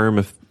you confirm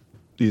if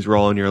these were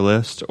all on your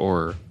list,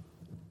 or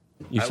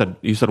you said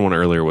one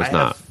earlier was I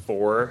not? have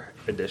 4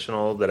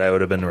 additional that I would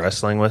have been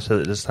wrestling with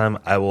at this time.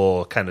 I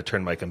will kind of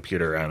turn my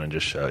computer around and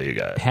just show you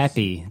guys.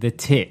 Pappy, the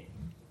tit,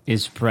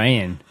 is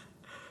praying.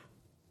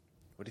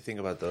 What do you think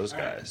about those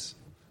guys?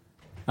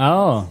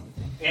 Oh.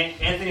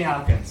 Anthony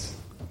Hopkins.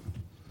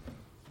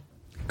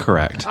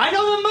 Correct. I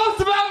know the most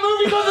about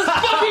movies on this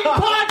fucking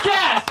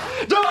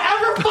podcast. Don't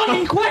ever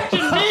fucking question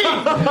me.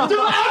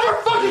 Don't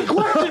ever fucking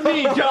question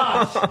me,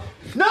 Josh.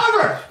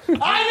 Never!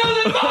 I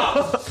know the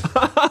most!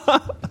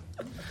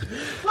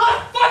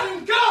 Let's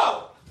fucking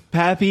go!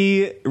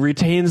 Pappy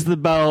retains the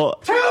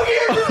belt. 2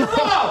 years in a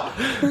row!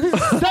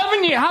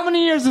 7 years. How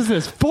many years is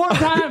this?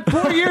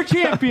 4-year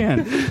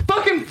champion.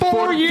 Fucking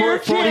 4-year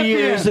 40 champion.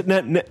 years,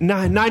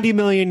 90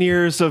 million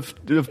years of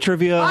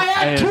trivia. I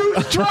had 2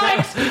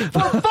 strikes for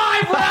 5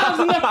 rounds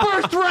in the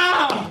first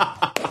round.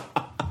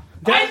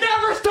 I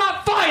never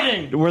stopped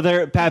fighting. Were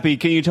there, Pappy,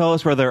 can you tell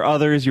us, were there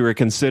others you were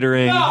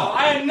considering? No,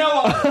 I had no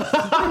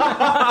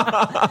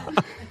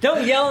others.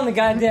 Don't yell in the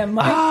goddamn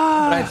mic. But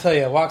I tell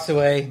you, walks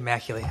away,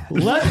 immaculate.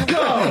 Let's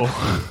go.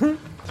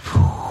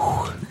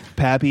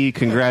 Pappy,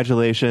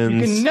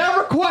 congratulations. You can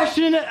never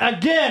question it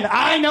again.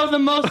 I know the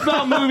most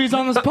about movies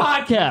on this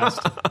podcast.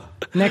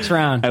 Next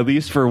round. At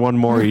least for one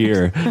more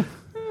year.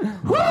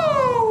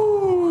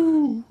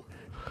 Woo!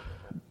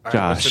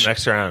 What's the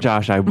next round?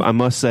 Josh, I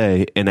must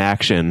say, in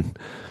action,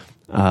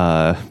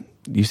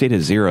 you stayed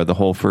at 0 the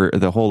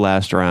whole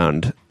last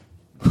round.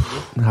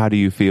 How do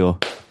you feel?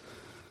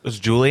 Was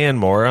Julianne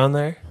Moore on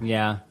there?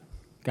 Yeah.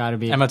 Gotta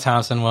be. Emma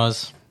Thompson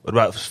was. What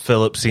about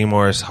Philip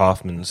Seymour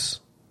Hoffman's?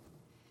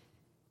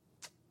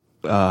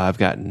 I've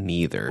got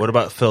neither. What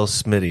about Phil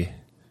Smitty?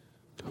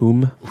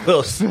 Whom?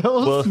 Will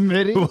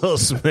Smitty? Will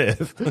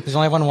Smith. He's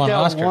only won one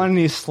Oscar. One,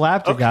 he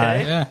slapped a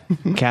guy. Yeah.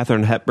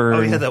 Katharine Hepburn.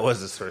 Oh yeah, that was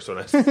his first one.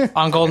 I saw.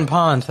 On Golden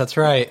Pond, that's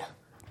right.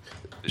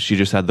 She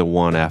just had the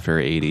one after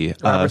 80.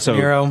 Robert De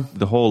Niro.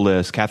 The whole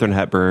list: Katharine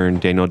Hepburn,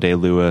 Daniel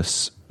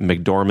Day-Lewis,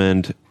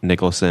 McDormand,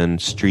 Nicholson,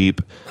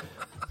 Streep,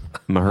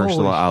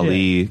 Mahershala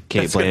Ali,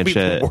 Kate That's gonna be the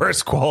Blanchett,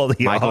 worst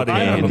quality Michael audio.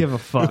 I don't Caine, give a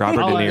fuck. Robert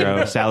De I'll-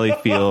 Niro, Sally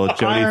Field,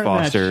 Jodie Iron that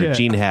Foster, shit.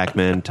 Gene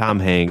Hackman, Tom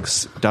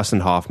Hanks, Dustin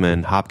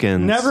Hoffman,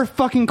 Hopkins, Never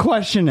fucking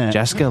question it.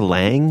 Jessica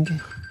Lange,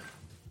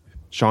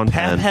 Sean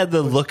Pat Penn, had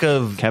the look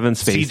of Kevin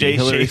Spacey, CJ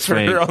Hillary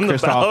Schaefer Swank, on the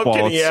Christoph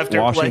balcony Waltz,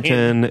 after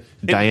Washington,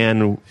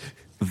 Diane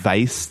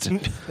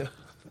Weist,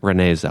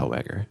 Renee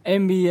Zellweger.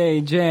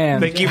 NBA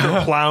Jam. Thank you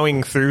for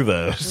plowing through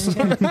those.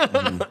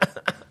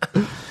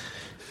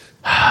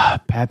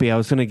 Pappy, I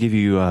was going to give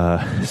you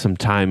some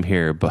time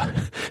here, but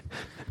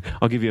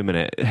I'll give you a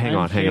minute. Hang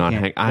on. What was your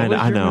I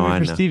movie know.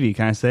 for Stevie?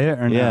 Can I say it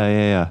or no?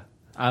 Yeah.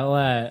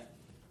 I'll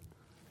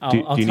Do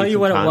you tell need you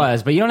some what time? it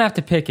was, but you don't have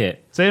to pick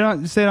it. Say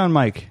it on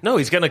mic. No,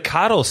 he's gonna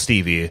coddle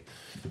Stevie.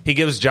 He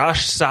gives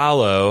Josh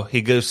Salo.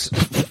 He gives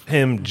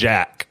him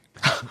Jack.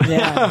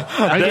 Yeah.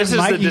 I This give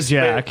Mikey the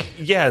Jack.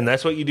 Yeah, and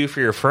that's what you do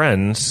for your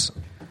friends.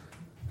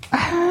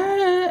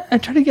 I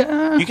try to get.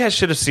 You guys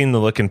should have seen the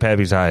look in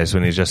Pappy's eyes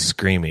when he's just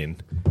screaming.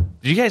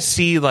 Did you guys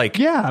see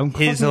Yeah, I'm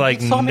his fucking-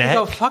 like Saw me neck?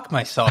 go fuck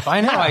myself.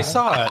 I know, I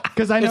saw it.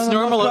 Because I know it's the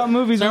normal most about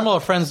movies. It's normal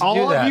for friends to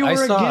do that. I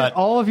saw it.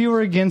 All of you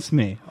were against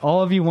me.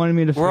 All of you wanted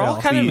me to We're fail.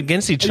 all kind of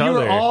against each You other.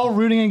 were all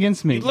rooting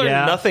against me. You learned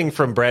nothing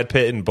from Brad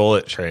Pitt and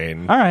Bullet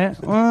Train. All right.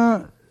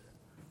 Well,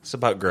 It's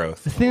about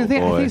growth. the thing, I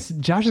boy. think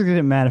Josh is gonna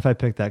get mad if I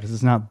pick that because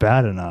it's not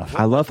bad enough.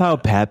 I love how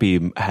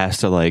Pappy has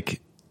to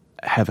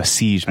have a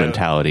siege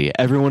mentality.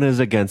 Everyone is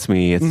against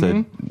me. It's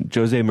the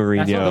Jose That's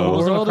what the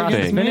rules Mourinho of across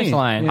the thing. finish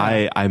line.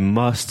 Yeah. I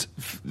must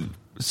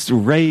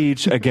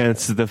rage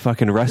against the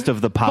fucking rest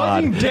of the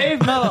Fucking pod.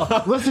 Dave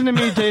Mello. Listen to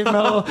me, Dave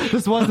Mello.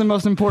 This was the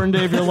most important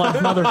day of your life,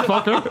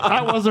 motherfucker.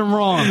 I wasn't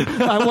wrong.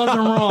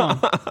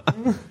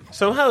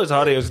 Somehow his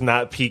audio is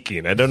not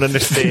peaking. I don't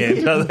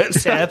understand how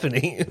that's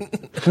happening.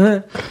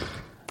 Did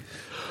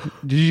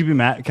you be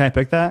mad? Can I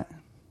pick that?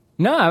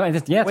 No,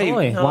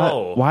 totally.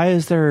 no. Why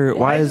is there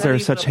is that even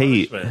such a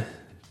hate? punishment?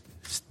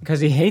 Because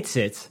he hates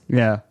it.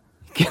 Yeah.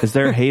 Is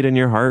there hate in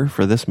your heart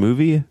for this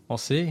movie? We'll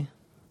see.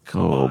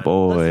 Oh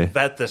boy. Let's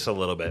vet this a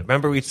little bit.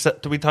 Remember, we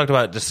talked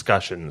about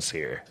discussions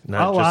here,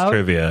 not Out just loud?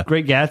 trivia.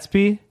 Great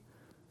Gatsby. Is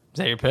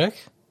that your pick?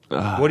 What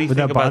do you Would think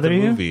that about the bother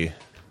you? movie?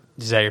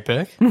 Is that your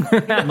pick?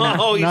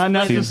 Oh, he's Not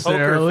poker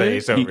necessarily.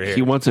 face over here.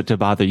 He wants it to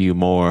bother you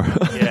more.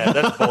 Yeah,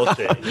 that's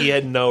bullshit. He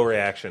had no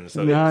reaction.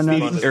 So No, it's not fun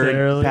to-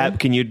 necessarily. Pat,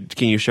 can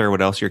you share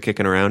what else you're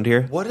kicking around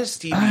here? What does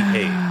Stevie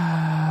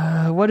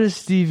hate? What does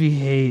Stevie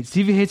hate?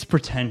 Stevie hates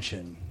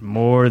pretension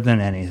more than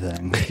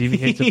anything. Stevie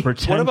hates a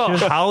pretentious, What about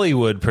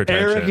Hollywood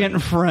pretension?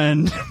 arrogant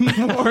friend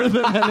more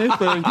than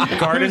anything.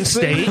 Garden Who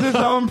State? sings his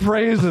own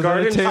praises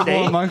Garden at a table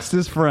State? amongst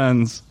his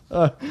friends.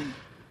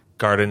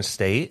 Garden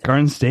State?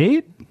 Garden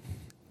State?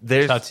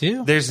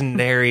 Tattoo? There's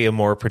nary a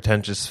more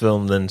pretentious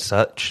film than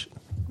such.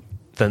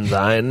 Than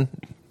thine.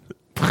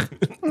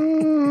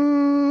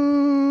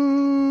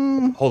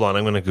 Hold on,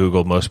 I'm going to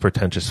Google most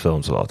pretentious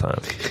films of all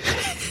time.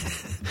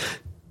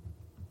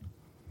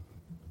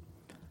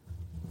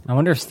 I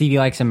wonder if Stevie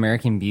likes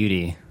American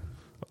Beauty.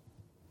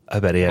 I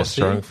bet he has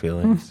strong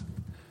feelings.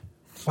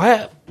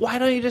 Why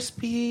don't you just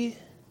be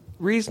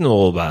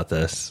reasonable about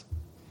this?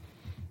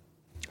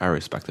 I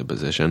respect the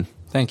position.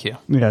 Thank you.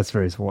 Yeah, it's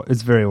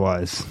very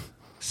wise.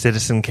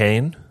 Citizen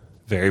Kane,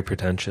 very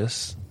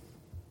pretentious.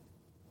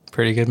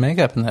 Pretty good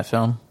makeup in that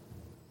film.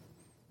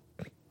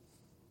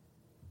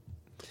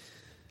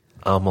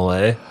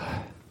 Amelie. Is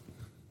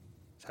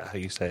that how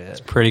you say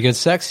it? Pretty good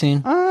sex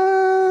scene.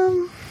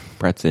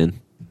 Brett's in.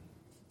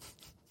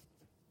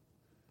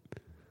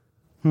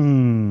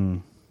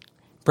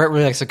 Brett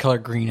really likes the color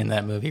green in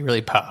that movie. It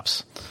really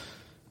pops.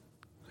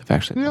 I've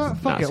actually You know what?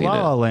 Fuck not it. seen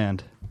La La it.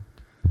 Land.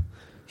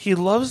 He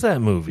loves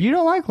that movie. You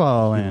don't like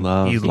La La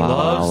Land. He La La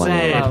loves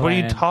Land. it. La La What are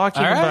you Land.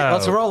 talking All right, about?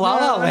 let's roll La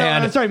La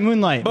Land. No, sorry,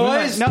 Moonlight.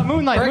 Boys, Moonlight. No,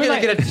 Moonlight. we're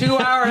Moonlight. gonna get a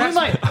 2-hour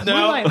Moonlight.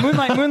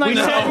 We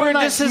said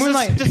Moonlight. this is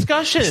Moonlight. a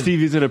discussion.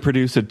 Stevie's going to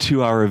produce a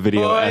 2-hour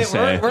video Boy,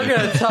 essay. we're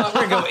gonna talk.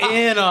 We're gonna go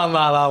in on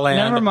La La Land.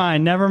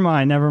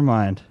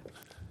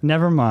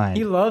 Never mind.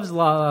 He loves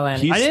La La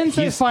Land. I didn't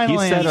say final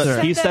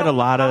answer. He said a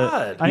lot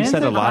of. I He didn't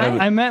said say a lot of.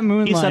 I meant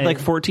Moonlight. He said like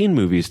 14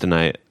 movies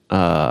tonight.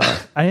 I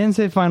didn't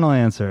say final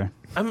answer.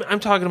 I'm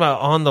talking about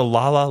on the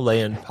La La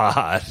Land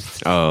pod.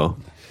 Oh,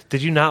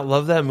 Did you not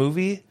love that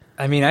movie?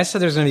 I mean, I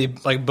said there's gonna be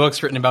like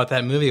books written about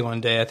that movie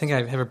one day. I think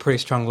I have a pretty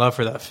strong love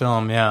for that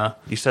film. Yeah.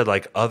 You said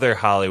like other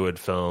Hollywood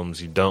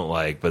films you don't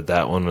like, but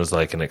that one was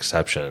like an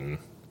exception.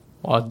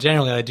 Well,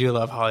 generally I do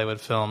love Hollywood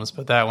films,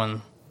 but that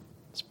one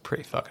is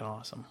pretty fucking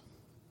awesome.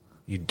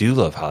 You do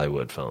love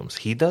Hollywood films.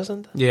 He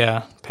doesn't?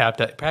 Yeah, Pat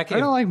gave, I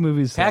don't like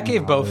movies. Pat set in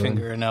gave Hollywood.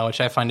 Bowfinger a no,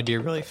 which I find to be a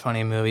really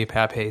funny movie.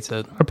 Pap hates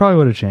it. I probably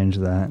would have changed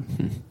that.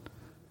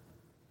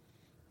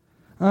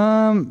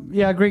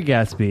 Yeah, Great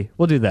Gatsby.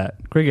 We'll do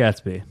that. Great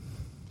Gatsby.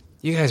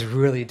 You guys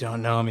really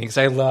don't know me because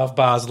I love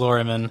Baz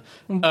Luhrmann.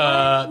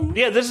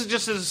 Yeah, this is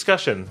just a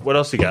discussion. What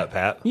else you got,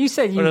 Pat? You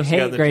said What you else got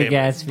hate on the Great table?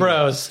 Gatsby.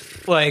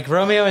 Bros, like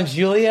Romeo and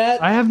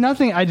Juliet, I have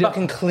nothing. I did.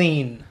 fucking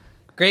clean.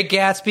 Great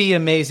Gatsby,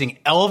 amazing.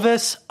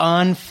 Elvis,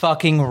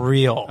 unfucking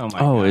real. Oh my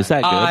oh, god. is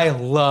that good? I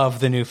love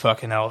the new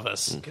fucking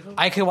Elvis.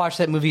 I could watch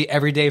that movie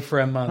every day for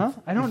a month.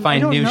 Huh? I don't- and find I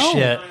don't new know.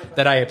 shit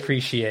that I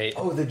appreciate.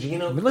 Oh, the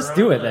Gino. Let's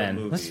do it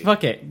then. Let's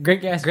fuck it.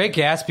 Great Gatsby. Great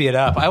Gatsby it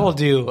up. I will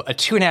do a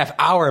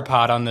 2.5-hour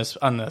pod on this.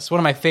 One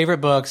of my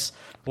favorite books.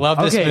 Love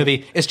this Okay.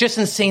 movie. It's just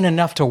insane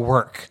enough to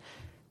work.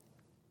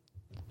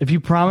 If you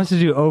promise to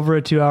do over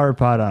a 2-hour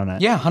pod on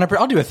it, Yeah, 100%.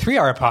 I'll do a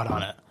 3-hour pod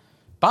on it.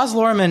 Baz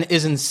Luhrmann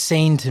is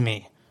insane to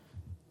me.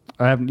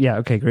 yeah.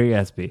 Okay, Great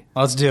Gatsby.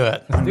 Let's do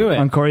it. Do it.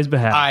 On Corey's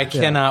behalf. I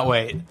cannot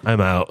wait. I'm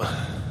out.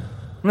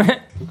 You're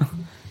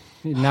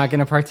not going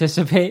to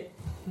participate?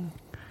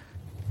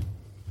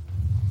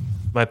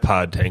 My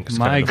pod tank is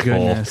My kind of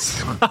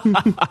goodness.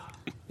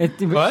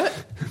 What?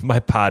 full. My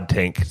pod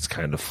tank is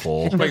kind of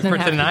full. Wait, Doesn't for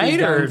have to be tonight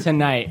done or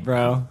tonight,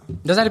 bro?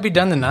 doesn't have to be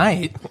done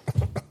tonight?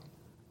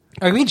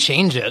 Or we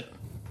change it.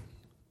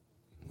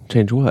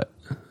 Change what?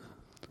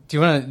 Do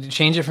you want to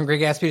change it from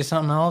Great Gatsby to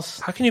something else?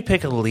 How can you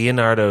pick a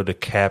Leonardo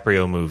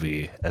DiCaprio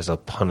movie as a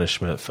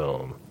punishment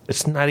film?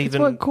 It's not That's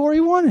even. what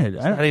Corey wanted.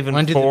 Not even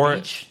Want to do the for.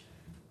 beach?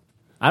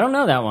 I don't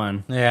know that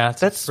one. Yeah,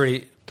 That's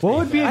pretty. What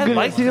would be a I good?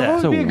 like see, that.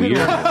 what So would be a good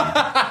weird.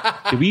 one?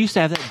 Did we used to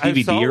have that I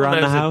DVD saw when around I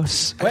the was a-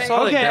 house? I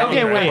saw it down Okay,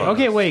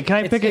 there. wait. Can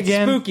I pick It's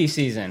again? spooky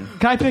season.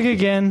 Can I pick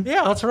again?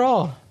 Yeah, let's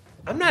roll.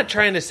 I'm not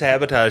trying to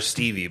sabotage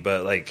Stevie,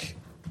 but like,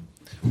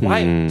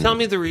 why? Tell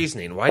me the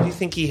reasoning. Why do you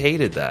think he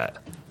hated that?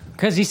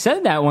 Because he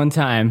said that one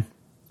time.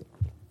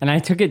 And I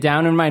took it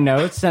down in my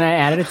notes and I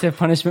added it to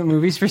punishment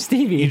movies for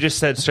Stevie. You just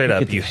said straight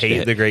up, you hate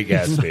shit. The Great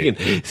Gatsby.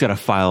 He's got a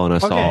file on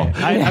us Okay, all.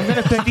 I'm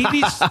gonna pick.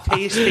 Stevie's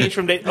taste change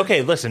from day.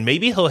 Okay, listen.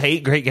 Maybe he'll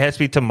hate Great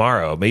Gatsby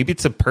tomorrow. Maybe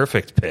it's a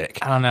perfect pick.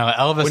 I don't know.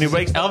 Elvis. When he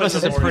wakes up Elvis in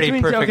is the a pretty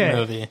morning. perfect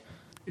Okay.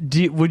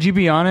 movie. Would you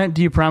be on it?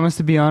 Do you promise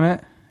to be on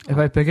it if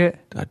I pick it?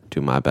 I do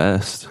my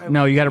best.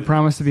 No, you got to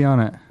promise to be on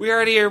it. We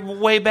already are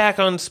way back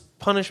on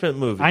punishment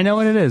movie. I know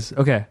what it is.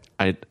 Okay.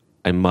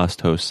 I must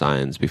host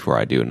Signs before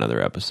I do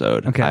another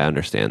episode. Okay. I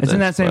understand It's this.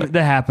 in that same. but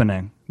The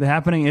Happening. The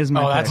Happening is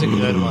my. Oh, that's a pick.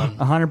 good one.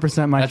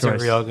 100% my That's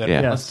choice. a real good Yeah.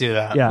 one. Yes. Let's do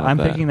that. Yeah, I'm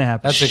that. picking The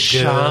Happening. That's a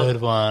Sham- good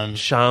one.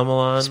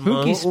 Shyamalan.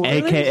 Spooky one.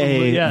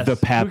 AKA Yes, The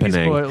spooky Pappening.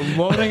 spoil-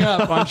 Loading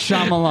up on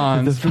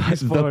Shyamalan. Spooky The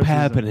spoiler season.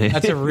 Pappening.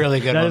 That's a really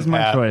good That one. is my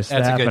Pat. choice,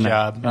 That's The a good Happening.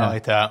 job. Yeah. I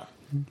like that.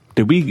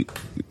 Did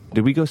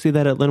we go see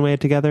that at Linway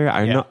together?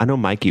 I know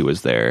Mikey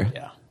was there.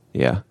 Yeah.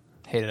 Yeah.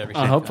 Hate it every Oh,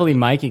 single hopefully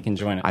Mikey can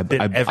join it.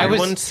 Did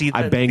everyone see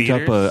I that banked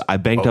theaters? up Both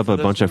a of those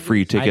bunch of movies?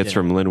 free tickets did.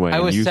 from Linway I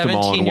and was used them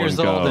all 17 in years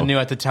one old go. and knew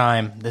at the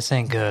time, this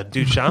ain't good.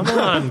 Dude,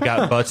 Shyamalan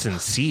got butts in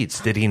seats.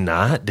 Did he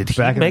not? Did he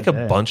Back in make the a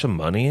day. bunch of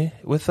money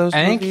with those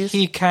I think movies?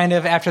 he kind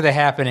of, after The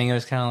Happening, it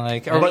was kind of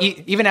like, or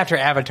even after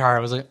Avatar,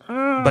 I was like,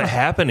 But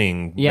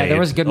Happening. Yeah, there made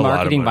was good a lot of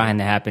marketing money. behind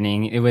The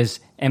Happening. It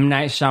was M.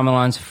 Night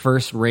Shyamalan's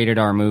first rated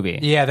R movie.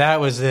 yeah, that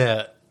was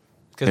it.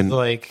 Because, And-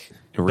 like,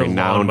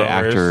 Renowned lawnmowers.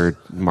 actor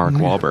Mark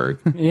Wahlberg.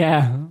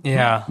 Yeah.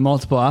 yeah.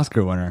 Multiple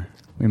Oscar winner.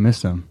 We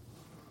missed him.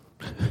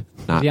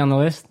 Is he on the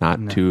list?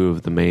 Not two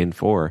of the main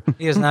four.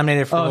 He was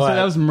nominated for Oh, what? so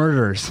that was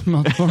murders.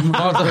 Multiple murders.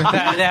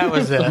 that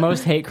was it.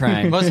 Most hate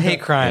crime. Most hate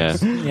Yeah.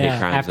 crimes. Yeah, Hate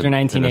crimes after and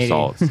 1980.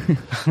 assaults.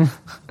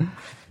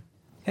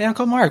 Hey,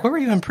 Uncle Mark, what were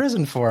you in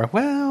prison for?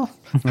 Well,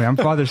 Wait, I'm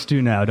Father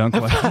Stu now. Don't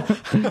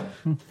question.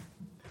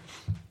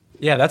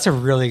 yeah, that's a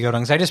really good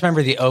one. 'Cause I just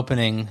remember the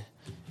opening,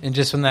 and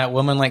just when that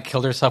woman like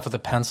killed herself with a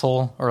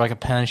pencil or like a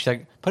pen, she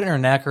like put it in her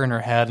neck or in her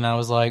head, and I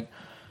was like,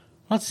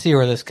 let's see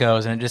where this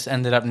goes, and it just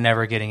ended up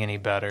never getting any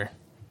better.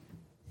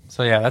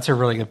 So yeah, that's a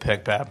really good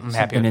pick, Pat. I'm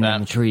happy Something with in the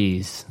that.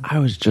 trees. I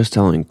was just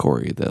telling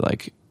Corey that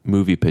like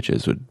movie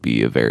pitches would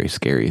be a very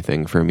scary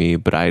thing for me,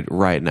 but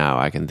right now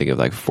I can think of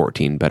like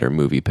 14 better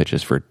movie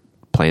pitches for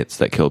plants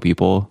that kill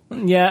people,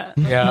 Yeah.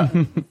 Yeah.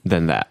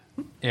 then that.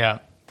 Yeah.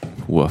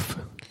 Woof.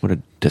 What a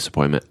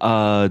disappointment.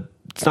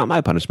 It's not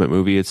my punishment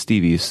movie. It's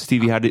Stevie's.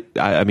 Stevie,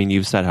 I mean,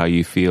 you've said how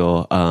you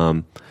feel.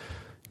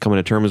 Coming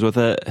to terms with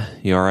it.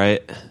 You all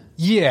right?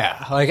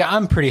 Yeah, like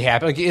I'm pretty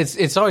happy. Like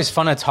it's always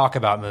fun to talk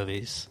about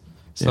movies.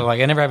 So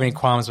like I never have any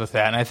qualms with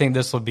that, and I think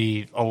this will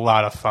be a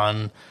lot of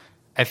fun.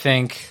 I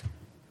think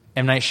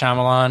M. Night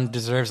Shyamalan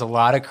deserves a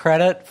lot of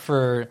credit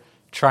for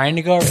trying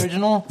to go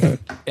original,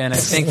 and I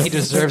think he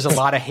deserves a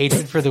lot of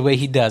hatred for the way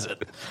he does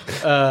it.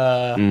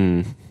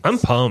 I'm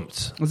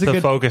pumped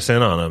to focus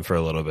in on him for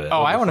a little bit.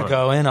 Oh, I want to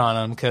go in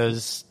on him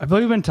because I feel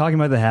like we've been talking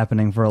about The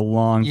Happening for a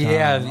long time.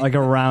 Yeah. Like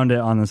around it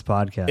on this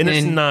podcast. and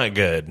it's not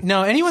good.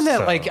 no, anyone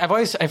that like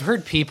I've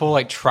heard people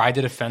like try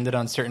to defend it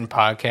on certain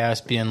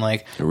podcasts, being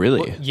like,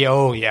 Really?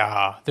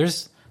 yeah,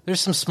 there's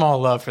some small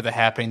love for The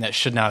Happening that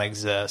should not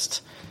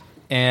exist,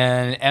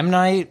 and M.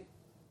 Night,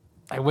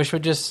 I wish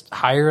would just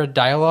hire a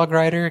dialogue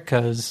writer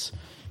because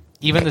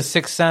even The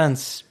Sixth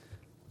Sense,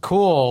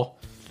 cool.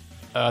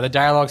 The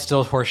dialogue's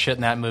still horseshit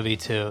in that movie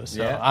too,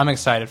 so I'm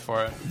excited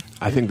for it.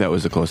 I think that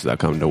was the closest I've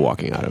come to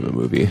walking out of a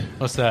movie.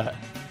 What's that?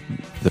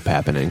 The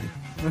Happening.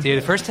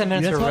 Dude, the first 10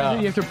 minutes That's are why rough.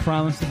 you have to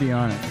promise to be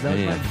on it. That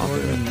was Yeah, like I'll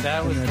do Jordan it.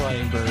 That was in the like-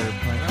 chamber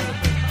playing.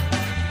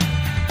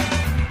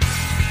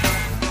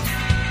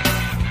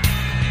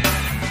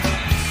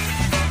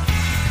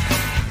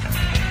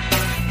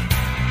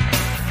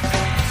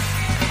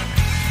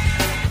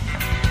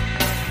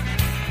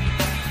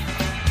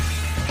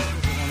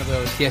 One of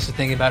those he has to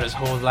think about his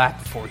whole life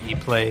before he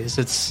plays.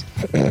 It's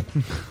He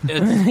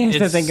has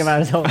to think about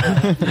his whole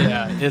life.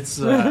 yeah, it's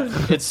so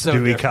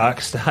Dewey different.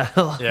 Cox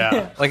style.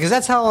 Yeah, like, 'cause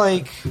that's how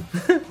like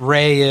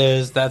Ray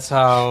is. That's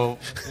how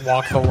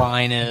Walk the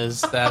Line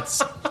is.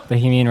 That's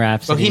Bohemian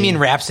Rhapsody. Bohemian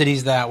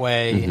Rhapsody's that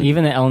way.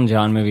 Even the Elton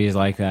John movie is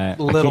like that.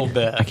 A little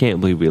bit. I can't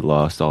believe we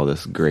lost all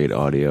this great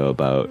audio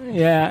about.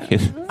 Yeah.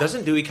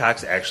 Doesn't Dewey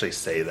Cox actually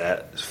say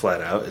that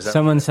flat out? Is that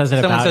Someone says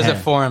it Someone about says him. it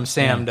for him.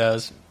 Sam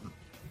does.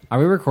 Are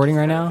we recording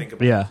right now?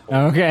 Yeah.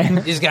 Oh, okay.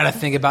 He's got to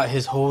think about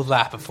his whole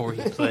life before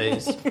he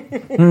plays.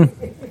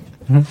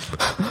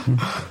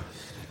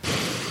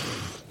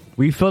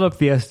 We filled up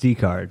the SD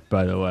card,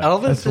 by the way.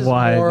 Elvis That's is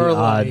why the more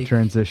odd like-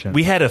 transition.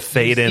 We had to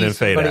fade in and He's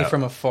fade somebody out.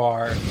 from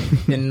afar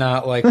and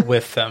not like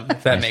with them,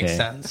 if that makes see.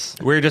 sense.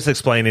 We're just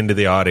explaining to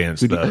the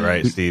audience, though,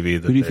 right, Stevie?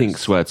 Who do you think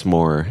sweats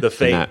more? The in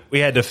fade. that We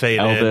had to fade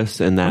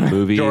Elvis in that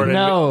movie, Jordan,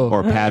 No.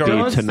 or Pappy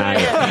Don't say tonight?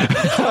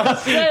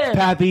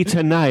 Pappy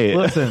tonight.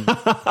 Listen,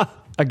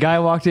 a guy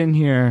walked in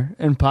here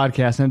and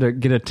podcast and had to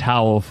get a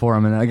towel for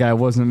him, and that guy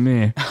wasn't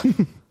me.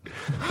 in.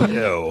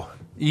 Ew.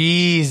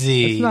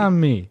 Easy. It's not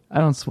me. I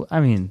don't.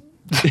 I mean,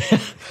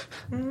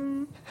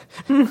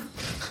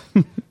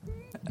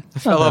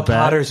 Fellow that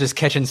bad. Potter's just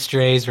catching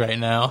strays right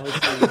now. You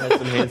had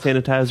some hand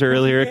sanitizer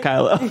earlier,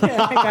 Kylo.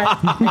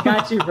 I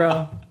got you,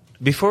 bro.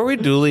 Before we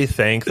duly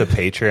thank the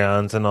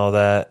Patreons and all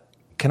that,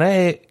 can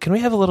we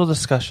have a little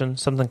discussion,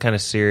 something kind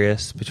of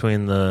serious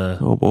between the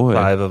Oh, boy.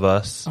 5 of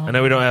us? I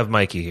know we don't have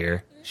Mikey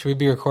here. Should we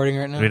be recording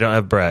right now? We don't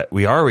have Brett.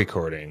 We are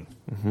recording.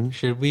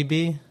 Should we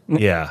be?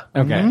 Yeah.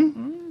 Okay.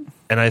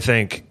 And I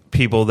think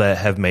people that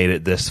have made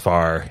it this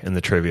far in the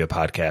trivia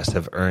podcast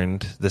have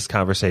earned this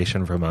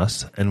conversation from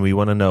us, and we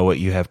want to know what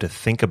you have to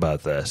think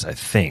about this, I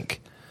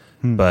think.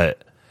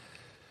 But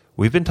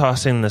we've been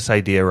tossing this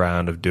idea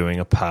around of doing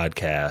a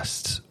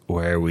podcast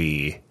where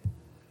we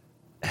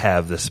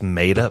have this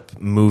made-up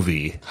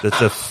movie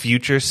that's a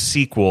future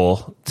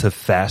sequel to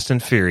Fast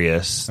and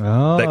Furious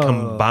that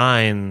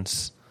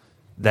combines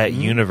that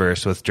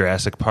universe with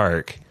Jurassic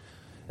Park.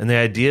 And the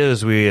idea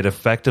is we'd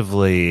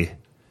effectively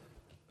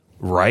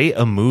write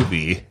a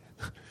movie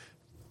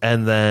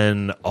and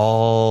then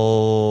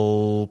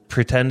all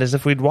pretend as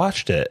if we'd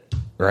watched it,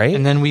 right?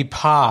 And then we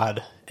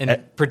pod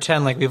and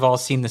pretend like we've all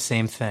seen the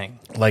same thing.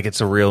 like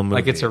it's a real movie.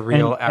 Like it's a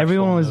real and actual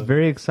everyone was movie.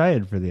 very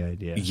excited for the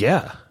idea.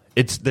 Yeah.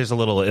 There's a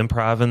little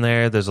improv in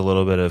there. There's a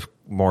little bit of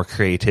more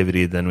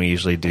creativity than we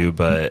usually do,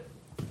 but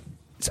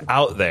it's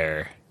out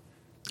there.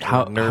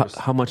 How Nerves.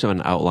 much of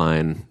an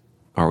outline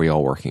are we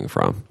all working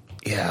from?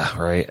 Yeah,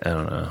 right? I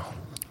don't know.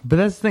 But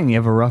that's the thing. You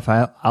have a rough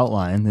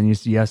outline, then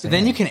you have to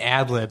Then you can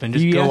ad lib and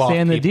just you go have to off stay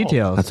in the people.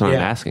 details. That's what I'm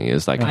Yeah. asking.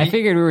 Is like I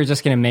figured we were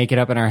just going to make it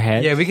up in our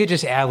heads. Yeah, we could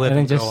just ad lib and then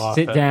and go just off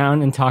sit it.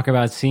 down and talk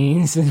about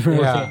scenes.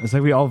 Yeah. It's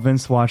like we all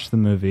Vince watched the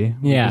movie.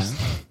 We Yeah. just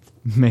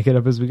make it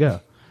up as we go.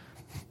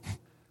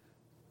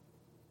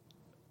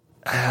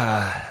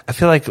 I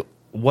feel like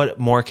what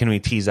more can we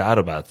tease out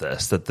about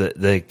this that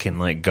they can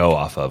like go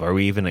off of? Are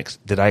we even?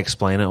 Did I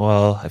explain it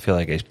well? I feel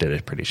like I did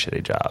a pretty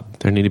shitty job.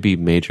 there need to be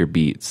major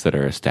beats that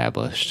are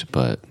established,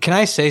 but Can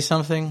I say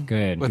something?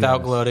 Good. Without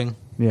Yes. gloating?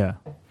 Yeah.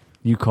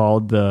 You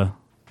called the...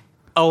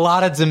 A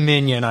lot of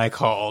Dominion I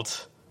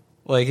called.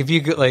 Like, if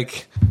you could,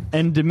 like...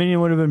 And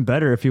Dominion would have been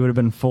better if you would have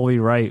been fully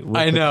right with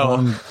I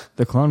know.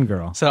 the clone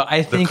girl. So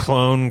I The think...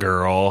 clone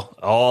girl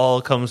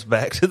all comes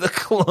back to the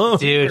clone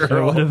Dude, It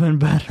girl. would have been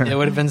better. it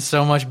would have been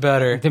so much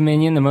better.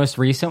 Dominion, the most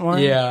recent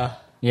one? Yeah.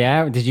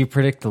 Yeah? Did you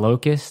predict the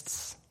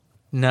locusts?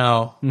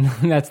 No,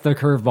 That's the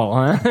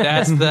curveball, huh?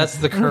 that's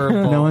the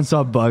curveball. No one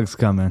saw bugs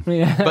coming.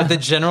 But the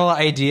general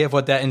idea of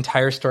what that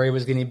entire story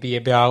was going to be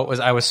about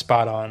was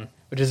spot on,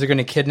 which is they're going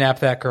to kidnap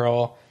that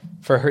girl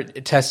for her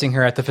testing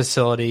her at the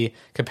facility,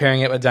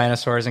 comparing it with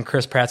dinosaurs, and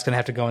Chris Pratt's going to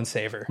have to go and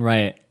save her.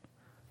 Right.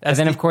 And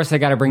then, of course, they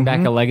got to bring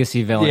back a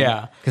legacy villain.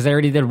 Yeah. Because they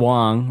already did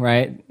Wong,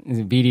 right?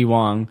 BD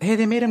Wong. Hey,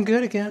 they made him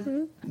good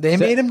again. They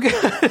made him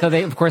good. So,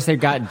 of course, they've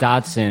got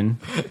Dodson.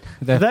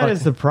 That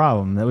is the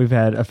problem, that we've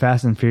had a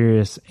Fast and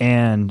Furious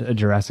and a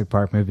Jurassic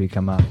Park movie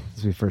come out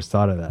as we first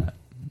thought of that.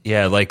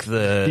 Yeah, like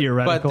the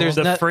Theoretical. But there's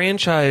the not-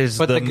 franchise.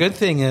 But the good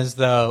thing is,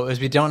 though, is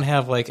we don't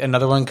have like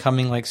another one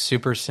coming like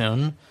super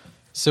soon.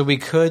 So we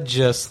could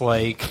just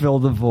like Fill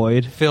the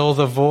void.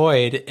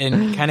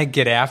 And kind of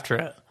get after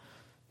it.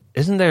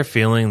 Isn't there a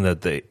feeling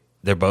that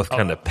they're both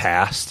kind of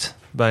past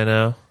by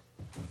now?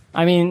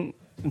 I mean,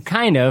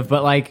 kind of,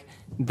 but like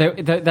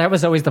that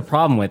was always the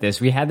problem with this.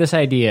 We had this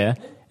idea,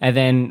 and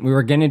then we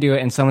were going to do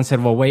it, and someone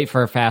said, well, wait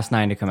for Fast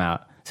 9 to come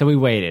out. So we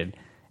waited.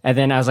 And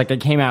then I was like,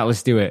 it came out,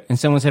 let's do it. And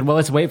someone said, well,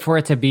 let's wait for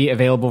it to be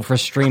available for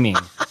streaming.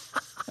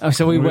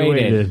 So we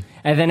waited.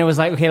 And then it was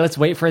like, okay, let's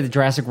wait for the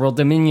Jurassic World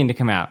Dominion to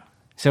come out.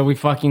 So we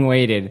fucking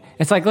waited.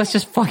 It's like, let's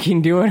just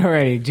fucking do it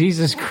already.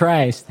 Jesus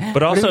Christ.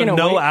 But also,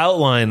 no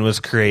outline was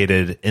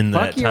created in that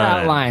time. Fuck your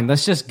outline.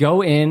 Let's just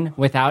go in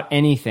without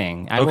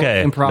anything. I will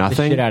improv the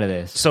shit out of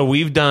this. So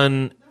we've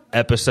done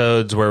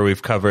episodes where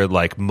we've covered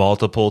like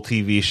multiple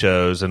TV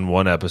shows in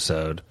one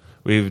episode.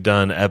 We've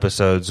done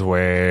episodes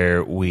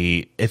where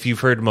if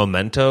you've heard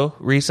Memento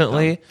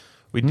recently,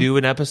 we do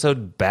an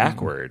episode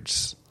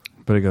backwards.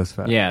 But it goes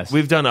fast. Yes.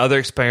 We've done other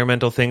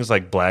experimental things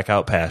like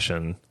Blackout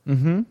Passion.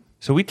 Mm-hmm.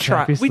 So we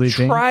try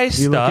stuff.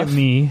 You look at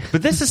me.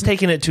 But this is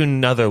taking it to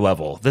another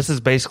level. This is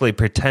basically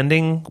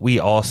pretending we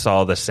all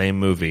saw the same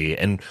movie.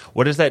 And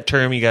what is that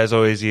term you guys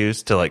always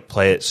use to like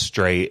play it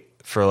straight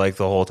for like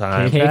the whole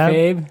time?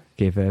 Kayfabe?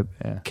 Kayfabe,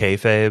 yeah.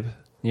 Kayfabe?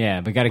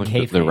 Yeah, but got a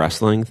kayfabe. The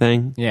wrestling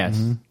thing? Yes.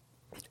 Mm-hmm.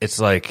 It's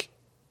like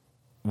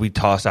we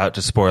tossed out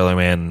to Spoiler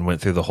Man and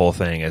went through the whole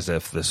thing as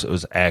if this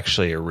was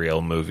actually a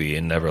real movie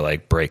and never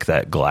like break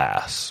that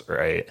glass,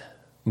 right?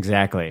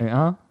 Exactly.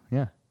 Yeah.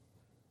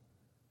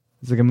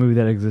 It's like a movie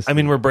that exists. I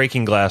mean, we're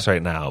breaking glass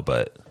right now,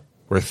 but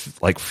we're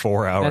like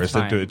 4 hours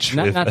That's into a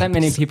trivia. Not that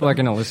many people are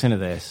going to listen to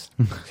this.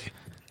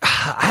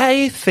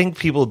 I think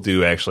people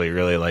do actually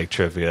really like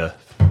trivia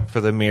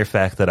for the mere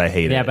fact that I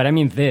hate it. Yeah, but I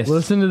mean this.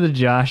 Listen to the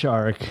Josh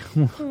arc.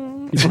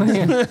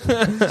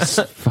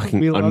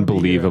 Fucking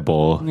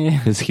unbelievable.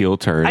 His heel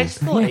turn. I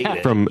still hate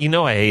it.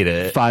 I hate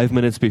it. 5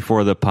 minutes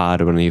before the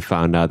pod, when he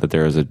found out that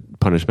there was a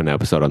punishment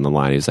episode on the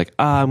line, he's like,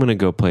 I'm going to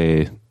go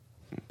play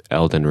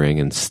Elden Ring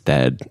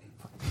instead.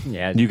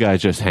 Yeah, you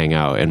guys just hang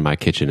out in my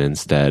kitchen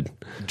instead.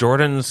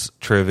 Jordan's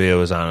trivia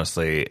was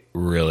honestly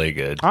really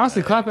good.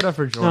 Honestly, clap it up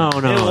for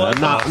Jordan. No,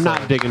 I'm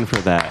not digging for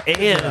that.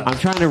 And I'm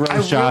trying to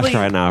roast Josh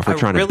right now for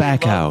trying to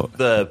back out.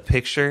 The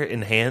picture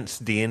de-enhance.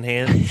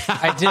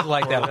 I did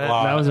like that a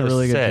lot. That was a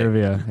really good sick.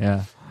 trivia.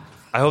 Yeah.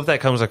 I hope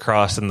that comes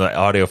across in the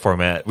audio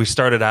format. We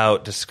started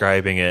out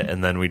describing it,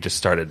 and then we just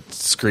started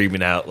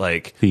screaming out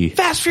like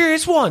Fast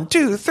Furious 1,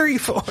 2, 3,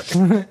 4.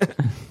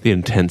 The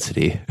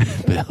intensity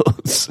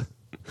builds.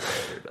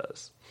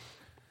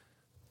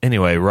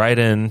 Anyway, write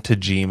in to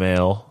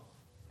Gmail,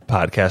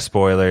 podcast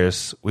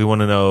spoilers. We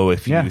want to know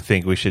if you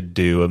think we should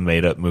do a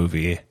made-up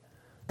movie.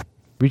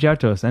 Reach out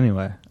to us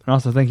anyway. And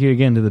also thank you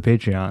again to the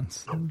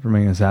Patreons for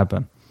making this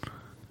happen.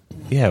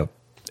 Yeah.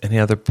 Any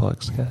other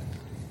plugs, guys?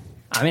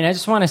 I mean, I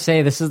just want to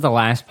say this is the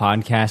last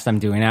podcast I'm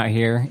doing out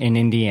here in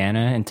Indiana,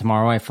 and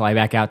tomorrow I fly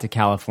back out to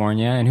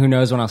California, and who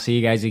knows when I'll see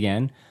you guys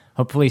again.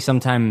 Hopefully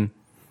sometime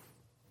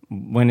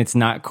when it's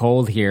not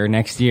cold here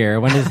next year.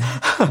 When is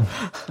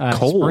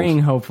cold? Spring,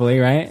 hopefully,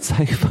 right? It's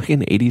like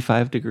fucking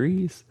 85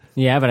 degrees.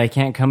 Yeah, but I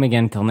can't come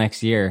again until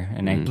next year,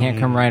 and I can't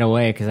come right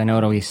away because I know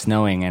it'll be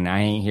snowing, and I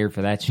ain't here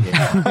for that shit.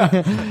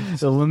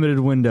 It's a limited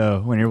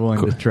window when you're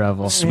willing to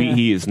travel. Sweet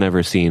Heat has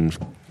never seen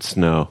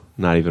snow,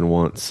 not even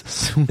once.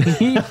 Sweet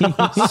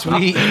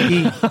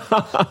heat.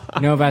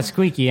 You know about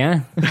Squeaky, huh?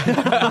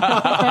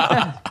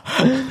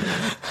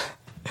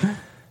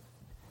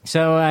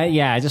 So,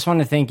 I just want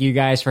to thank you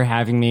guys for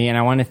having me, and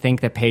I want to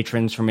thank the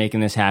patrons for making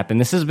this happen.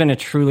 This has been a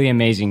truly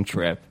amazing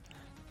trip.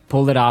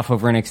 Pulled it off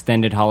over an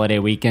extended holiday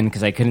weekend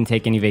because I couldn't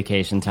take any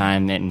vacation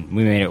time, and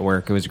we made it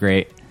work. It was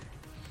great.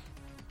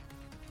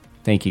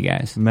 Thank you,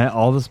 guys. Met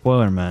all the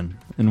spoiler men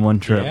in one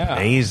trip. Yeah.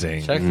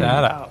 Amazing. Check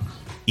that out.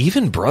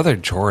 Even Brother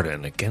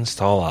Jordan,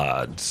 against all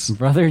odds.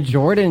 Brother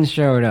Jordan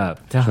showed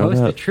up to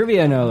host the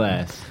trivia, no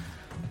less.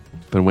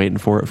 Been waiting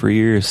for it for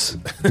years.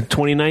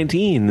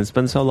 2019. It's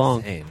been so long.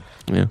 Insane.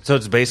 Yeah, So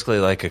it's basically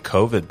like a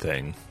COVID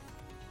thing.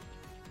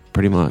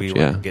 pretty much. We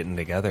Yeah, were getting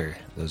together,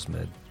 those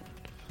mid.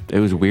 it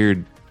was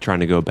weird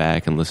trying to go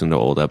back and listen to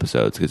old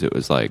episodes because it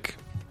was like,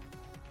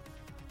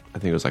 I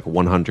think it was like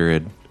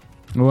 100,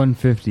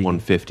 150.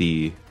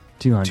 150,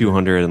 200.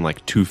 200, and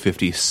like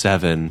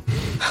 257.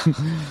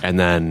 And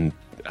then,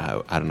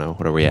 I don't know,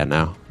 what are we at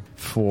now?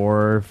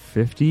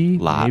 450,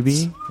 Lots.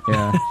 maybe?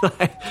 Yeah.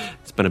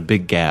 It's been a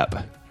big gap.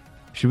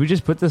 Should we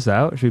just put this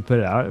out? Should we put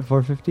it out at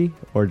 4:50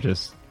 or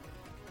just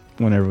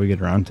whenever we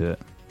get around to it?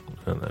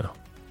 I don't know.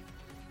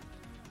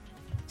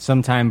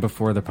 Sometime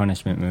before the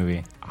Punishment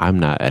movie, I'm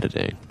not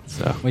editing,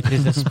 so which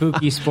is a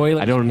spooky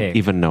spoiler. I don't tape.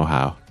 even know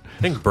how.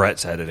 I think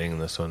Brett's editing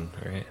this one,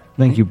 right?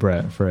 Thank you,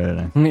 Brett, for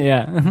editing.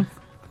 Yeah.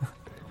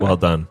 Well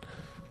done.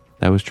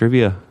 That was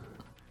trivia,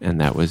 and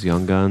that was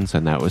Young Guns,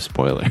 and that was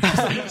spoilers.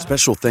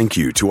 Special thank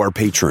you to our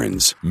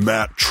patrons: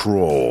 Matt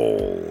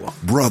Troll,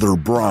 Brother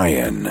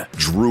Brian,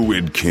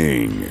 Druid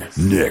King,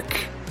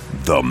 Nick,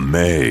 The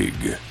Meg,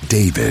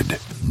 David,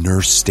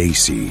 Nurse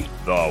Stacy,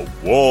 The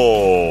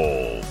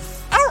Wolf,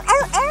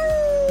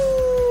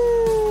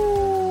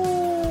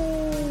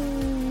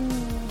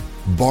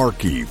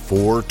 Barky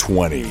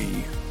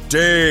 420,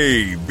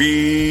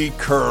 Davey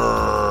Kerr,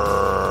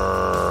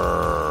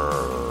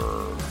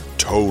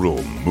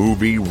 Total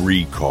Movie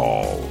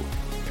Recall,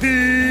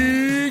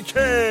 PK,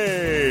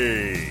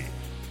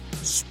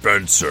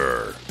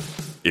 Spencer.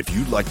 If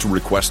you'd like to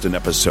request an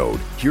episode,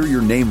 hear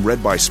your name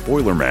read by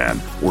Spoiler Man,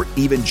 or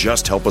even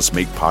just help us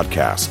make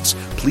podcasts,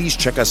 please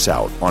check us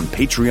out on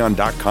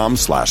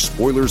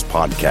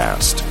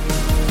patreon.com/spoilerspodcast.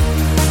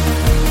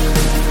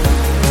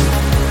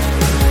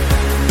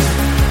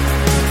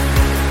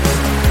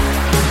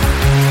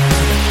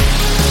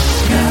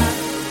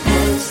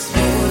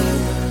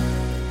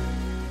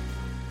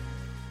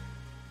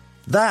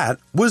 That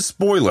was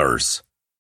Spoilers.